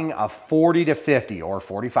marking of 40 to 50 or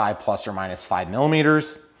 45 plus or minus 5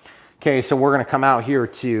 millimeters. Okay, so we're going to come out here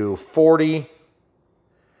to 40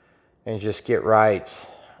 and just get right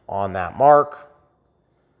on that mark.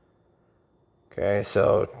 Okay,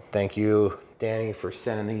 so thank you, Danny, for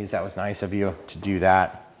sending these. That was nice of you to do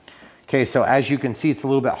that. Okay, so as you can see, it's a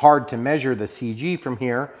little bit hard to measure the CG from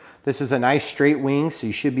here. This is a nice straight wing, so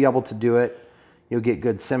you should be able to do it. You'll get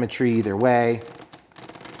good symmetry either way.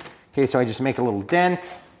 Okay, so I just make a little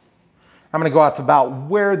dent. I'm gonna go out to about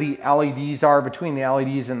where the LEDs are, between the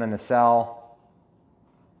LEDs and the nacelle.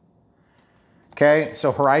 Okay,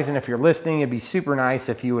 so horizon, if you're listening, it'd be super nice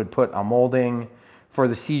if you would put a molding for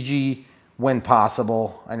the CG when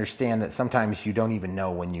possible. I understand that sometimes you don't even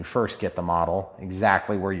know when you first get the model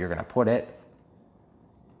exactly where you're gonna put it.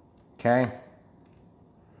 Okay,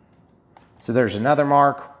 so there's another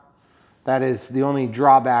mark. That is the only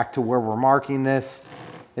drawback to where we're marking this,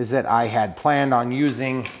 is that I had planned on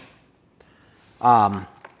using that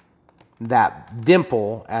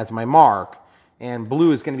dimple as my mark, and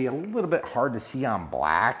blue is going to be a little bit hard to see on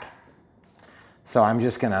black. So I'm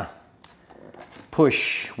just going to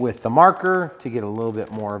push with the marker to get a little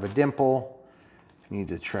bit more of a dimple. I need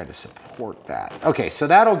to try to support that. Okay, so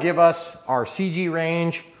that'll give us our CG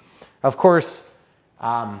range. Of course,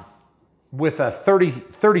 with a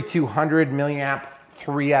 3200 milliamp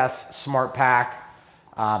 3S smart pack,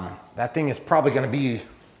 that thing is probably going to be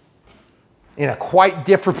in a quite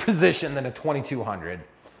different position than a 2200.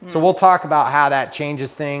 So we'll talk about how that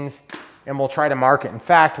changes things, and we'll try to mark it. In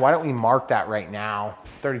fact, why don't we mark that right now?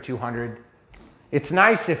 3200. It's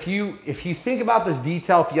nice if you think about this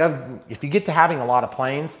detail. If you get to having a lot of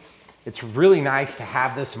planes, it's really nice to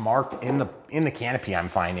have this marked in the canopy. I'm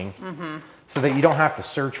finding, so that you don't have to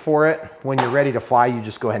search for it when you're ready to fly. You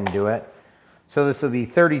just go ahead and do it. So this will be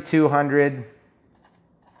 3200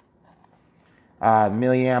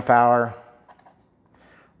 milliamp hour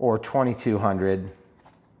or 2200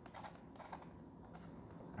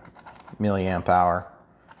 milliamp hour,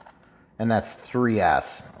 and that's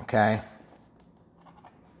 3S. Okay,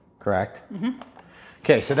 correct?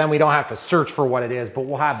 Okay, so then we don't have to search for what it is, but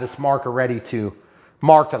we'll have this marker ready to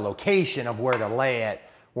mark the location of where to lay it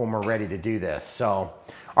when we're ready to do this. So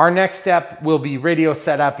our next step will be radio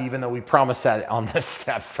setup, even though we promised that on this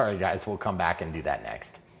step. Sorry guys, we'll come back and do that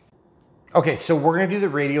next. Okay, so we're gonna do the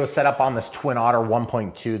radio setup on this Twin Otter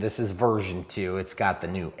 1.2. This is version 2. It's got the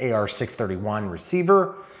new AR631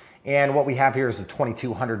 receiver. And what we have here is a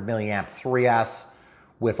 2200 milliamp 3S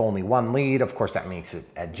with only 1 lead. Of course, that makes it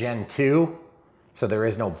at Gen 2. So there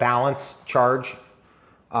is no balance charge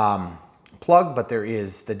plug, but there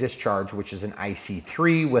is the discharge, which is an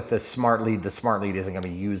IC3 with the smart lead. The smart lead isn't going to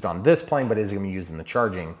be used on this plane, but is going to be used in the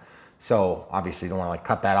charging. So obviously you don't want to like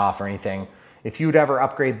cut that off or anything. If you would ever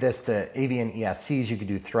upgrade this to avian ESCs, you could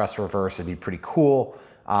do thrust reverse. It'd be pretty cool,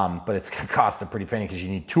 but it's going to cost a pretty penny because you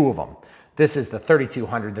need 2 of them. This is the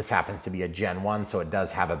 3200. This happens to be a Gen 1, so it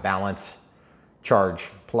does have a balance charge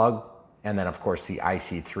plug. And then of course the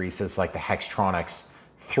IC3, so it's like the Hextronics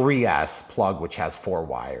 3S plug, which has 4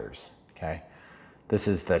 wires, okay? This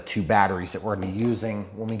is the 2 batteries that we're gonna be using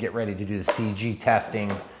when we get ready to do the CG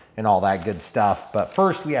testing and all that good stuff. But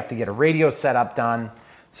first we have to get a radio setup done.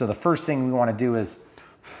 So the first thing we wanna do is,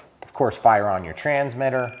 of course, fire on your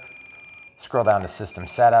transmitter, scroll down to System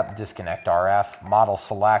Setup, disconnect RF, model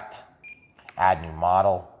select, add new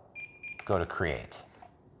model, go to Create.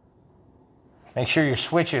 Make sure your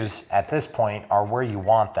switches at this point are where you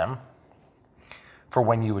want them for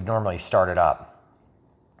when you would normally start it up,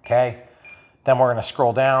 okay? Then we're gonna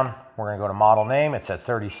scroll down, we're gonna go to model name, it says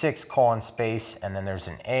 36 colon space, and then there's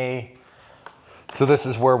an A. So this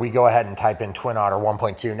is where we go ahead and type in Twin Otter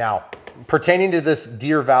 1.2. Now, pertaining to this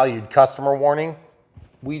dear valued customer warning,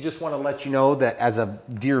 we just wanna let you know that as a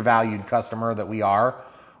dear valued customer that we are,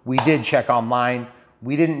 we did check online.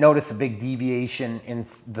 We didn't notice a big deviation in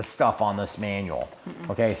the stuff on this manual.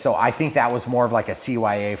 Okay, so I think that was more of like a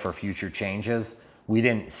CYA for future changes. We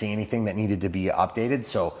didn't see anything that needed to be updated.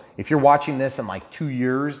 So if you're watching this in like 2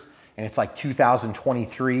 years and it's like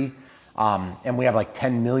 2023 and we have like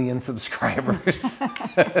 10 million subscribers,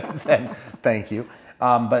 then thank you.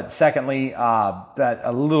 But secondly, that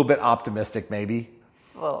a little bit optimistic maybe.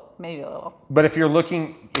 Well, maybe a little. But if you're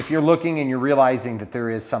looking and you're realizing that there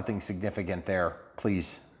is something significant there,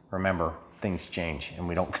 please remember things change and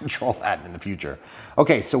we don't control that in the future.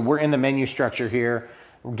 Okay, so we're in the menu structure here.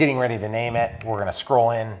 We're getting ready to name it. We're gonna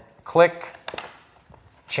scroll in, click,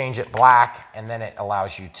 change it black, and then it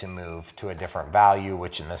allows you to move to a different value,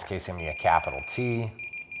 which in this case is gonna be a capital T.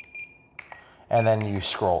 And then you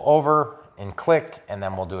scroll over and click, and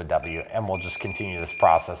then we'll do a W, and we'll just continue this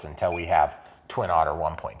process until we have Twin Otter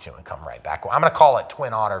 1.2 and come right back. I'm gonna call it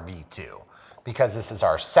Twin Otter V2 because this is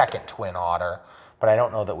our second Twin Otter, but I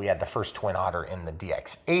don't know that we had the first Twin Otter in the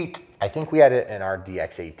DX8. I think we had it in our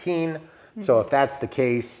DX18. So if that's the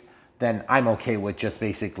case, then I'm okay with just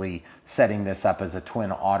basically setting this up as a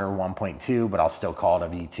Twin Otter 1.2, but I'll still call it a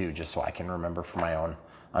V2 just so I can remember for my own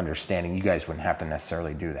understanding. You guys wouldn't have to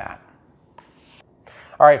necessarily do that.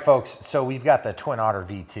 All right, folks, so we've got the Twin Otter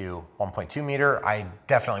V2 1.2 meter. I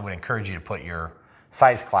definitely would encourage you to put your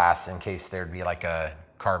size class in case there'd be like a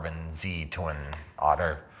Carbon Z Twin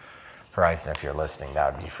Otter. Horizon, if you're listening,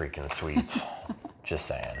 that would be freaking sweet. Just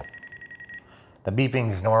saying. The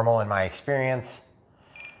beeping's normal in my experience.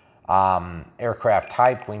 Aircraft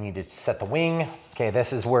type, we need to set the wing. Okay,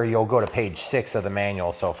 this is where you'll go to page 6 of the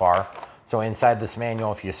manual so far. So inside this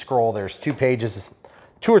manual, if you scroll, there's 2 pages.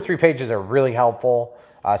 2 or 3 pages are really helpful.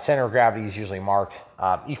 Center of gravity is usually marked.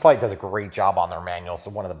 E-flite does a great job on their manual, so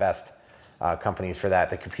one of the best companies for that.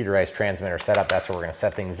 The computerized transmitter setup, that's where we're gonna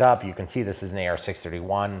set things up. You can see this is an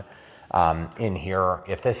AR631 in here.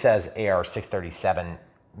 If this says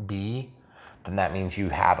AR637B, then that means you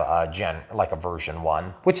have a version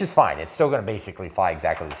 1, which is fine. It's still gonna basically fly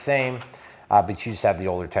exactly the same, but you just have the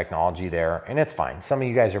older technology there, and it's fine. Some of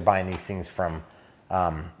you guys are buying these things from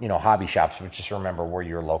hobby shops, but just remember we're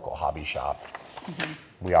your local hobby shop.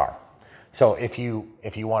 We are. So if you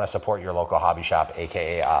want to support your local hobby shop,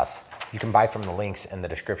 aka us, you can buy from the links in the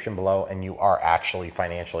description below, and you are actually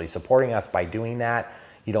financially supporting us by doing that.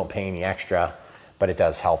 You don't pay any extra, but it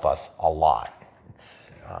does help us a lot.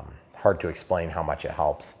 It's hard to explain how much it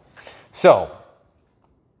helps. So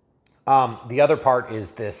the other part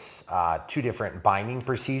is this 2 different binding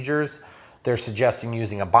procedures. They're suggesting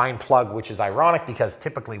using a bind plug, which is ironic because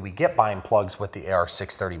typically we get bind plugs with the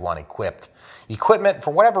AR631 equipment. For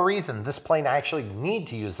whatever reason, this plane actually need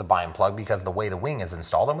to use the bind plug because the way the wing is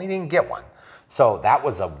installed, and we didn't get one. So that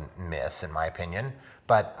was a miss in my opinion,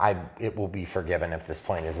 but it will be forgiven if this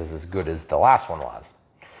plane is as good as the last one was.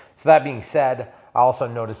 So that being said, I also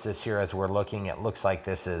noticed this here as we're looking, it looks like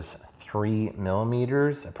this is 3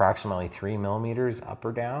 millimeters, approximately 3 millimeters up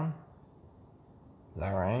or down. Is that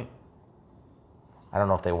right? I don't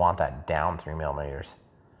know if they want that down 3 millimeters.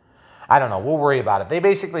 I don't know, we'll worry about it. They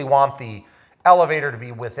basically want the elevator to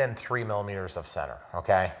be within 3 millimeters of center,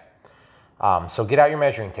 okay? So get out your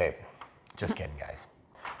measuring tape. Just kidding, guys.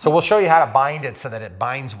 So we'll show you how to bind it so that it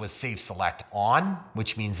binds with Safe Select on,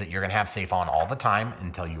 which means that you're gonna have Safe on all the time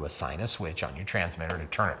until you assign a switch on your transmitter to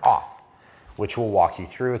turn it off, which we'll walk you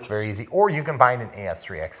through. It's very easy. Or you can bind an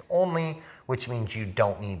AS3X only, which means you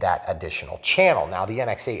don't need that additional channel. Now, the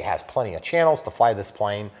NX8 has plenty of channels to fly this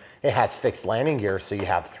plane. It has fixed landing gear, so you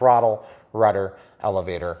have throttle, rudder,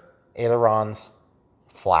 elevator, ailerons,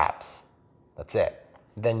 flaps. That's it.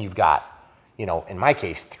 Then you've got, you know, in my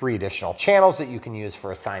case, 3 additional channels that you can use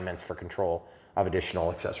for assignments for control of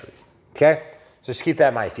additional accessories. Okay? So just keep that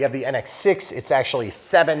in mind. If you have the NX6, it's actually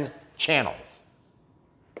 7 channels.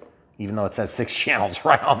 Even though it says 6 channels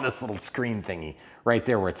right on this little screen thingy right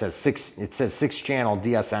there where it says 6 channel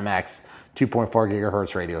DSMX 2.4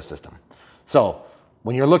 gigahertz radio system. So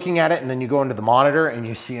when you're looking at it and then you go into the monitor and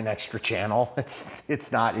you see an extra channel,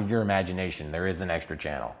 it's not in your imagination. There is an extra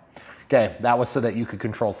channel. Okay, that was so that you could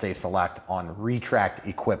control safe select on retract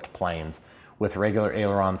equipped planes with regular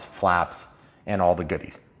ailerons, flaps, and all the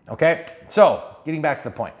goodies. Okay, so getting back to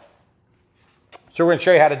the point. So we're gonna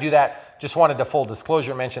show you how to do that. Just wanted to full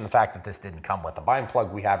disclosure mention the fact that this didn't come with a bind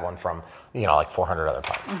plug. We had one from, you know, like 400 other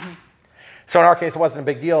planes. So in our case, it wasn't a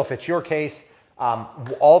big deal. If it's your case,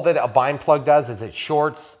 all that a bind plug does is it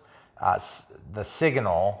shorts the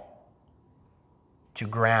signal to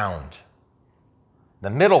ground.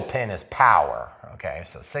 The middle pin is power, okay?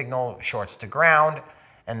 So signal shorts to ground,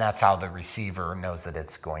 and that's how the receiver knows that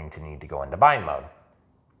it's going to need to go into bind mode.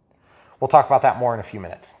 We'll talk about that more in a few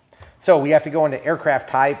minutes. So we have to go into aircraft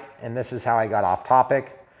type, and this is how I got off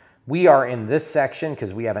topic. We are in this section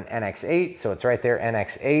because we have an NX8, so it's right there,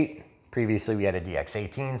 NX8. Previously we had a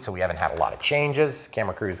DX18, so we haven't had a lot of changes.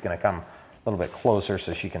 Camera crew is gonna come a little bit closer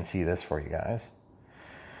so she can see this for you guys.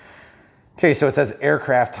 Okay, so it says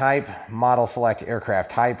aircraft type, model select aircraft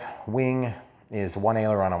type, wing is 1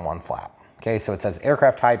 aileron and 1 flap. Okay, so it says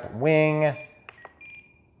aircraft type, wing,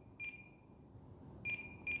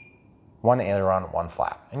 1 aileron, 1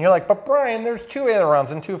 flap. And you're like, but Brian, there's 2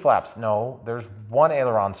 ailerons and 2 flaps. No, there's 1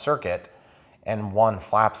 aileron circuit and 1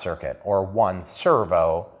 flap circuit, or 1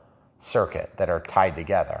 servo circuit that are tied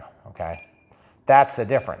together, okay? That's the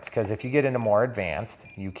difference, because if you get into more advanced,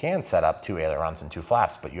 you can set up 2 ailerons and 2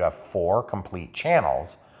 flaps, but you have 4 complete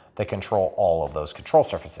channels that control all of those control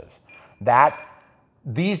surfaces.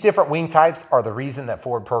 These different wing types are the reason that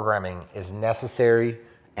forward programming is necessary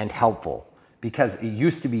and helpful, because it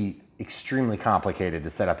used to be extremely complicated to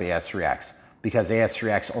set up AS3X because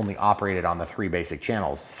AS3X only operated on the 3 basic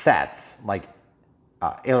channels sets like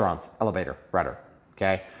ailerons, elevator, rudder,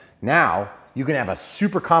 okay? Now you can have a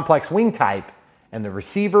super complex wing type and the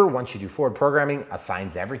receiver, once you do forward programming,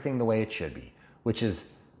 assigns everything the way it should be, which is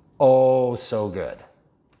oh so good,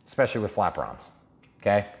 especially with flaperons,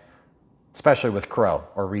 okay? Especially with crow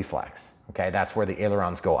or reflex, okay? That's where the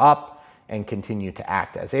ailerons go up and continue to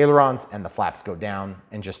act as ailerons, and the flaps go down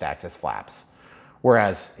and just act as flaps.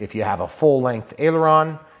 Whereas if you have a full length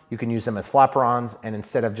aileron, you can use them as flaperons, and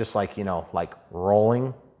instead of just like, you know, like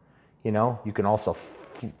rolling, you know, you can also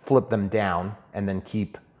flip them down and then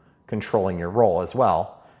keep controlling your roll as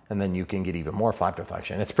well, and then you can get even more flap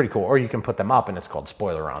deflection. It's pretty cool. Or you can put them up and it's called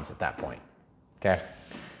spoilerons at that point, okay?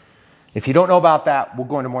 If you don't know about that, we'll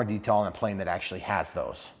go into more detail on a plane that actually has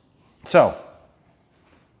those. So,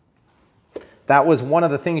 that was one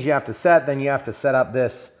of the things you have to set. Then you have to set up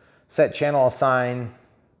this set channel assign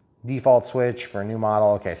default switch for a new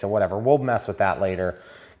model. Okay, so whatever. We'll mess with that later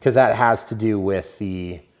because that has to do with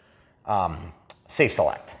the safe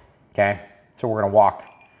select. Okay, so we're going to walk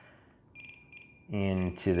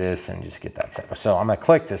into this and just get that set. So I'm going to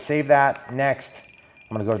click to save that. Next,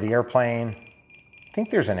 I'm going to go to the airplane. I think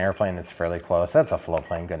there's an airplane that's fairly close. That's a float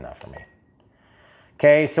plane. Good enough for me.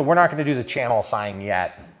 Okay, so we're not going to do the channel assign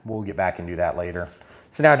yet. We'll get back and do that later.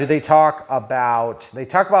 So now, they talk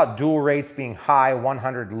about dual rates being high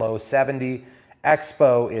 100, low 70.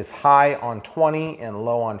 Expo is high on 20 and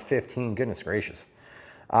low on 15. Goodness gracious.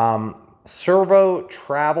 Servo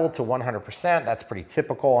travel to 100%. That's pretty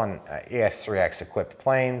typical on AS3X equipped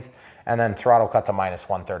planes. And then throttle cut to minus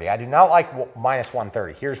 130. I do not like minus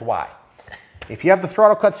 130. Here's why. If you have the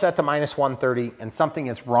throttle cut set to minus 130 and something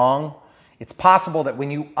is wrong, it's possible that when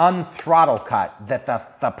you unthrottle cut that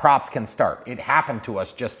the props can start. It happened to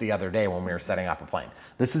us just the other day when we were setting up a plane.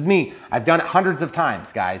 This is me. I've done it hundreds of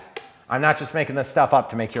times, guys. I'm not just making this stuff up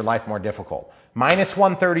to make your life more difficult. Minus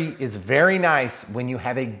 130 is very nice when you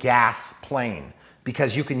have a gas plane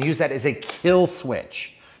because you can use that as a kill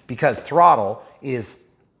switch because throttle is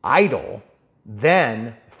idle,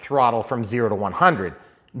 then throttle from 0 to 100,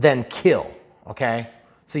 then kill, okay?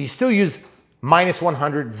 So you still use minus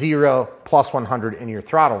 100, 0, plus 100 in your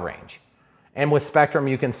throttle range. And with Spectrum,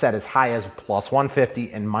 you can set as high as plus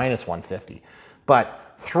 150 and minus 150.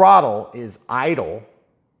 But throttle is idle,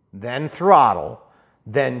 then throttle,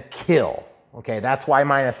 then kill, Okay, that's why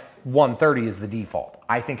minus 130 is the default.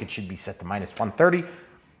 I think it should be set to minus 130,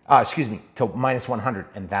 to minus 100,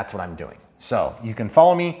 and that's what I'm doing. So you can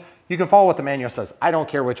follow me. You can follow what the manual says. I don't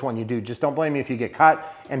care which one you do. Just don't blame me if you get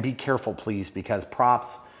cut, and be careful, please, because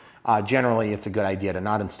props, generally it's a good idea to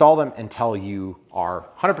not install them until you are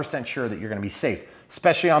 100% sure that you're gonna be safe,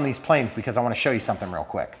 especially on these planes, because I wanna show you something real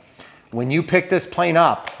quick. When you pick this plane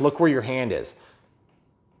up, look where your hand is.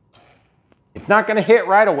 It's not gonna hit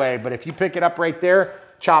right away, but if you pick it up right there,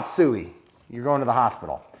 chop suey, you're going to the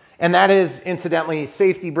hospital. And that is, incidentally,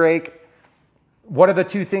 safety brake. What are the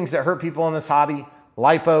two things that hurt people in this hobby?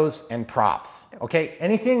 Lipos and props, okay?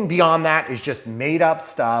 Anything beyond that is just made up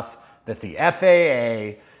stuff that the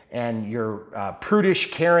FAA and your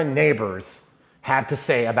prudish Karen neighbors have to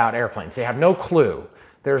say about airplanes. They have no clue.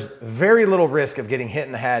 There's very little risk of getting hit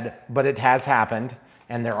in the head, but it has happened.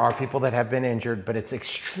 And there are people that have been injured, but it's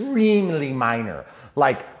extremely minor.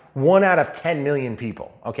 Like 1 out of 10 million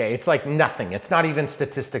people, okay? It's like nothing. It's not even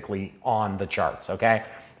statistically on the charts, okay?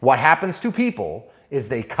 What happens to people is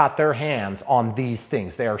they cut their hands on these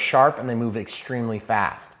things. They are sharp and they move extremely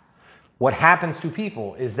fast. What happens to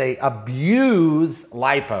people is they abuse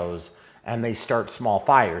lipos and they start small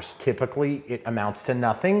fires. Typically, it amounts to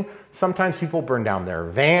nothing. Sometimes people burn down their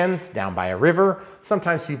vans down by a river.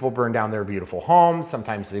 Sometimes people burn down their beautiful homes.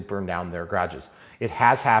 Sometimes they burn down their garages. It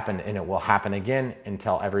has happened and it will happen again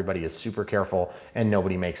until everybody is super careful and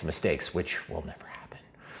nobody makes mistakes, which will never happen,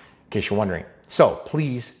 in case you're wondering. So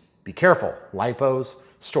please be careful. Lipos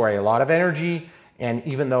store a lot of energy. And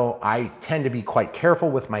even though I tend to be quite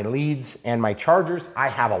careful with my leads and my chargers, I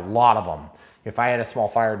have a lot of them. If I had a small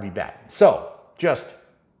fire, it'd be bad. So just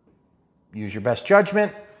use your best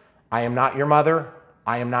judgment. I am not your mother.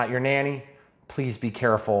 I am not your nanny. Please be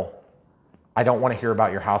careful. I don't want to hear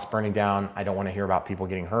about your house burning down. I don't want to hear about people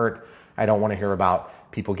getting hurt. I don't want to hear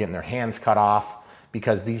about people getting their hands cut off,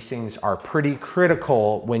 because these things are pretty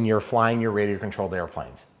critical when you're flying your radio controlled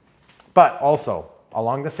airplanes. But also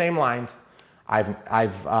along the same lines,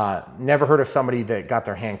 I've never heard of somebody that got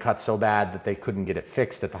their hand cut so bad that they couldn't get it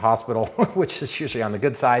fixed at the hospital, which is usually on the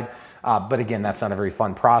good side. But again, that's not a very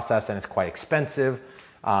fun process and it's quite expensive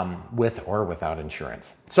with or without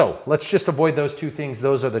insurance. So let's just avoid those two things.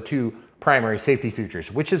 Those are the two primary safety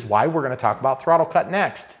features, which is why we're going to talk about throttle cut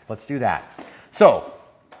next. Let's do that. So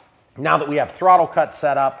now that we have throttle cut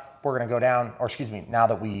set up, we're going to go down, or excuse me, now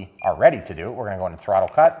that we are ready to do it, we're going to go into throttle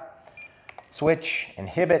cut, switch,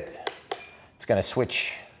 inhibit. It's going to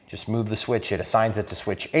switch, just move the switch. It assigns it to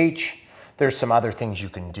switch H. There's some other things you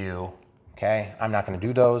can do, okay? I'm not going to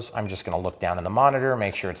do those. I'm just going to look down in the monitor,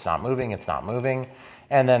 make sure it's not moving,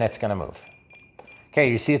 and then it's going to move. Okay,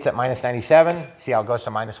 you see it's at minus 97. See how it goes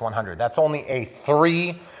to minus 100. That's only a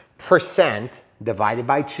 3% divided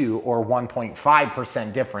by 2, or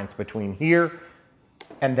 1.5% difference between here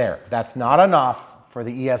and there. That's not enough for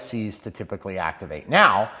the ESCs to typically activate.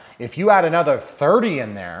 Now, if you add another 30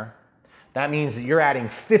 in there, that means that you're adding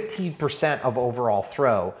 15% of overall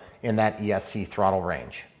throw in that ESC throttle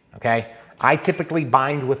range, okay? I typically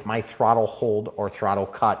bind with my throttle hold or throttle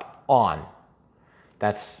cut on.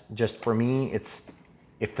 That's just, for me, it's,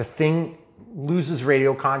 if the thing loses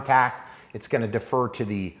radio contact, it's gonna defer to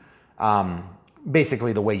the,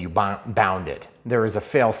 basically the way you bound it. There is a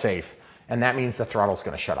fail safe, and that means the throttle's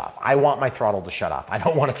gonna shut off. I want my throttle to shut off. I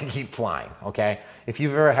don't want it to keep flying, okay? If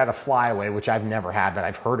you've ever had a flyaway, which I've never had, but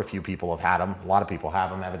I've heard a few people have had them, a lot of people have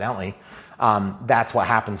them evidently, that's what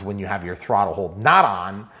happens when you have your throttle hold not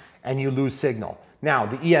on and you lose signal. Now,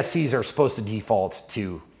 the ESCs are supposed to default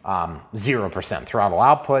to 0% throttle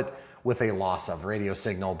output with a loss of radio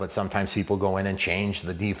signal, but sometimes people go in and change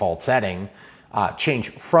the default setting,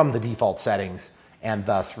 change from the default settings, and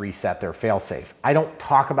thus reset their failsafe. I don't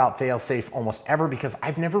talk about failsafe almost ever because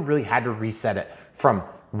I've never really had to reset it from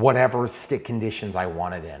whatever stick conditions I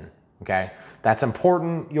want it in, okay? That's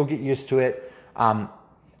important, you'll get used to it.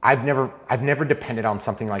 I've never depended on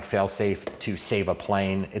something like failsafe to save a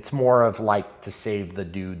plane. It's more of like to save the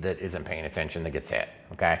dude that isn't paying attention that gets hit,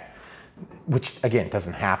 okay? Which again,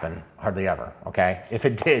 doesn't happen hardly ever, okay? If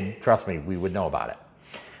it did, trust me, we would know about it.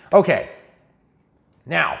 Okay.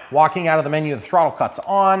 Now, walking out of the menu, the throttle cut's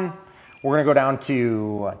on. We're gonna go down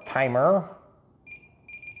to timer.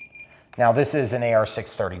 Now this is an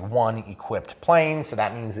AR631 equipped plane, so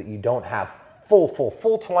that means that you don't have full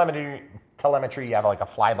telemetry. You have like a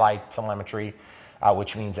flyby telemetry,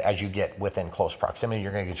 which means as you get within close proximity,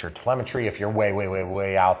 you're gonna get your telemetry. If you're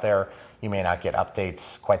way out there, you may not get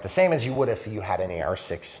updates quite the same as you would if you had an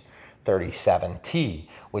AR637T,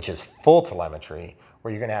 which is full telemetry,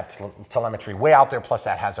 where you're gonna have telemetry way out there, plus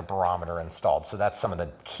that has a barometer installed. So that's some of the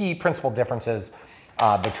key principal differences.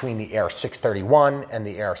 between the AR631 and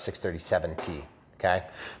the AR637T, okay?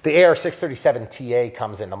 The AR637TA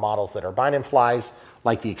comes in the models that are bind and flies,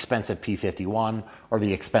 like the expensive P51 or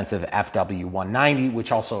the expensive FW190,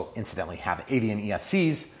 which also incidentally have avian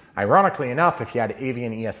ESCs. Ironically enough, if you had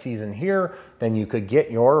avian ESCs in here, then you could get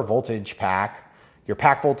your voltage pack, your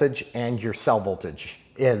pack voltage and your cell voltage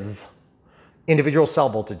is individual cell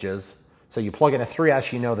voltages. So you plug in a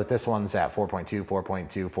 3S, you know that this one's at 4.2,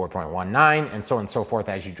 4.2, 4.19, and so on and so forth.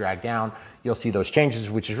 As you drag down, you'll see those changes,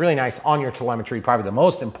 which is really nice on your telemetry. Probably the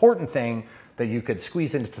most important thing that you could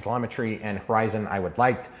squeeze into telemetry, and Horizon, I would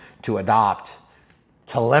like to adopt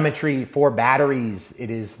telemetry for batteries. It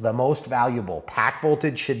is the most valuable. Pack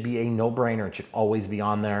voltage should be a no-brainer. It should always be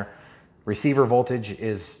on there. Receiver voltage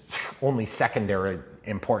is only secondary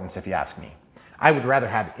importance, if you ask me. I would rather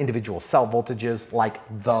have individual cell voltages like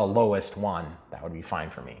the lowest one. That would be fine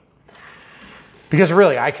for me. Because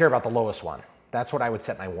really, I care about the lowest one. That's what I would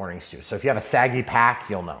set my warnings to. So if you have a saggy pack,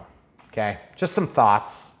 you'll know, okay? Just some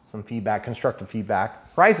thoughts, some feedback, constructive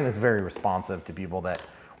feedback. Horizon is very responsive to people that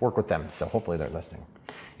work with them, so hopefully they're listening.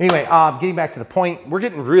 Anyway, getting back to the point, we're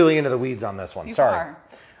getting really into the weeds on this one. Sorry.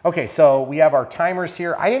 Okay, so we have our timers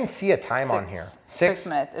here. I didn't see a time on here. 6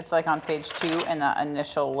 minutes. It's like on page 2 in the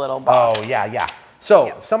initial little box. Oh, yeah.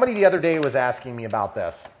 So somebody the other day was asking me about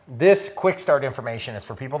this. This quick start information is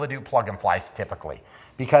for people that do plug and flies typically,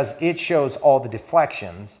 because it shows all the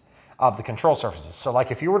deflections of the control surfaces. So like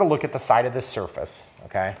if you were to look at the side of this surface,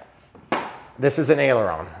 okay, this is an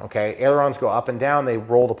aileron, okay? Ailerons go up and down, they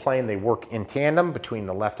roll the plane, they work in tandem between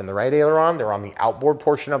the left and the right aileron. They're on the outboard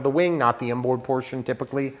portion of the wing, not the inboard portion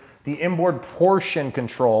typically. The inboard portion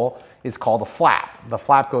control is called a flap. The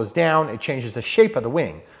flap goes down, it changes the shape of the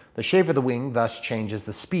wing. The shape of the wing thus changes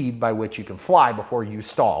the speed by which you can fly before you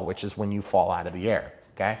stall, which is when you fall out of the air,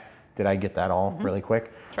 okay? Did I get that all really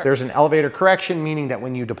quick? Sure. There's an elevator correction, meaning that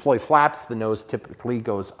when you deploy flaps, the nose typically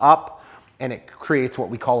goes up and it creates what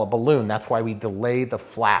we call a balloon. That's why we delay the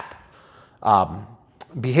flap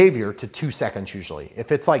behavior to 2 seconds usually.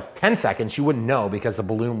 If it's like 10 seconds, you wouldn't know because the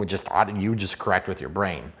balloon would you would just correct with your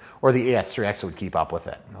brain, or the AS3X would keep up with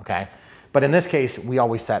it, okay? But in this case, we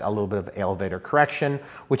always set a little bit of elevator correction,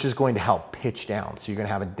 which is going to help pitch down. So you're gonna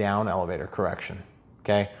have a down elevator correction,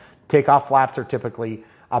 okay? Takeoff flaps are typically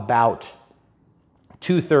about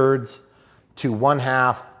 2/3 to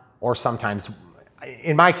 1/2, or sometimes,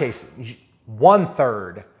 in my case,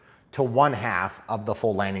 1/3 to 1/2 of the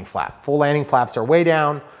full landing flap. Full landing flaps are way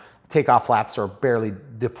down. Takeoff flaps are barely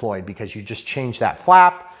deployed because you just change that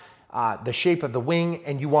flap, the shape of the wing,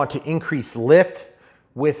 and you want to increase lift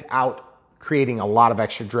without creating a lot of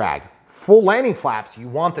extra drag. Full landing flaps, you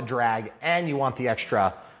want the drag and you want the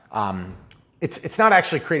extra, it's not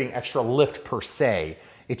actually creating extra lift per se,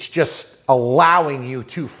 it's just allowing you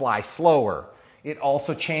to fly slower. It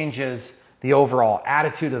also changes the overall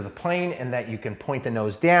attitude of the plane, and that you can point the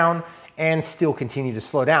nose down and still continue to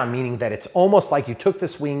slow down, meaning that it's almost like you took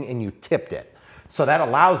this wing and you tipped it. So that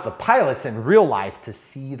allows the pilots in real life to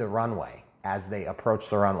see the runway as they approach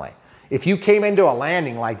the runway. If you came into a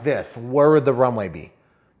landing like this, where would the runway be?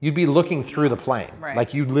 You'd be looking through the plane, right?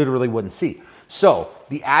 Like you literally wouldn't see. So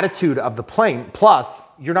the attitude of the plane, plus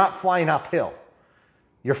you're not flying uphill,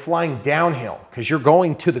 you're flying downhill because you're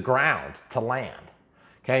going to the ground to land.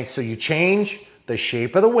 Okay, so you change the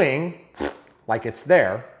shape of the wing like it's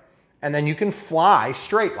there, and then you can fly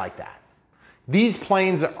straight like that. These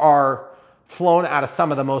planes are flown out of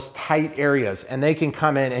some of the most tight areas, and they can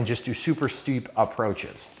come in and just do super steep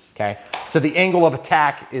approaches, okay? So the angle of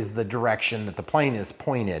attack is the direction that the plane is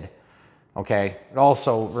pointed, okay? It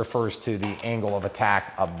also refers to the angle of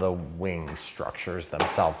attack of the wing structures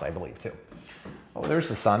themselves, I believe, too. Oh, there's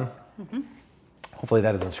the sun. Hopefully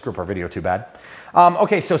that doesn't screw up our video too bad.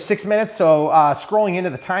 Okay, so 6 minutes. So scrolling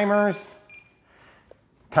into the timers,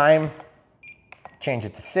 time, change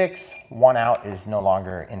it to 6. 1 out is no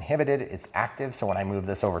longer inhibited, it's active. So when I move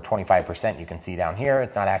this over 25%, you can see down here,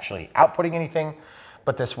 it's not actually outputting anything,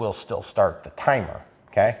 but this will still start the timer,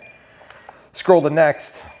 okay? Scroll to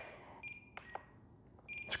next.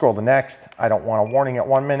 Scroll to next. I don't want a warning at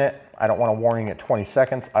 1 minute. I don't want a warning at 20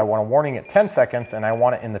 seconds. I want a warning at 10 seconds, and I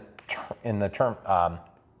want it in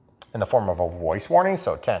the form of a voice warning.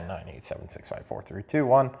 So 10, 9, 8, 7, 6, 5, 4, 3, 2,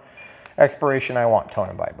 1. Expiration, I want tone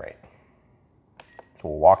and vibrate. So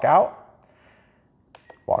we'll walk out.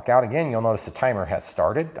 Walk out again. You'll notice the timer has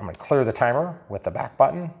started. I'm going to clear the timer with the back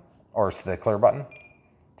button, or the clear button.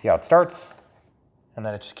 See how it starts, and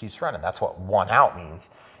then it just keeps running. That's what 1 out means.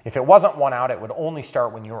 If it wasn't 1 out, it would only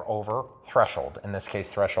start when you were over threshold. In this case,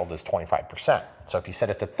 threshold is 25%. So if you set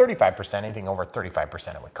it to 35%, anything over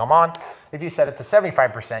 35%, it would come on. If you set it to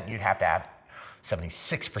 75%, you'd have to have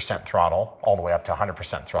 76% throttle, all the way up to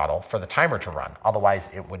 100% throttle for the timer to run. Otherwise,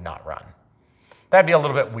 it would not run. That'd be a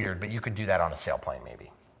little bit weird, but you could do that on a sailplane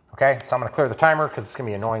maybe. Okay, so I'm gonna clear the timer because it's gonna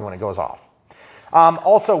be annoying when it goes off.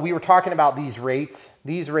 Also, we were talking about these rates.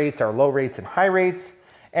 These rates are low rates and high rates,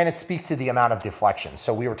 and it speaks to the amount of deflection.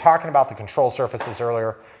 So we were talking about the control surfaces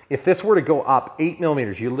earlier. If this were to go up 8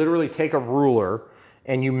 millimeters, you literally take a ruler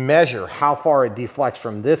and you measure how far it deflects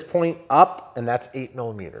from this point up, and that's 8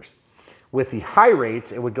 millimeters. With the high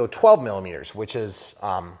rates, it would go 12 millimeters, which is,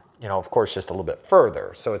 you know, of course, just a little bit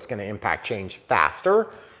further. So it's gonna impact change faster,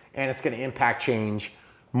 and it's gonna impact change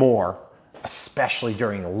more, especially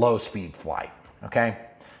during a low speed flight, okay?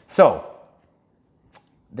 So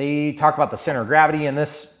they talk about the center of gravity in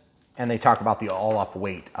this, and they talk about the all up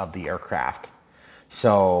weight of the aircraft.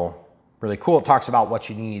 So really cool. It talks about what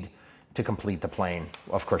you need to complete the plane.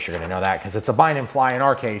 Of course, you're gonna know that because it's a bind and fly. In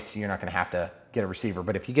our case, you're not gonna have to get a receiver.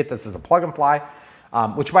 But if you get this as a plug and fly,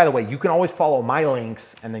 which by the way, you can always follow my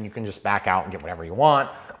links and then you can just back out and get whatever you want.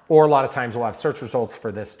 Or a lot of times we'll have search results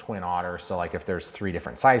for this twin Otter. So like if there's 3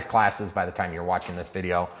 different size classes by the time you're watching this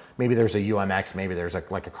video, maybe there's a UMX, maybe there's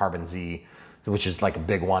like a Carbon Z, which is like a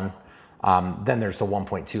big one. Then there's the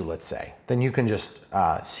 1.2, let's say. Then you can just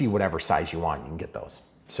see whatever size you want. You can get those.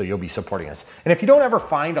 So you'll be supporting us. And if you don't ever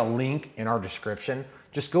find a link in our description,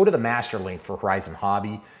 just go to the master link for Horizon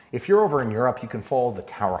Hobby. If you're over in Europe, you can follow the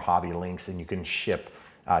Tower Hobby links and you can ship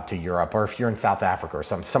to Europe. Or if you're in South Africa or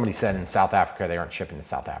somebody said in South Africa, they aren't shipping to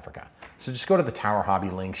South Africa. So just go to the Tower Hobby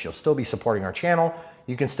links. You'll still be supporting our channel.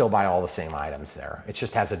 You can still buy all the same items there. It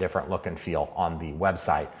just has a different look and feel on the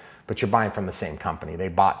website, but you're buying from the same company. They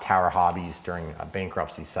bought Tower Hobbies during a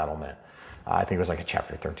bankruptcy settlement. I think it was like a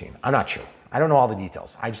chapter 13. I'm not sure. I don't know all the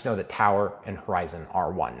details. I just know that Tower and Horizon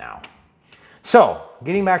are one now. So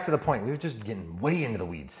getting back to the point, we were just getting way into the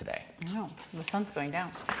weeds today. I know, the sun's going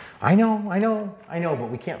down. I know,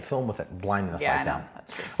 but we can't film with it blinding us like that.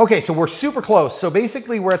 That's true. Okay, so we're super close. So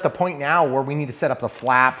basically we're at the point now where we need to set up the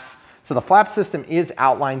flaps. So the flap system is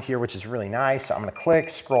outlined here, which is really nice. So I'm gonna click,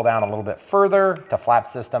 scroll down a little bit further to flap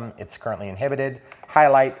system. It's currently inhibited,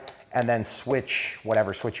 highlight, and then switch,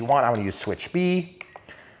 whatever switch you want. I'm gonna use switch B.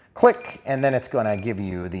 Click, and then it's gonna give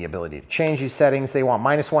you the ability to change these settings. They want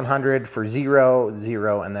 -100 for 0,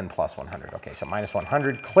 0, and then +100. Okay, so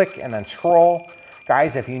 -100, click, and then scroll.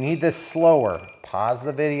 Guys, if you need this slower, pause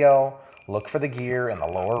the video, look for the gear in the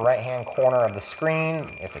lower right-hand corner of the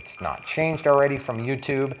screen, if it's not changed already from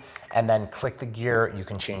YouTube, and then click the gear. You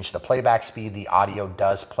can change the playback speed. The audio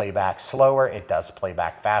does play back slower. It does play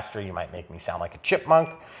back faster. You might make me sound like a chipmunk.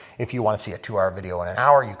 If you want to see a 2-hour video in an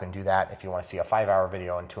hour, you can do that. If you want to see a 5-hour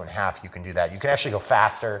video in 2.5, you can do that. You can actually go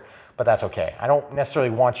faster, but that's okay. I don't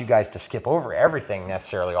necessarily want you guys to skip over everything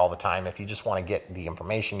necessarily all the time. If you just want to get the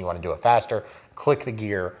information, you want to do it faster, click the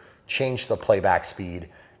gear, change the playback speed,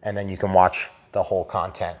 and then you can watch the whole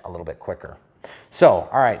content a little bit quicker. So,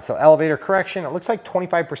 all right, so elevator correction. It looks like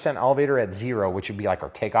 25% elevator at 0, which would be like our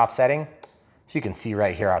takeoff setting. So you can see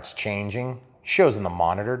right here how it's changing. It shows in the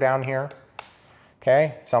monitor down here.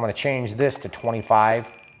 Okay, so I'm gonna change this to 25.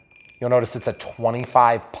 You'll notice it's a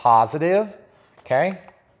 25 positive, okay?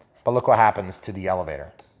 But look what happens to the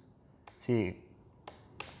elevator. See,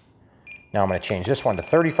 now I'm gonna change this one to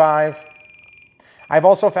 35. I've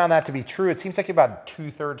also found that to be true. It seems like about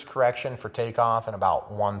 2/3 correction for takeoff and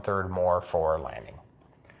about 1/3 more for landing.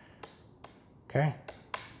 Okay.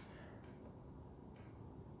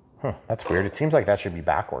 That's weird. It seems like that should be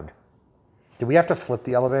backward. Do we have to flip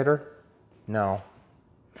the elevator? No.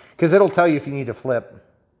 Because it'll tell you if you need to flip.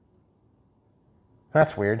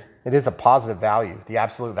 That's weird. It is a positive value. The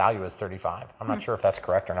absolute value is 35. I'm not sure if that's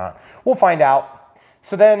correct or not. We'll find out.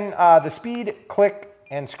 So then the speed, click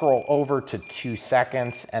and scroll over to 2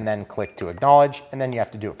 seconds and then click to acknowledge. And then you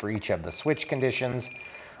have to do it for each of the switch conditions.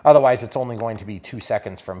 Otherwise, it's only going to be 2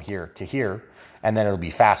 seconds from here to here. And then it'll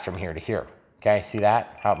be fast from here to here. Okay, see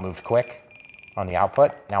that? How it moved quick on the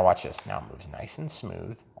output. Now watch this. Now it moves nice and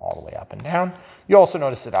smooth all the way up and down. You also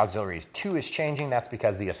notice that auxiliary 2 is changing. That's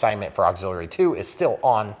because the assignment for auxiliary 2 is still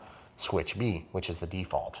on switch B, which is the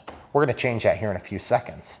default. We're gonna change that here in a few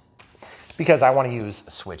seconds because I wanna use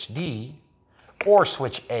switch D or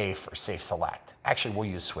switch A for safe select. Actually, we'll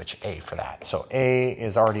use switch A for that. So A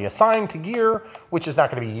is already assigned to gear, which is not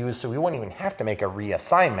gonna be used, so we wouldn't even have to make a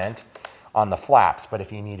reassignment on the flaps. But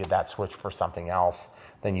if you needed that switch for something else,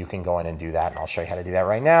 then you can go in and do that. And I'll show you how to do that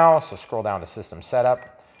right now. So scroll down to system setup,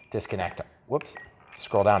 disconnect, whoops,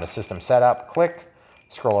 scroll down to system setup, click,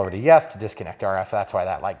 scroll over to yes to disconnect RF. That's why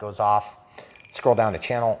that light goes off. Scroll down to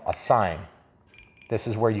channel assign. This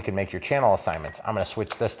is where you can make your channel assignments. I'm gonna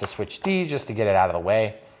switch this to switch D just to get it out of the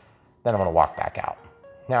way. Then I'm gonna walk back out.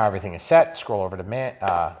 Now everything is set. Scroll over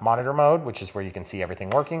to monitor mode, which is where you can see everything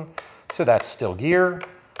working. So that's still gear,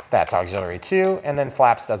 that's auxiliary 2, and then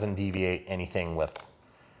flaps doesn't deviate anything with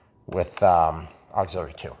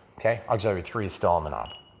auxiliary 2, okay? Auxiliary 3 is still on the knob,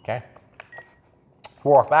 okay?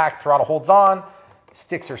 Walk back, throttle holds on,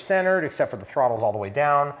 sticks are centered except for the throttle's all the way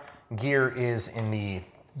down. Gear is in the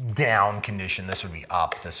down condition. This would be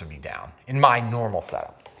up, this would be down in my normal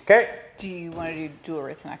setup, okay? Do you want to do dual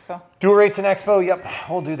rates in Expo? Dual rates in Expo, yep,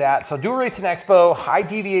 we'll do that. So dual rates in Expo, I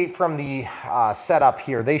deviate from the setup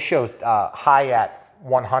here. They show high at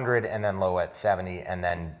 100 and then low at 70, and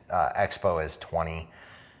then Expo is 20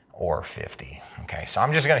 or 50. Okay, so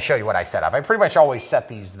I'm just gonna show you what I set up. I pretty much always set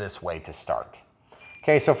these this way to start.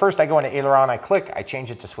 Okay, so first I go into aileron, I click, I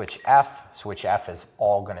change it to switch F. Switch F is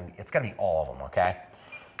all gonna be, it's gonna be all of them, okay?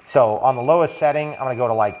 So on the lowest setting, I'm gonna go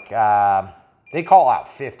to like, they call out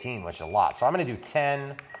 15, which is a lot. So I'm gonna do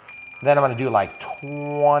 10, then I'm gonna do like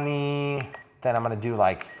 20, then I'm gonna do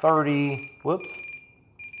like 30, whoops.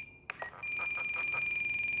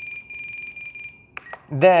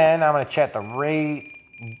 Then I'm gonna check the rate,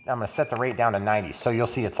 I'm gonna set the rate down to 90. So you'll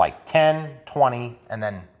see it's like 10, 20, and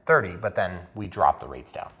then 30, but then we drop the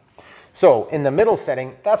rates down. So in the middle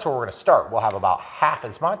setting, that's where we're gonna start. We'll have about half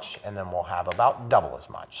as much, and then we'll have about double as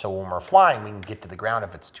much. So when we're flying, we can get to the ground.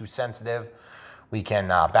 If it's too sensitive, we can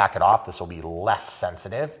back it off. This will be less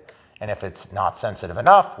sensitive. And if it's not sensitive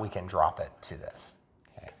enough, we can drop it to this.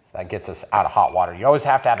 Okay, so that gets us out of hot water. You always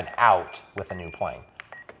have to have an out with a new plane.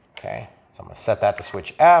 Okay, so I'm gonna set that to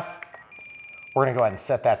switch F. We're gonna go ahead and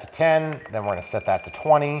set that to 10, then we're gonna set that to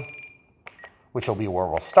 20, which will be where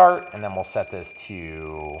we'll start, and then we'll set this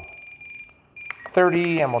to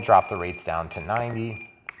 30, and we'll drop the rates down to 90,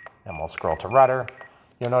 then we'll scroll to rudder.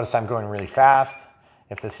 You'll notice I'm going really fast.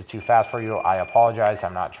 If this is too fast for you, I apologize.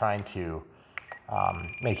 I'm not trying to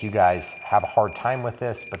make you guys have a hard time with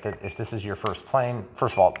this, but if this is your first plane,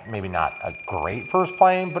 first of all, maybe not a great first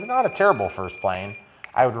plane, but not a terrible first plane,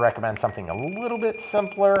 I would recommend something a little bit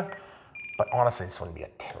simpler, but honestly, this wouldn't be a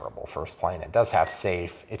terrible first plane. It does have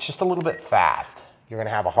safe. It's just a little bit fast. You're gonna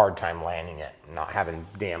have a hard time landing it and not having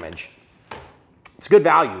damage. It's good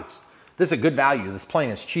value. This is a good value. This plane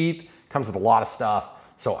is cheap, comes with a lot of stuff.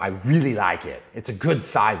 So I really like it. It's a good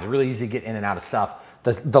size. It's really easy to get in and out of stuff.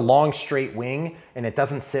 The long straight wing, and it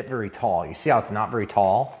doesn't sit very tall. You see how it's not very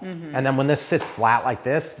tall? Mm-hmm. And then when this sits flat like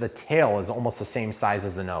this, the tail is almost the same size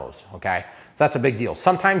as the nose, okay? So that's a big deal.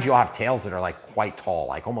 Sometimes you'll have tails that are like quite tall,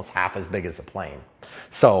 like almost half as big as the plane.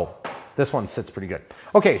 So this one sits pretty good.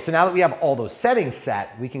 Okay, so now that we have all those settings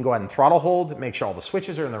set, we can go ahead and throttle hold, make sure all the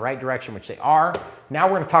switches are in the right direction, which they are. Now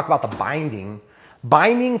we're gonna talk about the binding.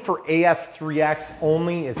 Binding for AS3X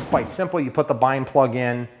only is quite simple. You put the bind plug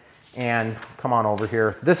in and come on over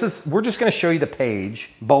here. We're just gonna show you the page,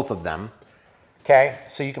 both of them. Okay,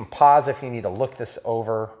 so you can pause if you need to look this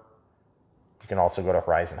over. You can also go to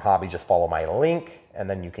Horizon Hobby, just follow my link, and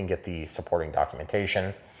then you can get the supporting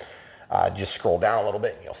documentation. Just scroll down a little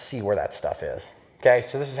bit and you'll see where that stuff is. Okay,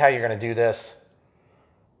 so this is how you're gonna do this.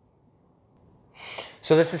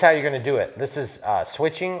 So this is how you're going to do it. This is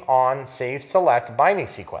switching on save select binding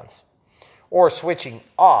sequence, or switching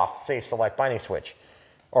off save select binding switch,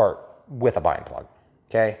 or with a bind plug.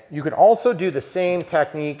 Okay. You can also do the same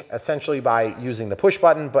technique essentially by using the push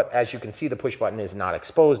button, but as you can see, the push button is not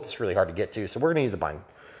exposed. It's really hard to get to. So we're going to use a bind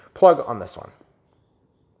plug on this one.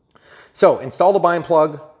 So install the bind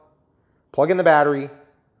plug, plug in the battery,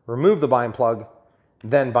 remove the bind plug,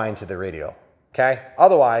 then bind to the radio. Okay.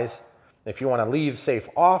 Otherwise, if you want to leave safe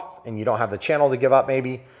off and you don't have the channel to give up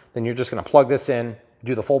maybe, then you're just going to plug this in,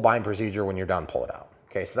 do the full bind procedure. When you're done, pull it out.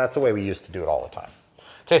 Okay, so that's the way we used to do it all the time.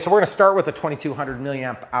 Okay, so we're going to start with a 2200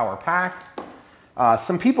 milliamp hour pack.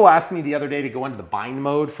 Some people asked me the other day to go into the bind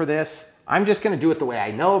mode for this. I'm just going to do it the way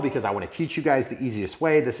I know because I want to teach you guys the easiest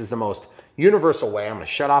way. This is the most universal way. I'm going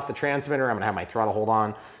to shut off the transmitter. I'm going to have my throttle hold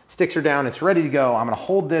on. Sticks are down. It's ready to go. I'm going to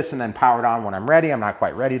hold this and then power it on when I'm ready. I'm not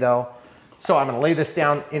quite ready though. So I'm going to lay this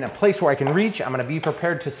down in a place where I can reach. I'm going to be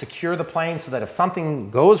prepared to secure the plane so that if something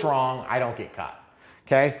goes wrong, I don't get cut.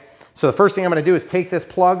 Okay. So the first thing I'm going to do is take this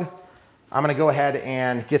plug. I'm going to go ahead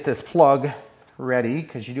and get this plug ready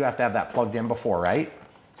because you do have to have that plugged in before, right?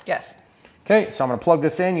 Yes. Okay. So I'm going to plug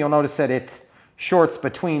this in. You'll notice that it shorts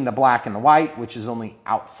between the black and the white, which is only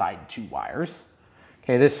outside 2 wires.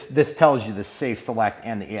 Okay. This tells you the safe select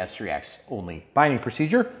and the AS3X only binding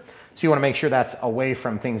procedure. So you want to make sure that's away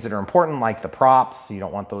from things that are important like the props. So you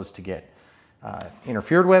don't want those to get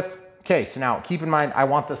interfered with. Okay, so now keep in mind, I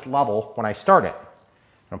want this level when I start it.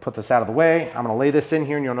 I'm going to put this out of the way. I'm going to lay this in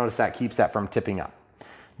here and you'll notice that keeps that from tipping up.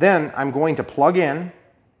 Then I'm going to plug in,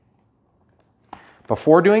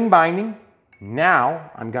 before doing binding,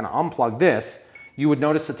 Now I'm gonna unplug this. You would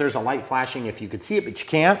notice that there's a light flashing if you could see it, but you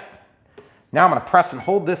can't. Now I'm gonna press and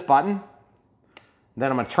hold this button.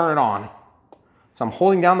 Then I'm gonna turn it on. So I'm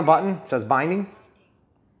holding down the button, it says binding.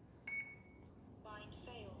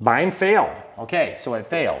 Bind failed. Okay, so it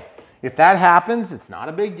failed. If that happens, it's not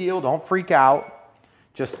a big deal, don't freak out.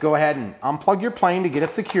 Just go ahead and unplug your plane to get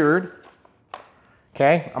it secured.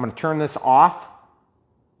 Okay, I'm gonna turn this off.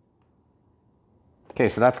 Okay,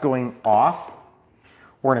 so that's going off.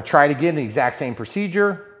 We're gonna try it again, the exact same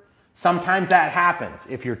procedure. Sometimes that happens.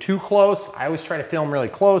 If you're too close, I always try to film really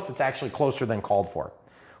close. It's actually closer than called for.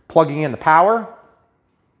 Plugging in the power,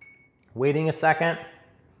 waiting a second,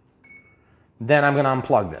 then I'm gonna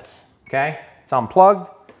unplug this, okay? It's unplugged.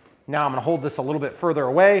 Now I'm gonna hold this a little bit further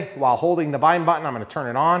away. While holding the bind button, I'm gonna turn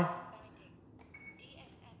it on.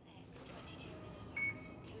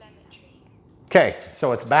 Okay,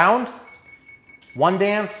 so it's bound. 1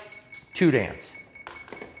 dance, 2 dance.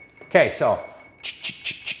 Okay, so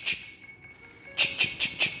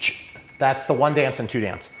that's the 1 dance and 2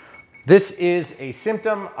 dance. This is a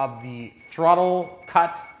symptom of the throttle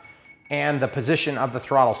cut and the position of the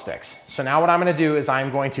throttle sticks. So now what I'm gonna do is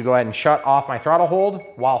I'm going to go ahead and shut off my throttle hold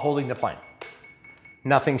while holding the plane.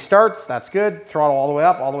 Nothing starts, that's good. Throttle all the way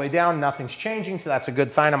up, all the way down, nothing's changing, so that's a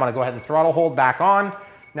good sign. I'm gonna go ahead and throttle hold back on.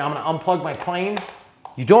 Now I'm gonna unplug my plane.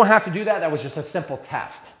 You don't have to do that, that was just a simple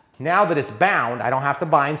test. Now that it's bound, I don't have to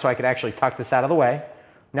bind, so I could actually tuck this out of the way.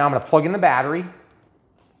 Now I'm gonna plug in the battery.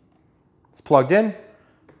 It's plugged in.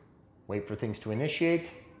 Wait for things to initiate.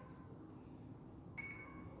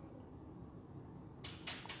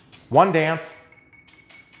 1 dance,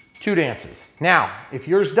 2 dances. Now, if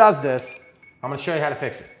yours does this, I'm gonna show you how to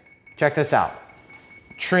fix it. Check this out.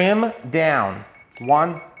 Trim down.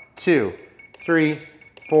 1, 2, 3,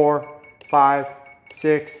 4, 5,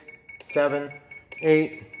 6, 7,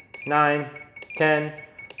 8, 9, 10,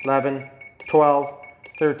 11, 12,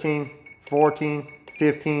 13, 14,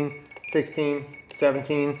 15, 16,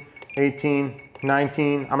 17, 18,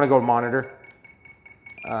 19. I'm gonna go to monitor.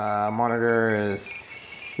 Monitor is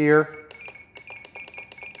here.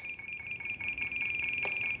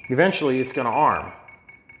 Eventually it's gonna arm.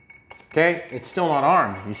 Okay, it's still not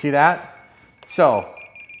armed. You see that? So,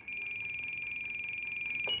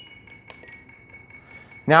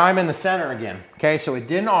 now I'm in the center again. Okay, so it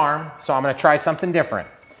didn't arm, so I'm gonna try something different.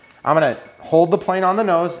 I'm gonna hold the plane on the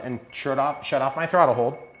nose and shut off my throttle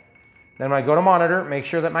hold. Then when I go to monitor, make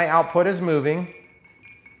sure that my output is moving.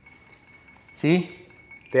 See,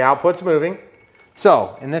 the output's moving.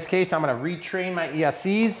 So in this case, I'm gonna retrain my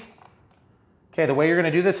ESCs. Okay, the way you're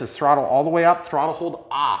gonna do this is throttle all the way up, throttle hold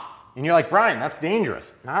off. And you're like, Brian, that's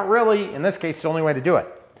dangerous. Not really, in this case, it's the only way to do it.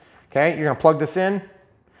 Okay, you're gonna plug this in.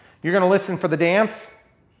 You're gonna listen for the dance.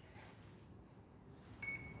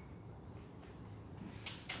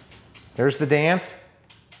 There's the dance.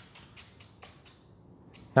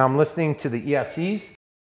 Now I'm listening to the ESCs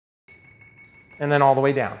and then all the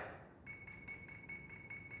way down.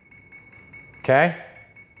 Okay?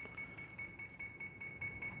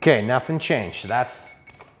 Okay, nothing changed. So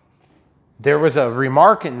there was a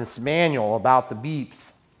remark in this manual about the beeps.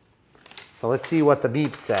 So let's see what the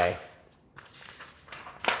beeps say.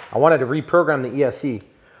 I wanted to reprogram the ESC.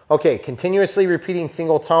 Okay, continuously repeating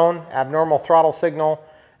single tone, abnormal throttle signal,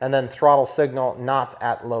 and then throttle signal not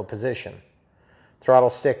at low position.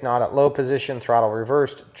 Throttle stick not at low position, throttle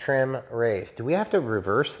reversed, trim raised. Do we have to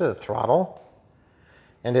reverse the throttle?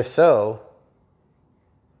 And if so,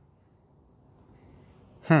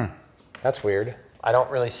 that's weird. I don't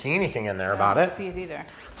really see anything in there about it. I don't see it either.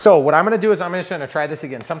 So what I'm gonna do is I'm just gonna try this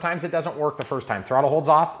again. Sometimes it doesn't work the first time. Throttle holds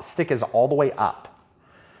off, stick is all the way up.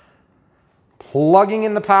 Plugging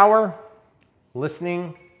in the power,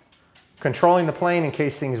 listening, controlling the plane in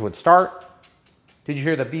case things would start. Did you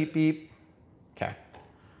hear the beep beep? Okay.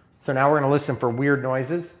 So now we're gonna listen for weird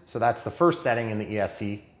noises. So that's the first setting in the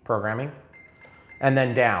ESC programming. And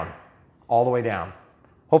then down, all the way down.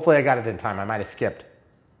 Hopefully I got it in time. I might have skipped.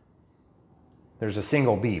 There's a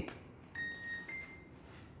single beep.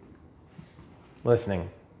 Listening.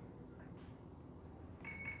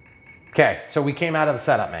 Okay, so we came out of the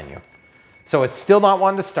setup menu. So it's still not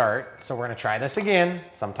one to start. So we're gonna try this again.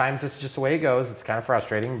 Sometimes it's just the way it goes. It's kind of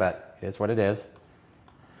frustrating, but it is what it is.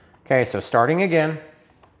 Okay, so starting again.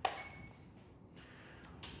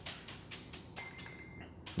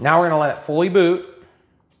 Now we're gonna let it fully boot.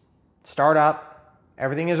 Start up.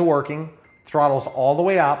 Everything is working. Throttle's all the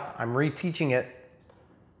way up. I'm reteaching it.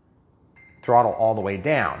 Throttle all the way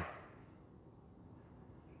down.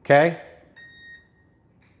 Okay?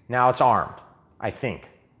 Now it's armed, I think.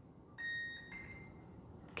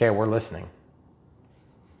 Okay, we're listening.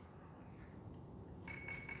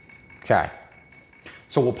 Okay.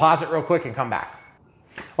 So we'll pause it real quick and come back.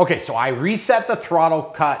 Okay, so I reset the throttle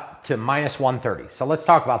cut to -130. So let's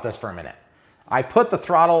talk about this for a minute. I put the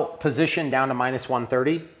throttle position down to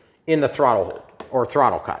 -130 in the throttle hold or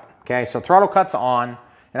throttle cut. Okay, so throttle cut's on,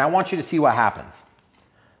 and I want you to see what happens.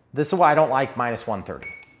 This is why I don't like -130.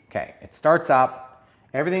 Okay, it starts up,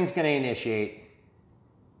 everything's gonna initiate.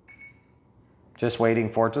 Just waiting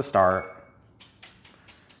for it to start.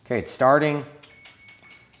 Okay, it's starting.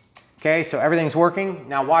 Okay, so everything's working.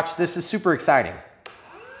 Now watch, this is super exciting.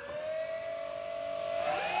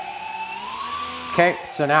 Okay,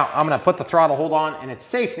 so now I'm gonna put the throttle hold on and it's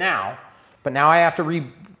safe now, but now I have to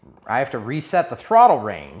reset the throttle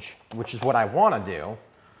range, which is what I wanna do.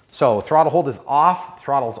 So throttle hold is off,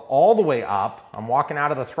 throttle's all the way up. I'm walking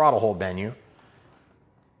out of the throttle hold menu.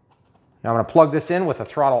 Now I'm gonna plug this in with the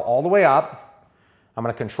throttle all the way up. I'm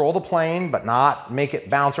gonna control the plane, but not make it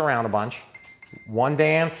bounce around a bunch. 1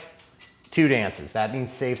 dance, 2 dances. That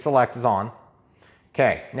means safe select is on.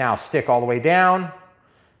 Okay, now stick all the way down.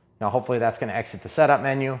 Now hopefully that's gonna exit the setup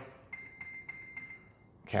menu.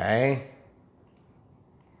 Okay.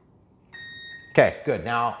 Okay, good.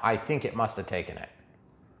 Now I think it must have taken it.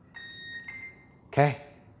 Okay,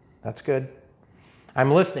 that's good.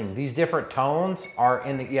 I'm listening. These different tones are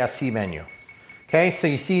in the ESC menu. Okay, so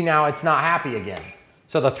you see now it's not happy again.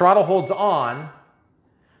 So the throttle holds on,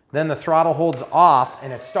 then the throttle holds off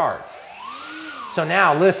and it starts. So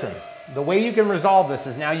now listen, the way you can resolve this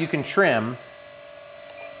is now you can trim.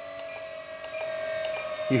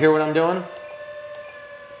 You hear what I'm doing?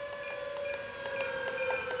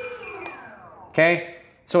 Okay,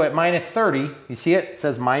 so at -30, you see it? It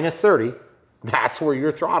says -30. That's where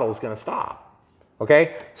your throttle is gonna stop.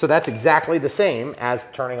 Okay, so that's exactly the same as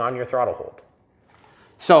turning on your throttle hold.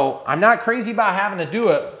 So I'm not crazy about having to do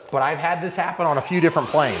it, but I've had this happen on a few different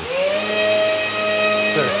planes.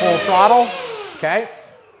 So there's full throttle, okay?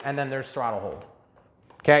 And then there's throttle hold.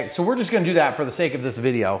 Okay, so we're just gonna do that for the sake of this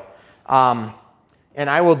video. And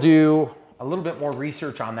I will do a little bit more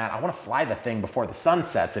research on that. I wanna fly the thing before the sun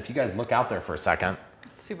sets. If you guys look out there for a second.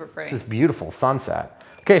 Super pretty. This is beautiful sunset.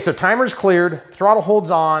 Okay, so timer's cleared, throttle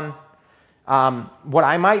holds on. What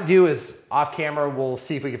I might do is off camera, we'll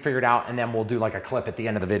see if we can figure it out and then we'll do like a clip at the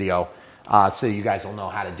end of the video so you guys will know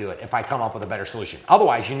how to do it if I come up with a better solution.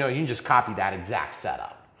 Otherwise, you know, you can just copy that exact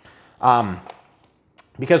setup.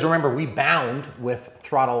 Because remember, we bound with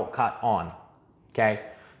throttle cut on, okay?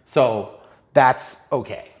 So that's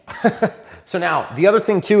okay. So now, the other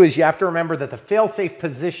thing too is you have to remember that the fail-safe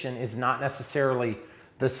position is not necessarily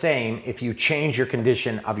the same if you change your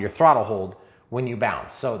condition of your throttle hold when you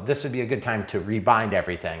bounce. So this would be a good time to rebind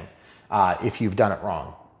everything if you've done it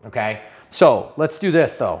wrong, okay? So let's do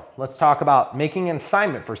this though. Let's talk about making an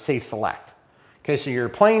assignment for safe select. Okay, so your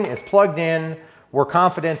plane is plugged in. We're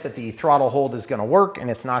confident that the throttle hold is gonna work and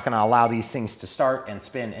it's not gonna allow these things to start and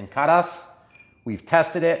spin and cut us. We've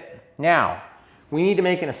tested it. Now, we need to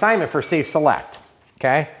make an assignment for safe select,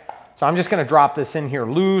 okay? So I'm just gonna drop this in here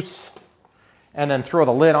loose and then throw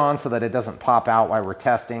the lid on so that it doesn't pop out while we're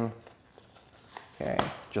testing. Okay,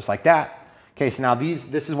 just like that. Okay, so now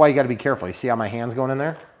this is why you gotta be careful. You see how my hand's going in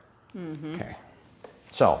there? Mm-hmm. Okay,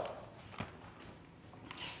 so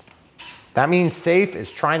that means safe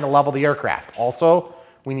is trying to level the aircraft. Also,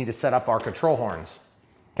 we need to set up our control horns,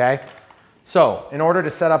 okay? So in order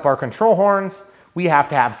to set up our control horns, we have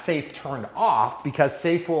to have safe turned off because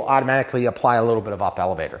safe will automatically apply a little bit of up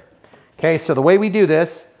elevator. Okay, so the way we do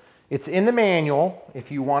this, it's in the manual.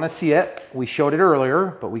 If you want to see it, we showed it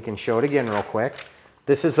earlier, but we can show it again real quick.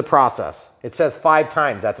 This is the process. It says 5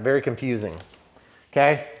 times. That's very confusing.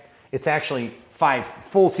 Okay, it's actually 5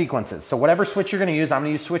 full sequences. So whatever switch you're going to use, I'm going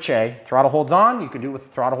to use switch A. Throttle holds on. You can do it with the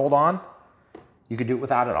throttle hold on. You can do it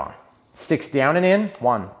without it on. Sticks down and in.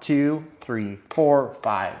 1, 2, 3, 4,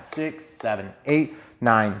 5, 6, 7, 8,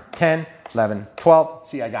 9, 10, 11, 12.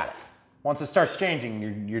 See, I got it. Once it starts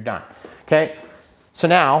changing, you're done. Okay, so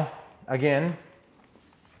now, again,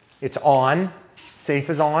 it's on. Safe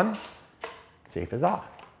is on. Safe is off.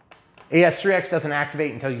 AS3X doesn't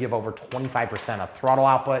activate until you give over 25% of throttle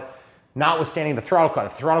output, notwithstanding the throttle cut.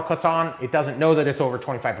 If the throttle cut's on, it doesn't know that it's over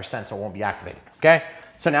 25%, so it won't be activated, okay?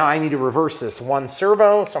 So now I need to reverse this 1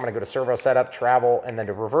 servo, so I'm gonna go to servo setup, travel, and then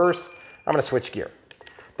to reverse, I'm gonna switch gear.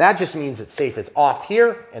 That just means that safe is off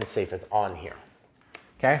here and safe is on here,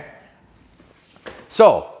 okay?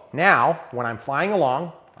 So now, when I'm flying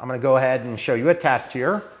along, I'm gonna go ahead and show you a test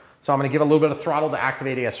here. So I'm gonna give a little bit of throttle to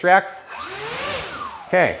activate AS3X.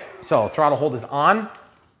 Okay, so throttle hold is on.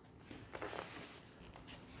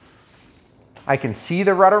 I can see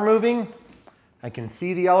the rudder moving. I can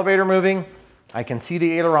see the elevator moving. I can see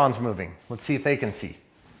the ailerons moving. Let's see if they can see.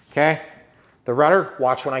 Okay? The rudder,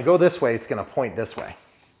 watch when I go this way, it's gonna point this way.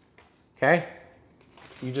 Okay?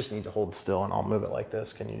 You just need to hold still and I'll move it like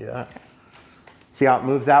this. Can you do that? See how it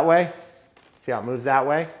moves that way? See how it moves that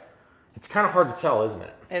way? It's kind of hard to tell, isn't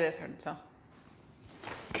it? It is hard to tell.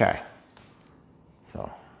 Okay. So,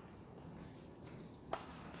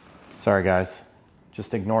 sorry guys,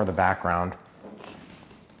 just ignore the background.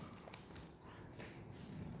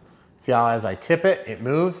 See how as I tip it, it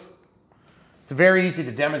moves? It's very easy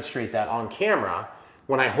to demonstrate that on camera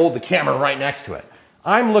when I hold the camera right next to it.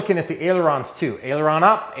 I'm looking at the ailerons too. Aileron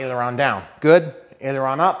up, aileron down. Good.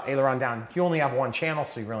 Aileron up, aileron down. You only have one channel,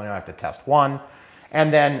 so you really don't have to test one.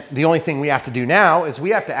 And then the only thing we have to do now is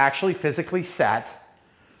we have to actually physically set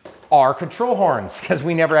our control horns because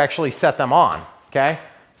we never actually set them on, okay?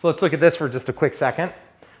 So let's look at this for just a quick second.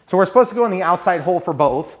 So we're supposed to go in the outside hole for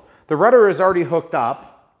both. The rudder is already hooked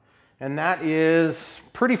up and that is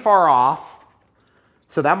pretty far off.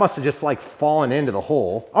 So that must have just like fallen into the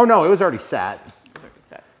hole. Oh no, it was already set.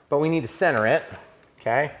 But we need to center it,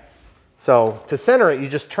 okay? So to center it, you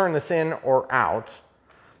just turn this in or out.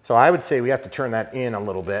 So I would say we have to turn that in a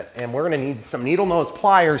little bit and we're gonna need some needle nose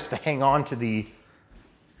pliers to hang on to the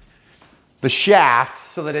shaft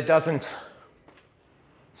so that it doesn't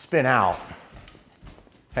spin out.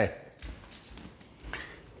 Okay.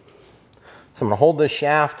 So I'm gonna hold this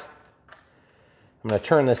shaft. I'm gonna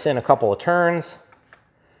turn this in a couple of turns.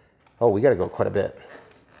 Oh, we gotta go quite a bit.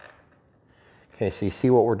 Okay, so you see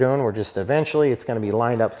what we're doing? We're just eventually, it's gonna be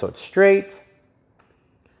lined up so it's straight.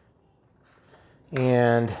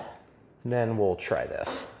 And then we'll try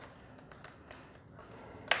this.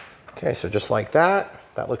 Okay, so just like that.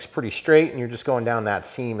 That looks pretty straight and you're just going down that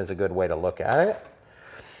seam is a good way to look at it.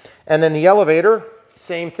 And then the elevator,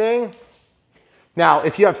 same thing. Now,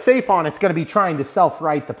 if you have safe on, it's gonna be trying to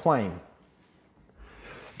self-right the plane.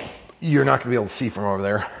 You're not gonna be able to see from over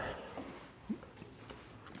there.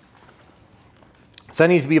 So that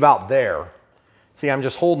needs to be about there. See, I'm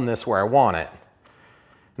just holding this where I want it.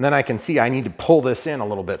 And then I can see I need to pull this in a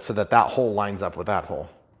little bit so that that hole lines up with that hole.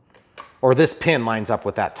 Or this pin lines up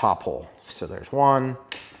with that top hole. So there's 1,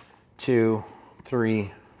 2,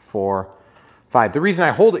 3, 4, 5. The reason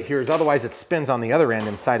I hold it here is otherwise it spins on the other end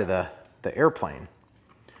inside of the airplane.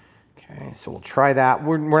 Okay, so we'll try that.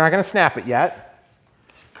 We're not gonna snap it yet.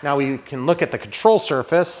 Now we can look at the control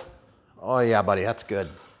surface. Oh yeah, buddy, that's good.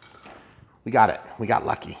 We got it, we got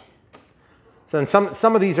lucky. So then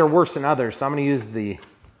some of these are worse than others, so I'm gonna use the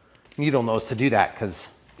needle nose to do that because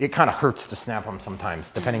it kind of hurts to snap them sometimes,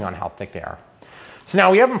 depending on how thick they are. So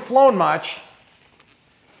now we haven't flown much,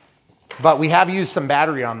 but we have used some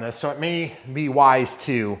battery on this, so it may be wise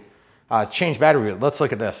to change battery. Let's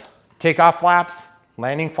look at this. Takeoff flaps,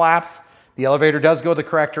 landing flaps. The elevator does go the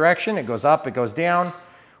correct direction. It goes up, it goes down.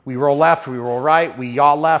 We roll left, we roll right, we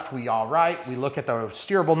yaw left, we yaw right. We look at the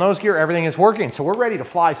steerable nose gear, everything is working. So we're ready to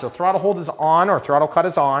fly. So throttle hold is on or throttle cut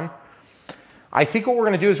is on. I think what we're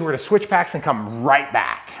gonna do is we're gonna switch packs and come right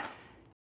back.